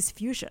angry. There's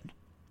fusion.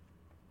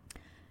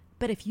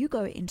 But if you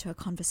go into a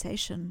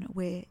conversation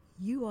where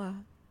you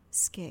are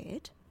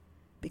scared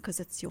because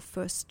it's your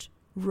first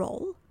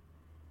role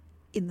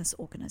in this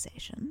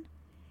organization,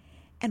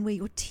 and where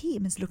your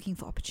team is looking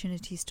for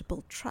opportunities to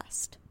build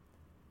trust,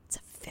 it's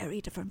a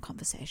very different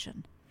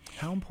conversation.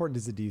 How important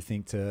is it, do you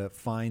think, to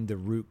find the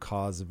root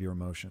cause of your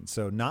emotion?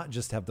 So not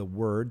just have the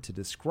word to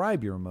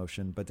describe your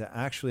emotion, but to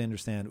actually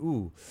understand,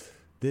 ooh,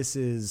 this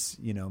is,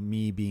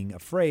 me being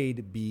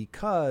afraid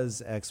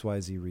because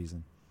XYZ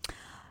reason.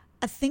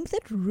 I think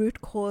that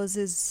root cause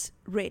is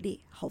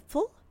really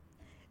helpful,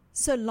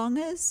 so long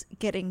as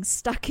getting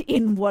stuck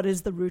in what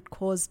is the root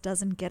cause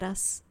doesn't get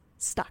us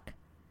stuck.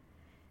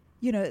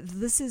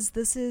 This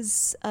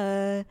is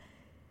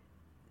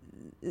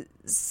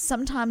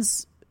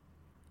sometimes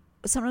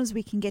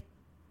we can get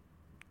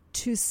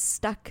too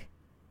stuck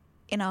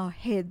in our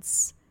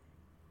heads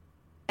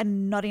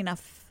and not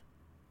enough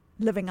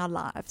living our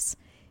lives.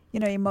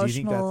 Emotional. Do you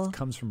think that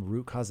comes from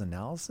root cause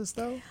analysis,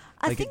 though?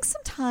 I think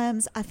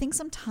sometimes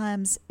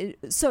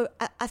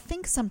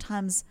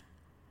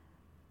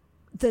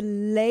the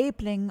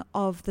labeling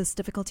of this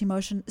difficult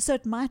emotion, so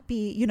it might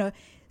be,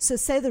 so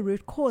say the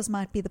root cause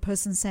might be the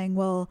person saying,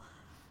 well,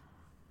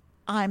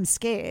 I'm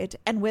scared.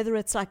 And whether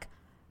it's like,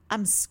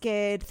 I'm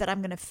scared that I'm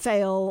going to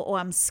fail, or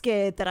I'm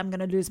scared that I'm going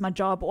to lose my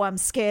job, or I'm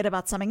scared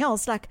about something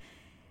else, like,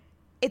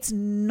 it's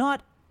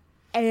not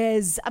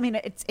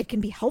it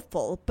can be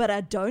helpful, but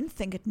I don't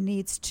think it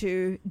needs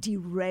to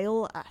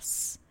derail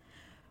us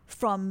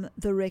from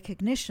the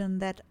recognition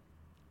that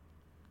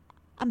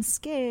I'm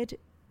scared.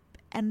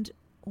 And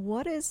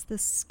what is the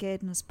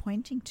scaredness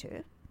pointing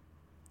to?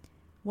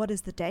 What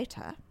is the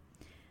data?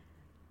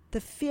 The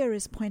fear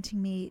is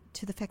pointing me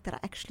to the fact that I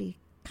actually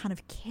kind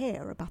of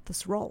care about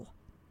this role.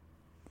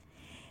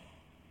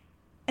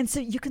 And so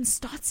you can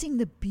start seeing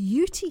the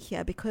beauty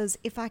here, because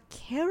if I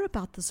care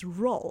about this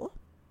role,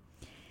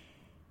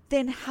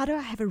 then how do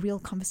I have a real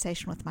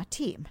conversation with my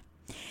team?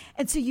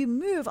 And so you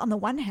move on the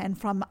one hand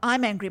from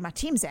I'm angry, my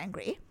team's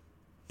angry,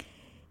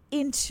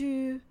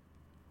 into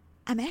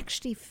I'm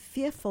actually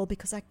fearful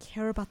because I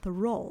care about the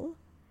role.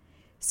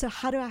 So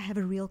how do I have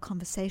a real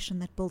conversation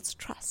that builds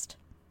trust?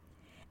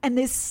 And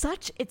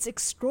it's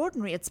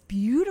extraordinary. It's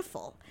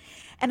beautiful.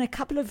 And a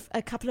couple of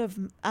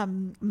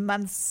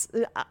months,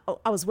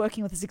 I was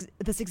working with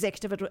this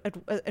executive.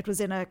 It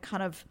was in a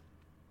kind of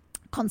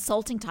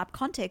consulting type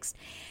context.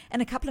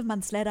 And a couple of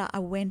months later, I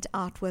went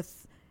out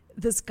with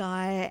this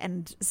guy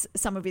and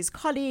some of his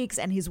colleagues,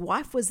 and his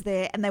wife was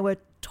there, and they were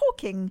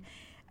talking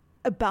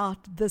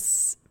about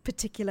this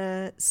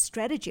particular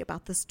strategy,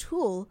 about this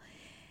tool.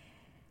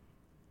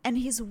 And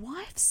his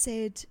wife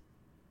said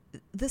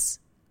this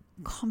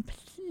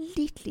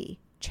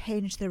completely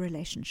changed their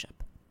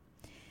relationship,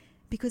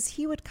 because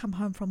he would come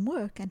home from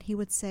work and he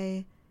would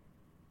say,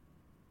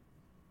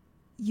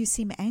 "You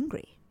seem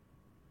angry."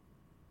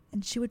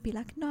 And she would be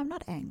like, "No, I'm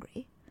not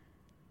angry.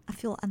 I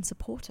feel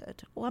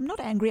unsupported." Or, "I'm not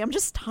angry, I'm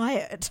just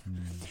tired."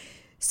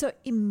 So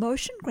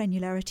emotion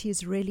granularity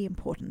is really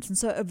important. And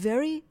so a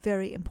very,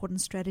 very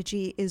important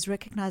strategy is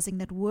recognizing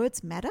that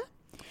words matter.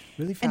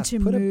 Really fast,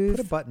 put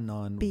a button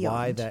on beyond.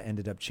 Why that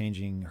ended up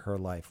changing her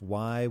life.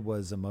 Why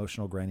was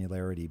emotional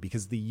granularity?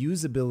 Because the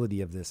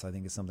usability of this, I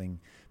think, is something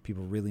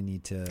people really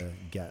need to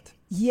get.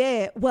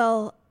 Yeah,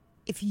 well,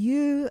 if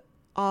you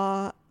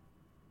are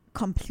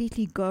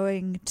completely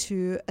going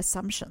to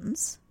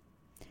assumptions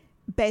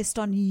based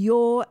on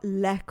your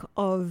lack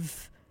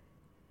of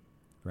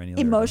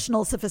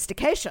emotional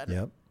sophistication.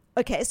 Yep.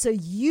 Okay, so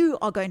you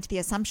are going to the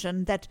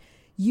assumption that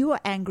you are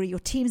angry, your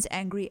team's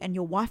angry, and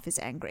your wife is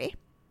angry.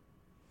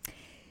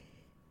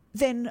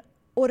 Then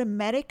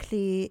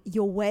automatically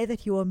your way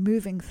that you are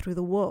moving through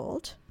the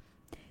world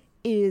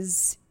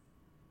is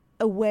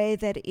a way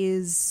that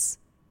is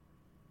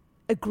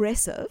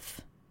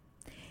aggressive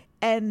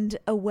and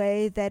a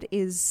way that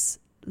is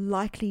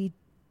likely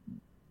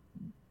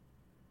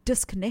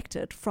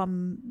disconnected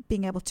from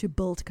being able to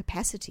build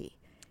capacity.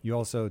 You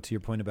also, to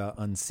your point about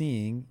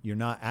unseeing, you're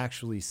not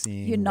actually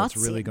seeing what's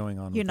really going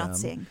on with them. You're not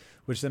seeing.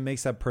 Which then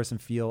makes that person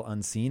feel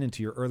unseen. And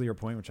to your earlier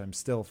point, which I'm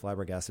still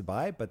flabbergasted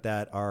by, but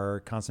that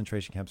our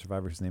concentration camp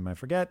survivor, whose name I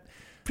forget.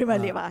 Prima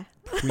Levi.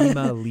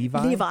 Prima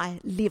Levi?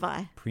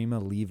 Levi. Prima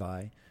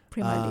Levi.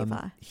 Prima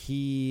Levi.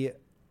 He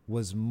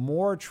was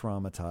more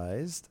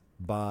traumatized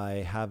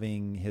by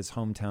having his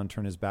hometown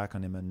turn his back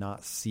on him and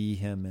not see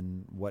him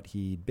and what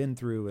he'd been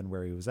through and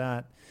where he was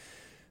at.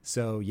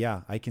 So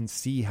yeah, I can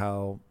see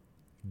how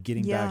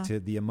getting back to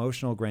the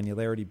emotional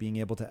granularity, being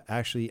able to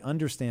actually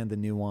understand the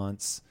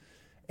nuance,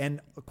 and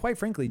quite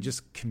frankly,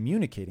 just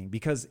communicating.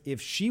 Because if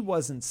she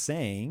wasn't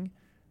saying,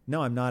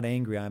 "No, I'm not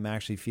angry, I'm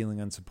actually feeling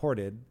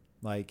unsupported,"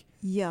 like,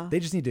 they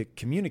just need to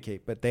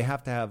communicate, but they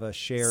have to have a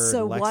shared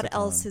So lexicon. what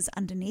else is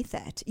underneath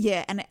that?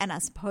 Yeah, and I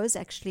suppose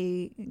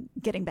actually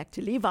getting back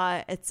to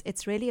Levi,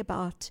 it's really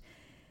about,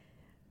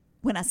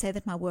 when I say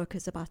that my work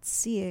is about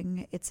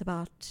seeing, it's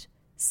about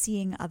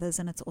seeing others,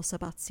 and it's also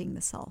about seeing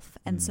the self.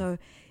 And so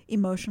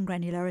emotion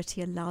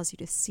granularity allows you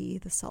to see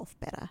the self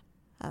better.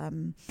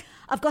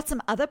 I've got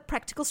some other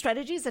practical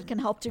strategies that can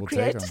help to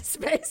create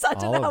space. I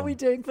don't know how we're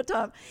doing for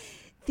time.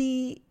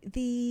 The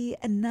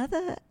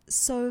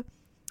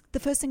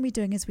first thing we're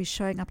doing is we're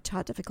showing up to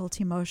our difficult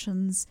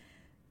emotions,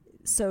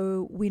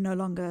 so we're no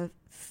longer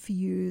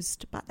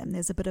fused by them.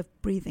 There's a bit of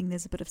breathing,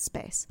 there's a bit of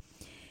space.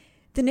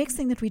 The next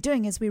thing that we're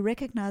doing is we're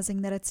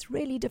recognizing that it's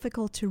really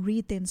difficult to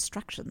read the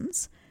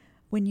instructions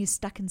when you're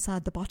stuck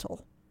inside the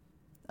bottle.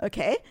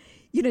 Okay?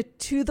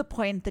 To the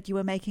point that you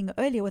were making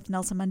earlier with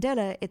Nelson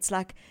Mandela, it's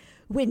like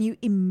when you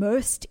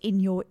immersed in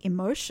your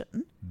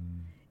emotion,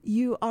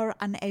 you are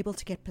unable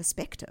to get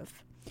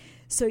perspective.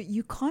 So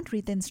you can't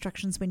read the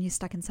instructions when you're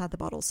stuck inside the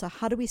bottle. So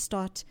how do we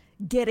start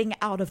getting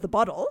out of the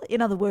bottle? In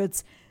other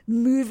words,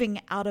 moving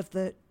out of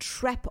the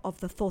trap of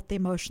the thought, the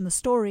emotion, the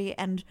story,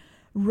 and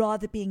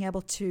rather being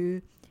able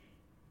to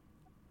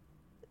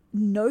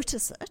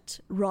notice it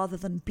rather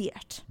than be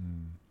it.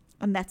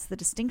 And that's the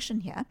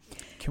distinction here.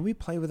 Can we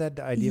play with that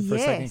idea for a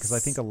second? Because I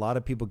think a lot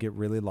of people get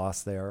really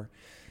lost there.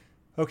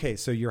 Okay,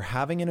 so you're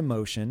having an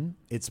emotion.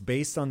 It's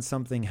based on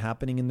something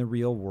happening in the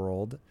real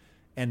world.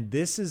 And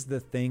this is the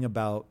thing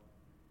about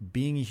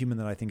being a human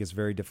that I think is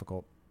very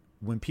difficult.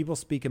 When people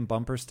speak in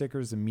bumper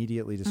stickers,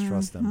 immediately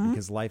distrust them,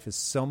 because life is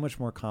so much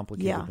more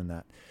complicated than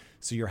that.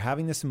 So you're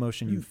having this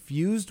emotion, you've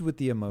fused with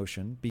the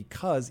emotion,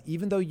 because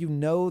even though you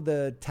know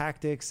the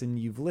tactics and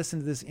you've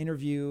listened to this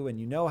interview and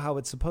you know how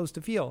it's supposed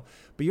to feel,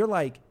 but you're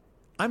like,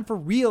 I'm for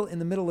real in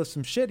the middle of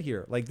some shit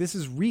here. Like, this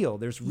is real.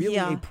 There's really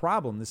a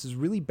problem. This is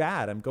really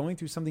bad. I'm going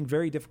through something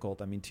very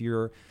difficult. I mean,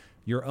 to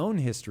your own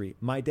history,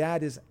 my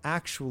dad is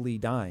actually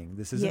dying.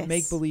 This isn't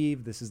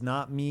make-believe. This is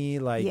not me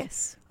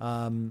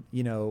building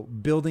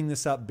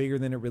this up bigger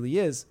than it really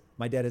is.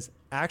 My dad is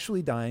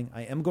actually dying.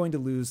 I am going to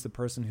lose the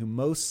person who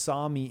most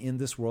saw me in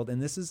this world,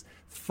 and this is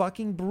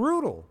fucking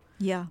brutal.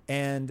 Yeah.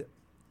 And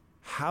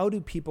how do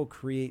people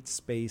create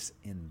space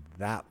in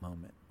that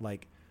moment?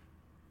 Like,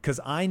 because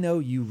I know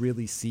you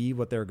really see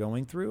what they're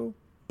going through,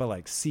 but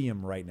like, see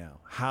them right now.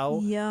 How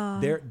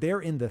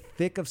they're in the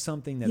thick of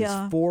something that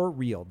is for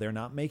real. They're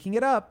not making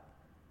it up,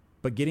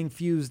 but getting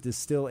fused is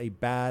still a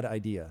bad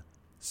idea.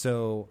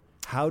 So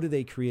how do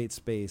they create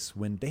space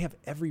when they have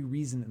every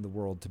reason in the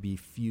world to be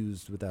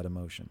fused with that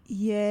emotion?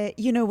 Yeah.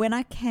 When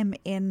I came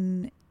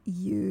in,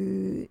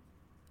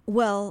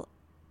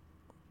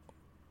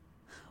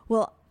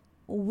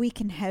 we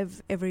can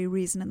have every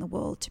reason in the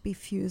world to be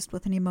fused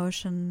with an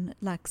emotion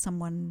like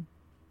someone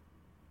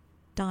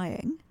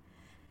dying.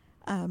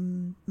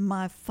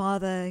 My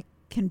father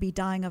can be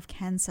dying of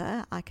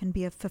cancer. I can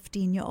be a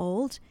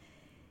 15-year-old.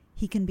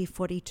 He can be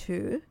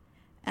 42.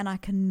 And I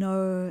can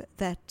know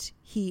that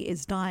he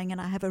is dying,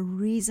 and I have a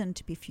reason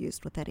to be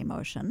fused with that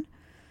emotion.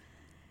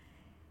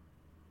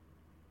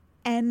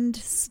 And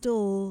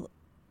still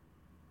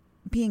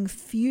being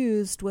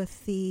fused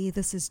with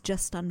this is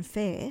just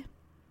unfair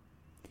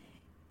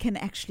can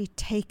actually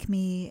take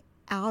me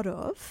out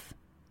of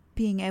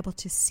being able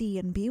to see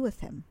and be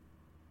with him.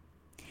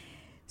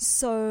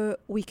 So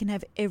we can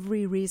have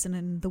every reason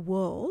in the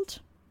world.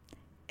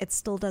 It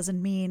still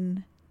doesn't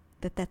mean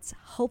that that's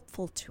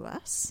helpful to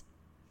us.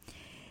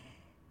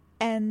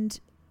 And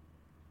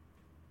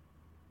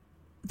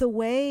the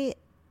way,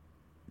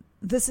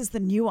 this is the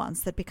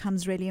nuance that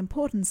becomes really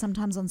important.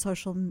 Sometimes on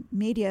social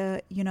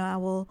media, I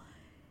will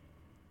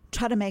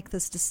try to make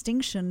this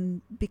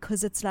distinction,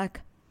 because it's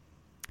like,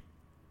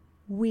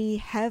 we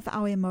have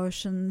our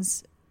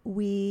emotions,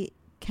 we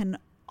can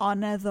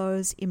honor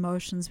those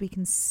emotions, we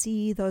can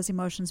see those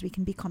emotions, we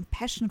can be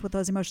compassionate with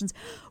those emotions,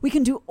 we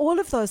can do all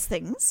of those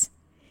things,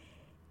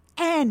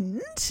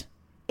 and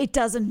it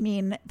doesn't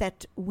mean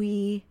that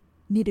we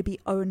need to be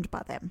owned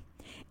by them,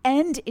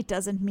 and it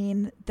doesn't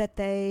mean that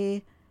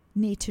they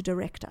need to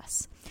direct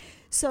us.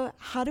 So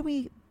how do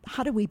we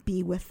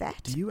be with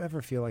that? Do you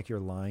ever feel like you're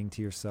lying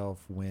to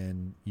yourself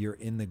when you're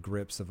in the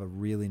grips of a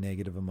really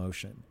negative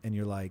emotion and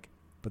you're like,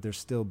 but there's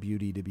still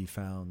beauty to be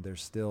found,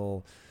 there's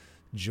still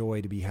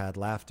joy to be had,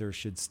 laughter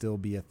should still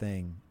be a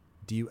thing?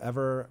 Do you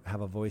ever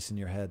have a voice in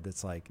your head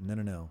that's like,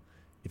 no,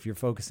 if you're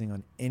focusing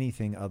on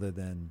anything other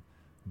than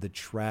the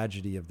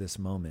tragedy of this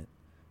moment,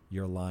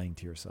 you're lying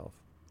to yourself?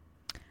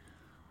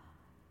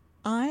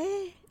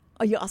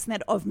 Are you asking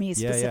that of me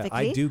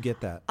specifically? Yeah, I do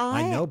get that.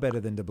 I know better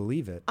than to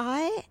believe it.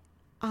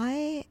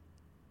 I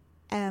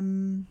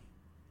am...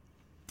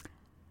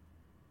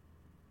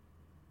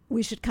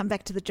 We should come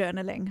back to the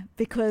journaling,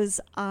 because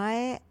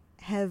I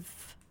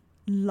have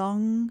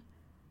long...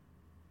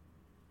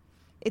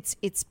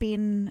 It's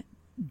been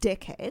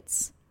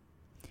decades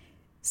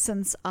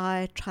since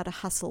I tried to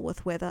hustle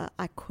with whether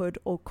I could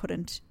or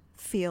couldn't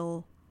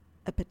feel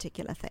a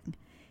particular thing.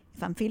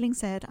 If I'm feeling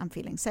sad, I'm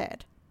feeling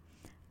sad.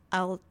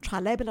 I'll try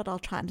label it, I'll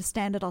try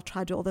understand it, I'll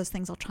try do all those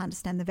things, I'll try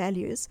understand the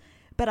values,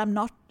 but I'm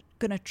not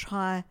going to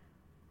try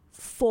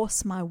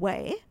force my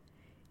way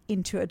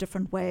into a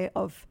different way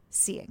of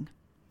seeing.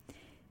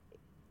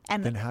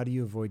 And then how do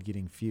you avoid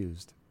getting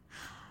fused?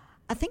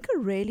 I think a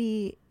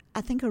really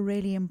I think a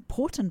really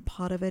important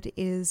part of it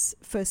is,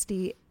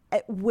 firstly,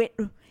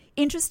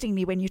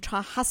 interestingly, when you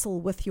try hustle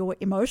with your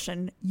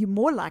emotion, you're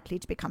more likely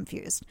to be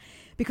confused.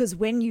 Because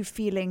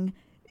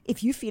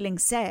if you're feeling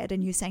sad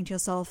and you're saying to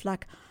yourself,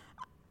 like,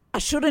 I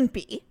shouldn't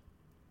be,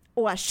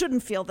 or I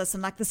shouldn't feel this,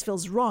 and like this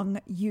feels wrong,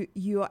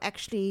 you are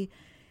actually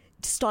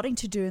starting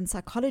to do in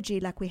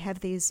psychology, like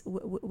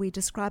we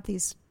describe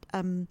these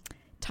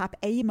type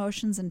A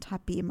emotions and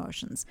type B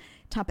emotions.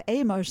 Type A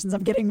emotions,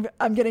 I'm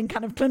getting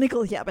kind of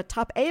clinical here, but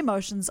type A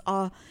emotions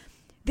are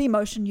the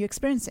emotion you're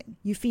experiencing.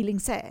 You're feeling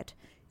sad,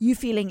 you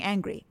feeling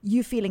angry,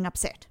 you feeling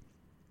upset.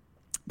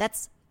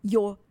 That's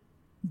your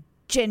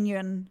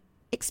genuine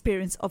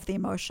experience of the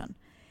emotion.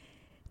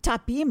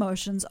 Type B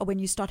emotions are when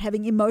you start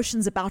having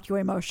emotions about your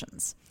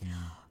emotions. Yeah.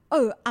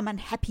 Oh, I'm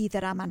unhappy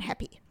that I'm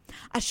unhappy.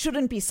 I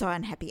shouldn't be so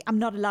unhappy. I'm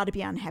not allowed to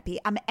be unhappy.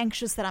 I'm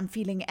anxious that I'm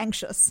feeling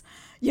anxious.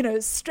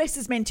 Stress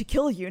is meant to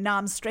kill you. Now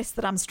I'm stressed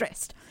that I'm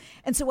stressed.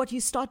 And so what you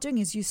start doing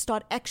is you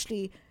start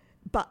actually,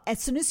 but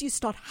as soon as you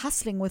start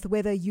hustling with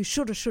whether you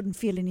should or shouldn't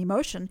feel an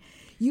emotion,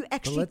 you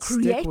actually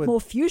create more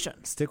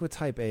fusion. Stick with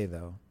type A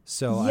though.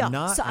 So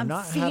I'm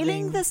not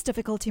feeling this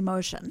difficult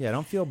emotion. Yeah, I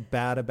don't feel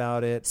bad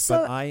about it,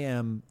 but I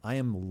am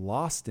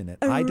lost in it.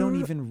 I don't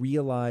even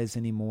realize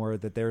anymore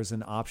that there's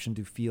an option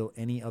to feel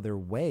any other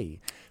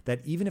way. That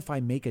even if I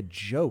make a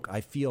joke,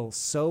 I feel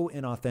so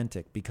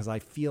inauthentic because I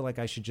feel like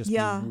I should just be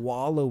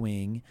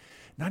wallowing.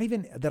 Not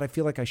even that I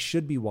feel like I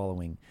should be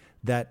wallowing.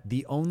 That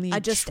the only I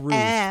just truth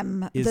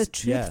am. Is, the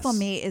truth for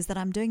me is that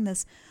I'm doing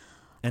this.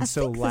 And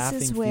so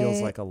laughing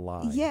feels like a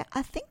lie. Yeah,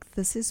 I think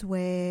this is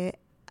where...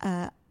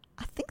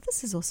 I think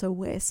this is also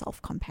where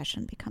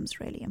self-compassion becomes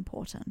really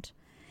important.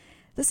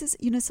 This is,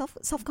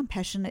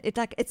 self-compassion.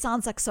 It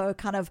sounds like so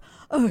kind of,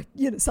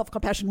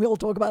 self-compassion. We all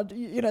talk about,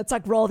 it's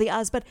like roll the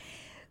eyes, but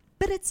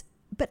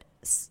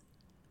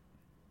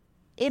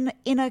in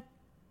a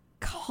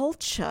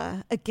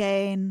culture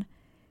again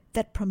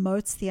that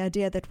promotes the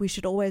idea that we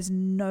should always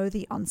know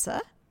the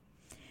answer,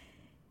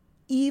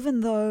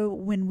 even though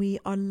when we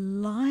are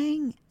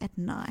lying at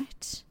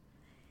night,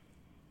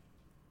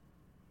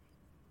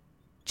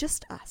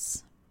 just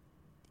us,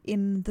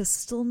 in the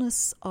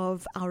stillness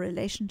of our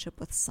relationship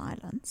with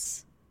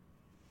silence,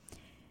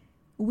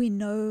 we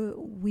know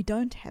we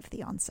don't have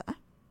the answer.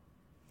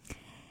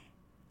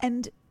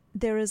 And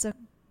there is a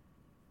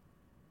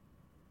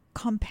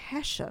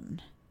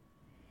compassion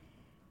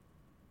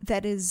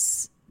that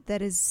is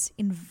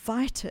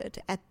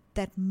invited at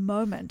that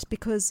moment,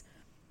 because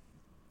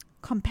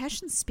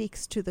compassion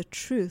speaks to the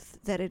truth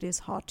that it is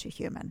hard to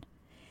human,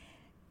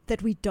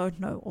 that we don't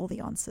know all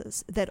the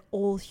answers, that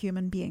all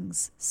human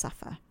beings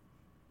suffer,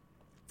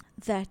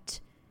 that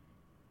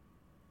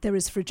there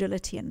is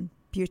fragility and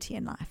beauty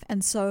in life.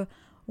 And so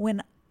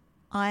when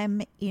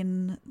I'm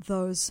in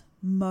those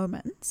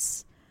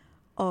moments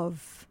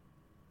of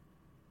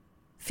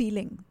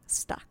feeling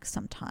stuck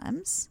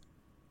sometimes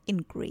in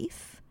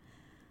grief,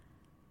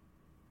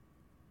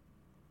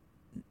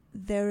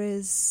 there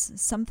is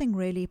something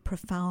really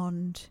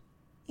profound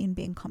in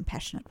being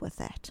compassionate with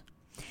that.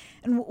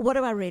 And what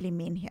do I really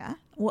mean here?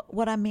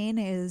 What I mean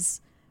is,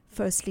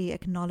 firstly,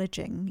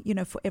 acknowledging,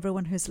 for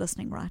everyone who's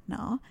listening right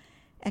now,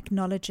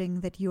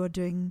 acknowledging that you are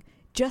doing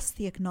just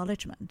the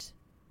acknowledgement,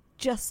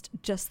 just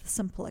the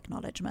simple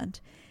acknowledgement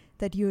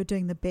that you are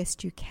doing the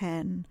best you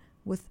can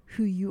with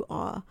who you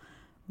are,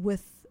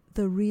 with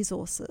the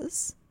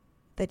resources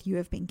that you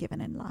have been given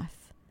in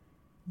life.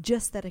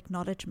 Just that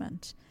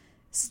acknowledgement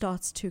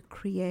starts to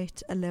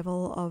create a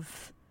level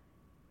of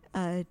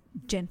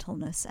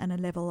gentleness and a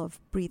level of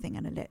breathing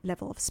and a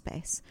level of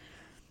space.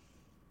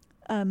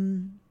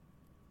 When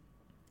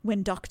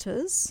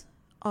doctors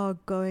are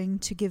going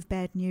to give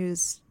bad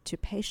news to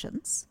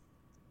patients,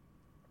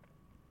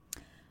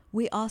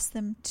 we ask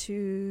them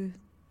to,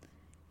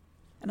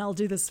 and I'll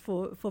do this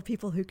for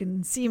people who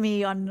can see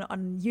me on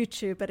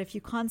YouTube, but if you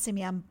can't see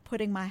me, I'm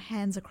putting my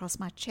hands across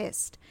my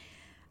chest,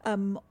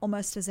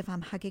 almost as if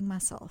I'm hugging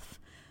myself.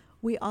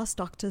 We ask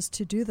doctors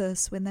to do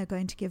this when they're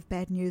going to give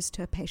bad news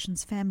to a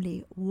patient's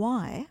family.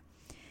 Why?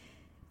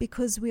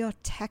 Because we are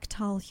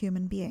tactile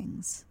human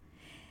beings.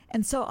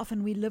 And so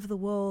often we live the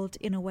world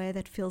in a way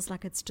that feels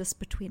like it's just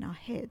between our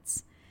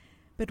heads.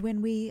 But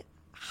when we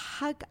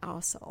hug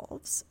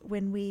ourselves,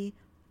 when we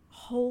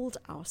hold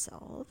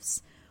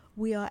ourselves,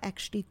 we are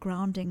actually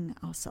grounding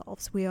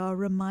ourselves. We are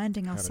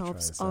reminding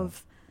ourselves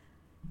of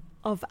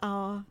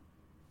our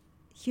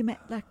human,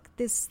 like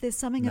there's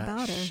something that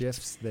about it.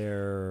 Shifts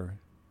their...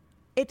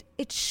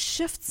 It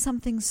shifts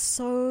something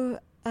so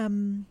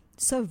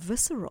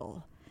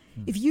visceral.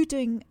 If you're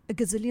doing a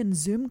gazillion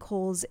Zoom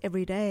calls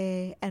every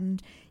day,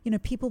 and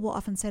people will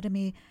often say to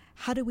me,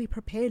 how do we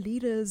prepare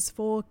leaders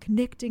for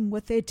connecting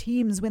with their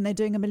teams when they're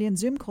doing a million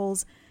Zoom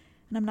calls?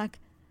 And I'm like,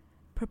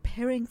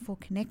 preparing for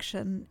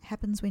connection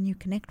happens when you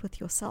connect with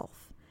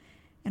yourself.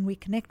 And we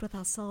connect with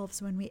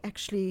ourselves when we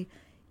actually,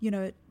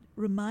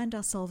 remind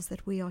ourselves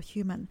that we are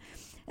human.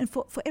 And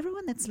for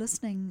everyone that's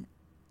listening,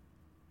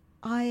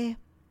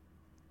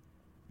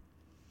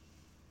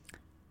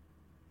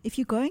 if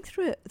you're going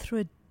through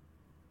a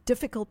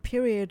difficult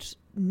period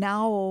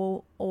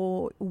now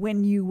or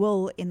when you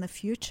will in the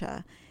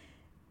future,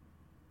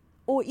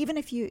 or even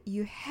if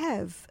you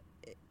have,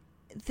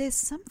 there's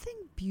something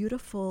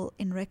beautiful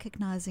in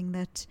recognizing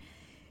that,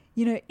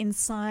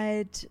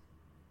 inside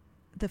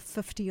the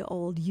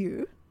 50-year-old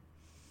you,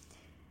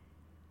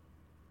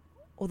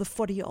 or the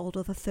 40-year-old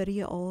or the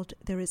 30-year-old,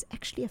 there is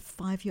actually a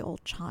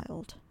 5-year-old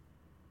child.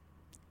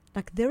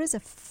 Like, there is a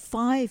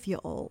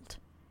 5-year-old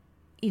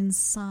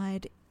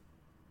inside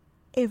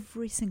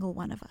every single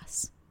one of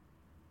us.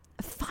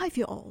 A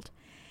 5-year-old.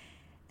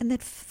 And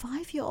that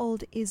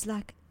 5-year-old is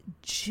like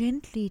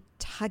gently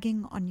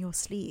tugging on your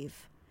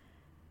sleeve,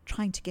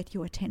 trying to get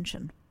your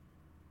attention.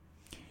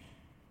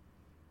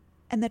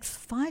 And that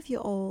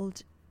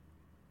 5-year-old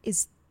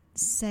is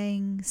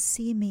saying,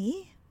 see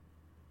me,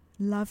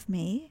 love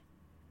me,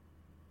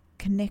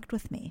 connect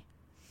with me.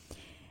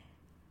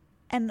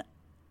 And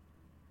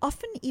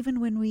often, even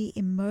when we're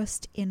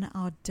immersed in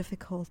our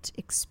difficult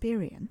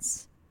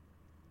experience,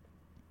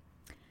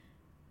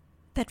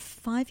 that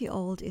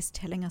 5-year-old is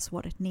telling us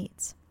what it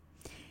needs.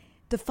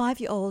 The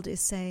 5-year-old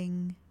is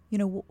saying,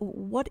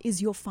 what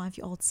is your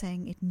 5-year-old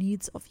saying it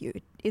needs of you?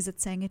 Is it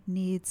saying it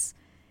needs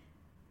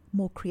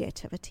more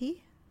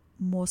creativity,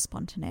 more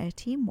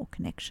spontaneity, more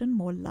connection,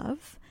 more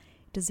love?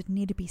 Does it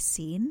need to be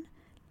seen?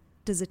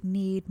 Does it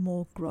need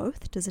more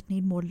growth? Does it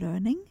need more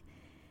learning?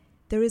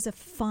 There is a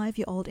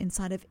 5-year-old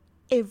inside of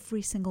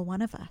every single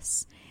one of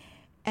us.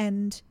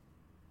 And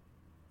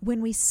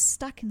when we're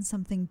stuck in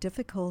something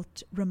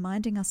difficult,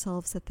 reminding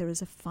ourselves that there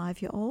is a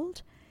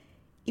 5-year-old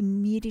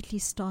immediately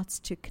starts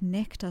to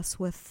connect us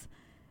with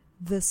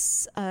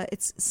this.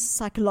 It's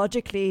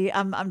psychologically,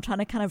 I'm trying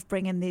to kind of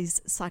bring in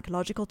these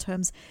psychological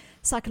terms.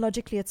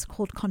 Psychologically, it's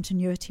called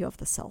continuity of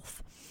the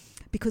self.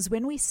 Because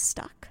when we're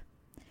stuck,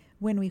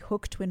 when we're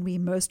hooked, when we're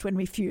immersed, when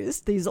we're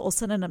fused, these are all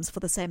synonyms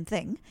for the same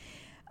thing.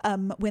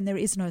 When there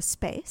is no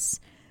space,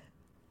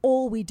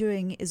 all we're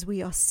doing is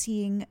we are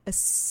seeing a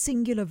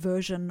singular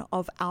version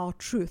of our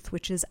truth,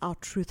 which is our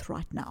truth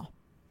right now.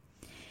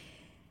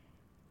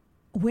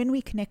 When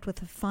we connect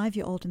with a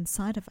 5-year-old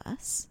inside of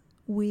us,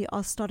 we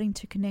are starting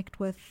to connect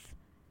with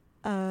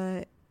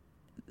a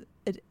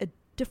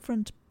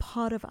different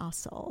part of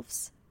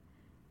ourselves,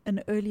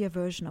 an earlier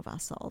version of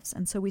ourselves.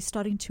 And so we're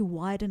starting to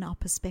widen our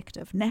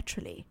perspective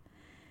naturally.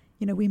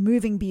 We're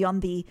moving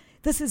beyond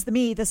this is the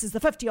me, this is the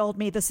 50-year-old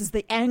me, this is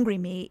the angry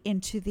me,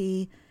 into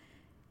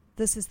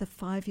this is the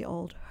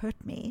 5-year-old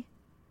hurt me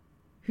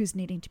who's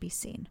needing to be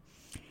seen.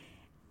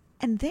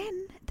 And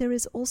then there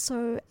is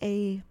also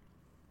a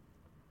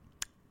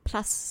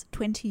plus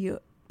 20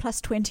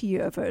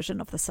 year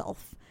version of the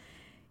self.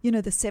 The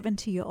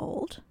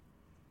 70-year-old,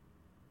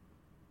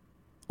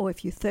 or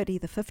if you're 30,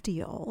 the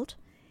 50-year-old.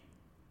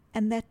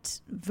 And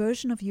that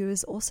version of you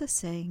is also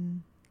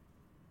saying,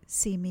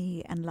 see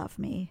me and love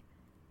me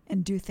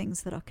and do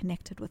things that are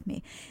connected with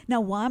me. Now,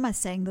 why am I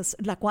saying this?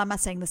 Why am I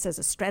saying this as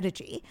a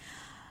strategy?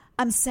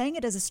 I'm saying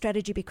it as a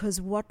strategy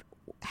because what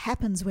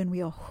happens when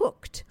we are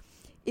hooked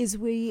is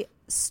we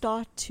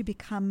start to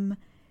become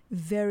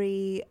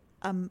very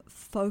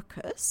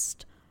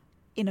focused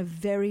in a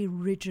very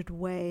rigid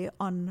way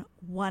on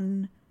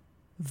one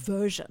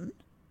version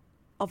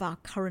of our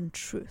current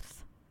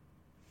truth.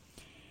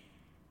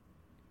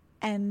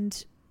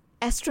 And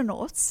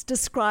astronauts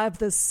describe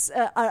this.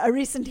 I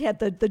recently had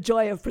the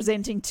joy of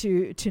presenting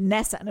to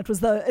NASA, and it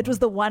was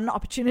the one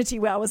opportunity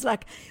where I was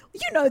like,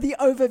 the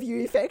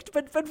overview effect,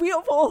 but we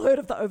have all heard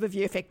of the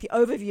overview effect. The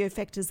overview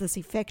effect is this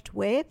effect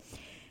where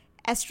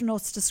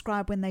astronauts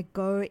describe when they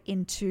go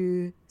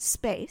into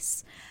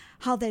space,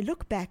 how they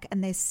look back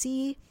and they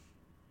see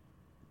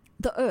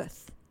the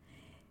Earth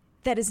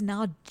that is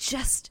now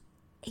just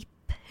a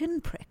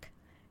pinprick.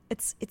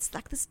 It's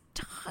like this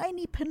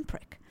tiny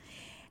pinprick.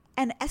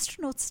 And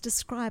astronauts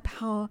describe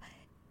how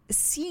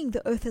seeing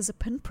the Earth as a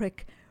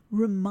pinprick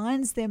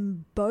reminds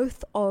them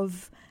both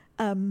of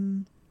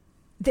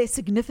their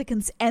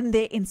significance and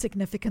their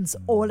insignificance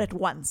all at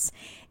once.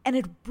 And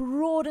it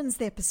broadens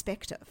their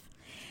perspective.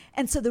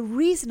 And so the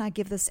reason I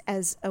give this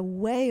as a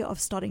way of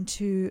starting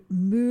to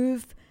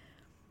move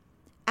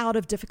out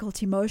of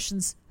difficult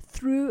emotions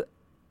through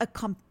a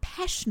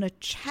compassionate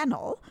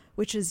channel,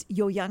 which is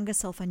your younger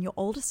self and your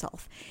older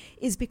self,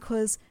 is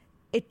because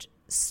it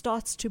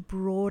starts to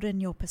broaden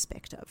your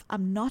perspective.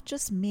 I'm not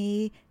just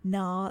me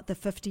now, the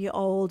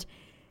 50-year-old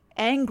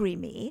angry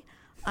me.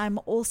 I'm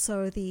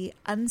also the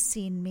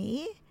unseen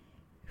me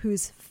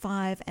who's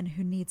 5 and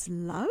who needs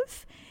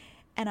love.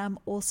 And I'm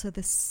also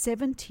the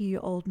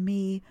 70-year-old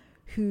me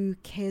who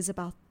cares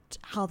about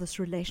how this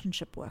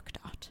relationship worked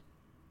out.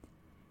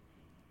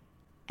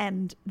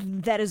 And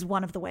that is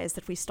one of the ways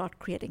that we start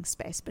creating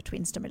space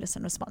between stimulus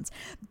and response.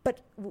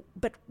 But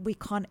we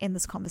can't end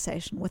this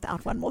conversation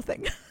without one more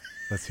thing.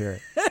 Let's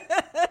hear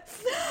it.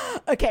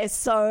 Okay,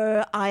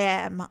 so I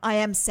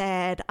am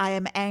sad, I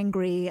am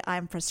angry, I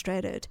am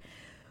frustrated.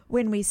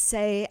 When we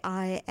say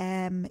I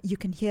am, you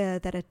can hear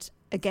that it,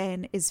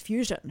 again, is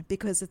fusion,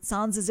 because it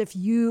sounds as if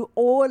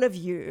all of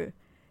you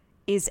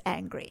is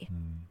angry.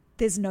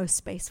 There's no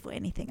space for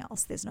anything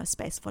else. There's no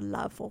space for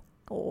love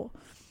or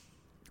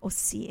or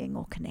seeing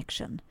or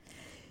connection.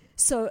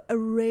 So a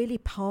really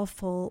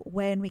powerful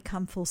way, and we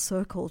come full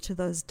circle to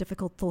those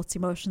difficult thoughts,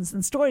 emotions,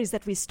 and stories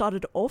that we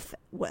started off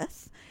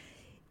with,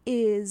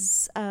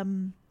 is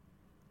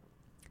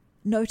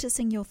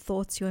noticing your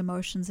thoughts, your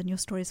emotions, and your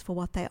stories for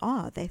what they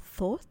are. They're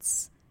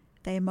thoughts,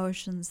 they're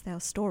emotions, they're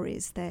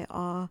stories. They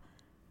are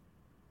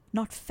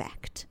not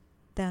fact.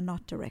 They're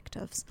not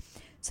directives.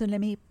 So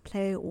let me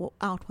play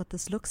out what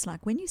this looks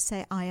like. When you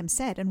say, I am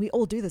sad, and we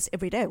all do this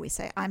every day, we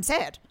say, I'm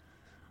sad,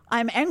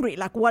 I'm angry.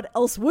 Like, what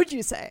else would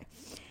you say?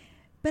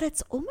 But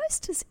it's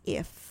almost as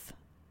if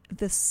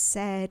the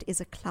sad is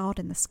a cloud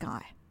in the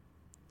sky.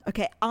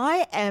 Okay,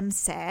 I am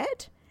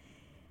sad.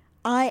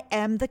 I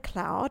am the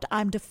cloud.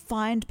 I'm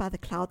defined by the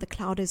cloud. The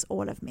cloud is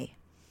all of me.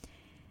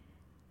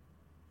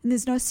 And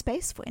there's no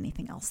space for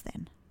anything else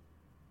then.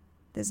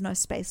 There's no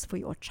space for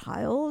your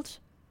child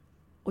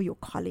or your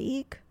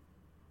colleague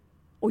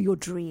or your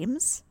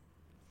dreams.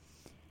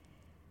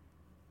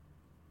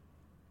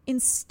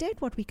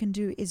 Instead, what we can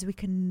do is we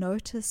can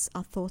notice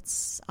our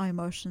thoughts, our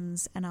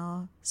emotions, and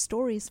our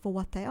stories for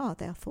what they are.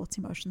 They are thoughts,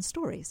 emotions,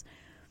 stories.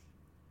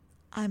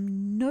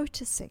 I'm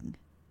noticing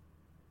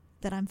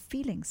that I'm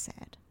feeling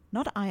sad.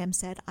 Not I am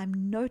sad.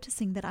 I'm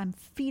noticing that I'm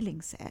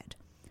feeling sad.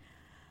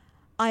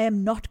 I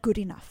am not good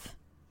enough.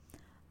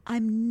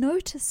 I'm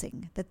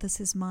noticing that this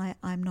is my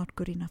I'm not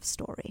good enough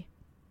story.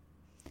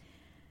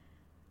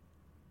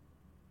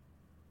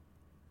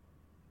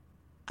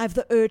 I have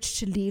the urge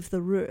to leave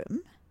the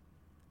room.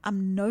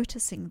 I'm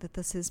noticing that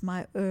this is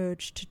my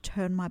urge to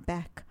turn my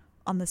back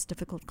on this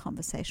difficult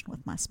conversation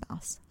with my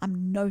spouse.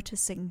 I'm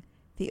noticing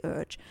the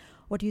urge.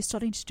 What you're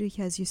starting to do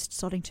here is you're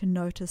starting to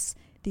notice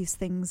these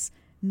things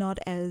not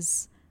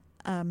as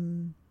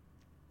who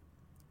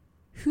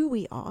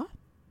we are,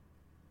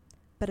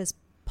 but as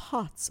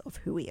parts of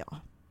who we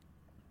are,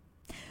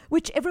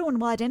 which everyone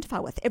will identify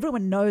with.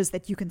 Everyone knows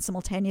that you can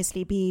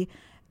simultaneously be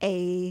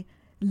a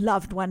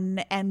loved one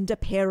and a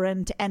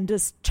parent and a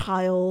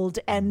child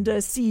and a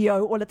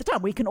CEO all at the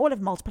time. We can all have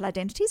multiple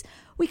identities.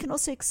 We can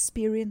also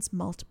experience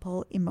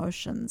multiple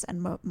emotions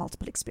and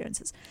multiple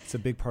experiences. It's a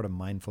big part of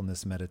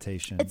mindfulness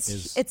meditation.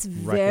 It's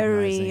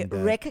very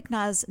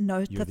recognize,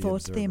 note the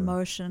thought, the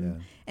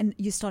emotion, and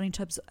you're starting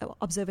to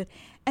observe it.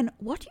 And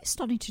what you're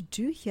starting to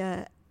do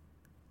here,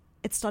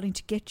 it's starting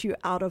to get you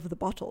out of the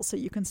bottle so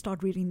you can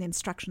start reading the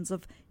instructions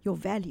of your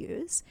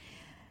values.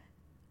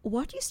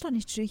 What you're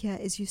starting to do here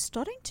is you're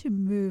starting to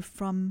move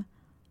from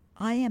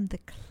I am the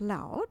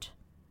cloud,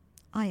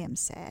 I am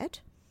sad,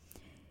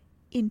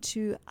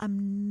 into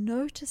I'm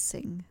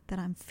noticing that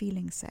I'm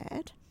feeling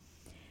sad.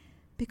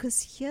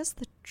 Because here's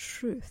the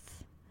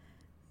truth.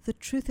 The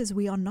truth is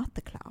we are not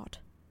the cloud.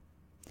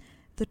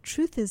 The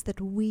truth is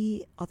that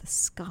we are the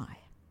sky.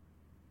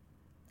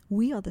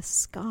 We are the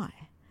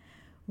sky.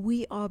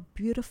 We are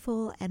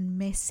beautiful and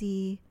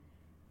messy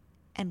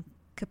and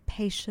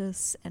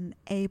capacious and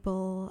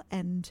able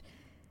and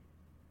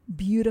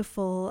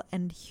beautiful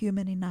and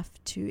human enough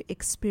to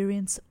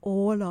experience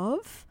all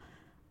of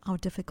our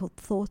difficult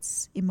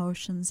thoughts,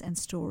 emotions, and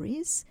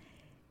stories,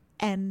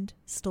 and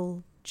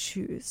still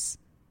choose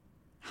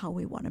how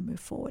we want to move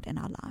forward in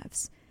our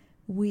lives.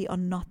 We are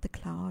not the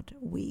cloud.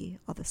 We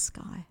are the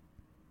sky.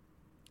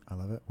 I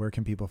love it. Where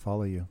can people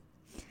follow you?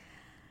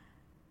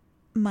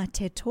 My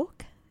TED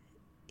Talk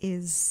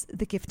is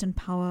The Gift and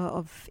Power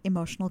of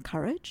Emotional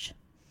Courage.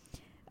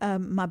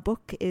 My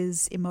book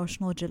is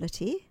Emotional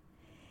Agility.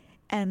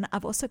 And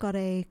I've also got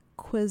a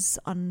quiz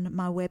on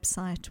my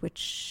website,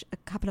 which a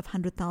couple of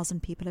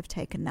 100,000 people have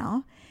taken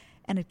now.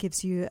 And it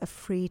gives you a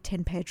free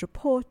 10-page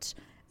report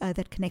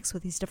that connects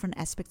with these different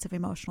aspects of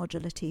emotional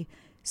agility.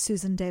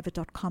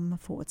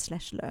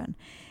 SusanDavid.com/learn.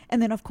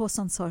 And then, of course,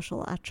 on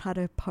social, I try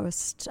to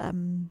post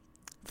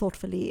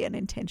thoughtfully and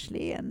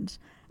intentionally. And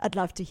I'd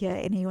love to hear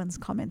anyone's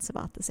comments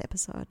about this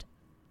episode.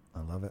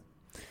 I love it.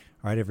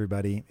 All right,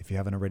 everybody. If you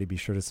haven't already, be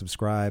sure to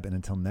subscribe. And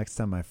until next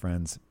time, my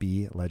friends,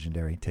 be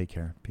legendary. Take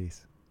care.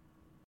 Peace.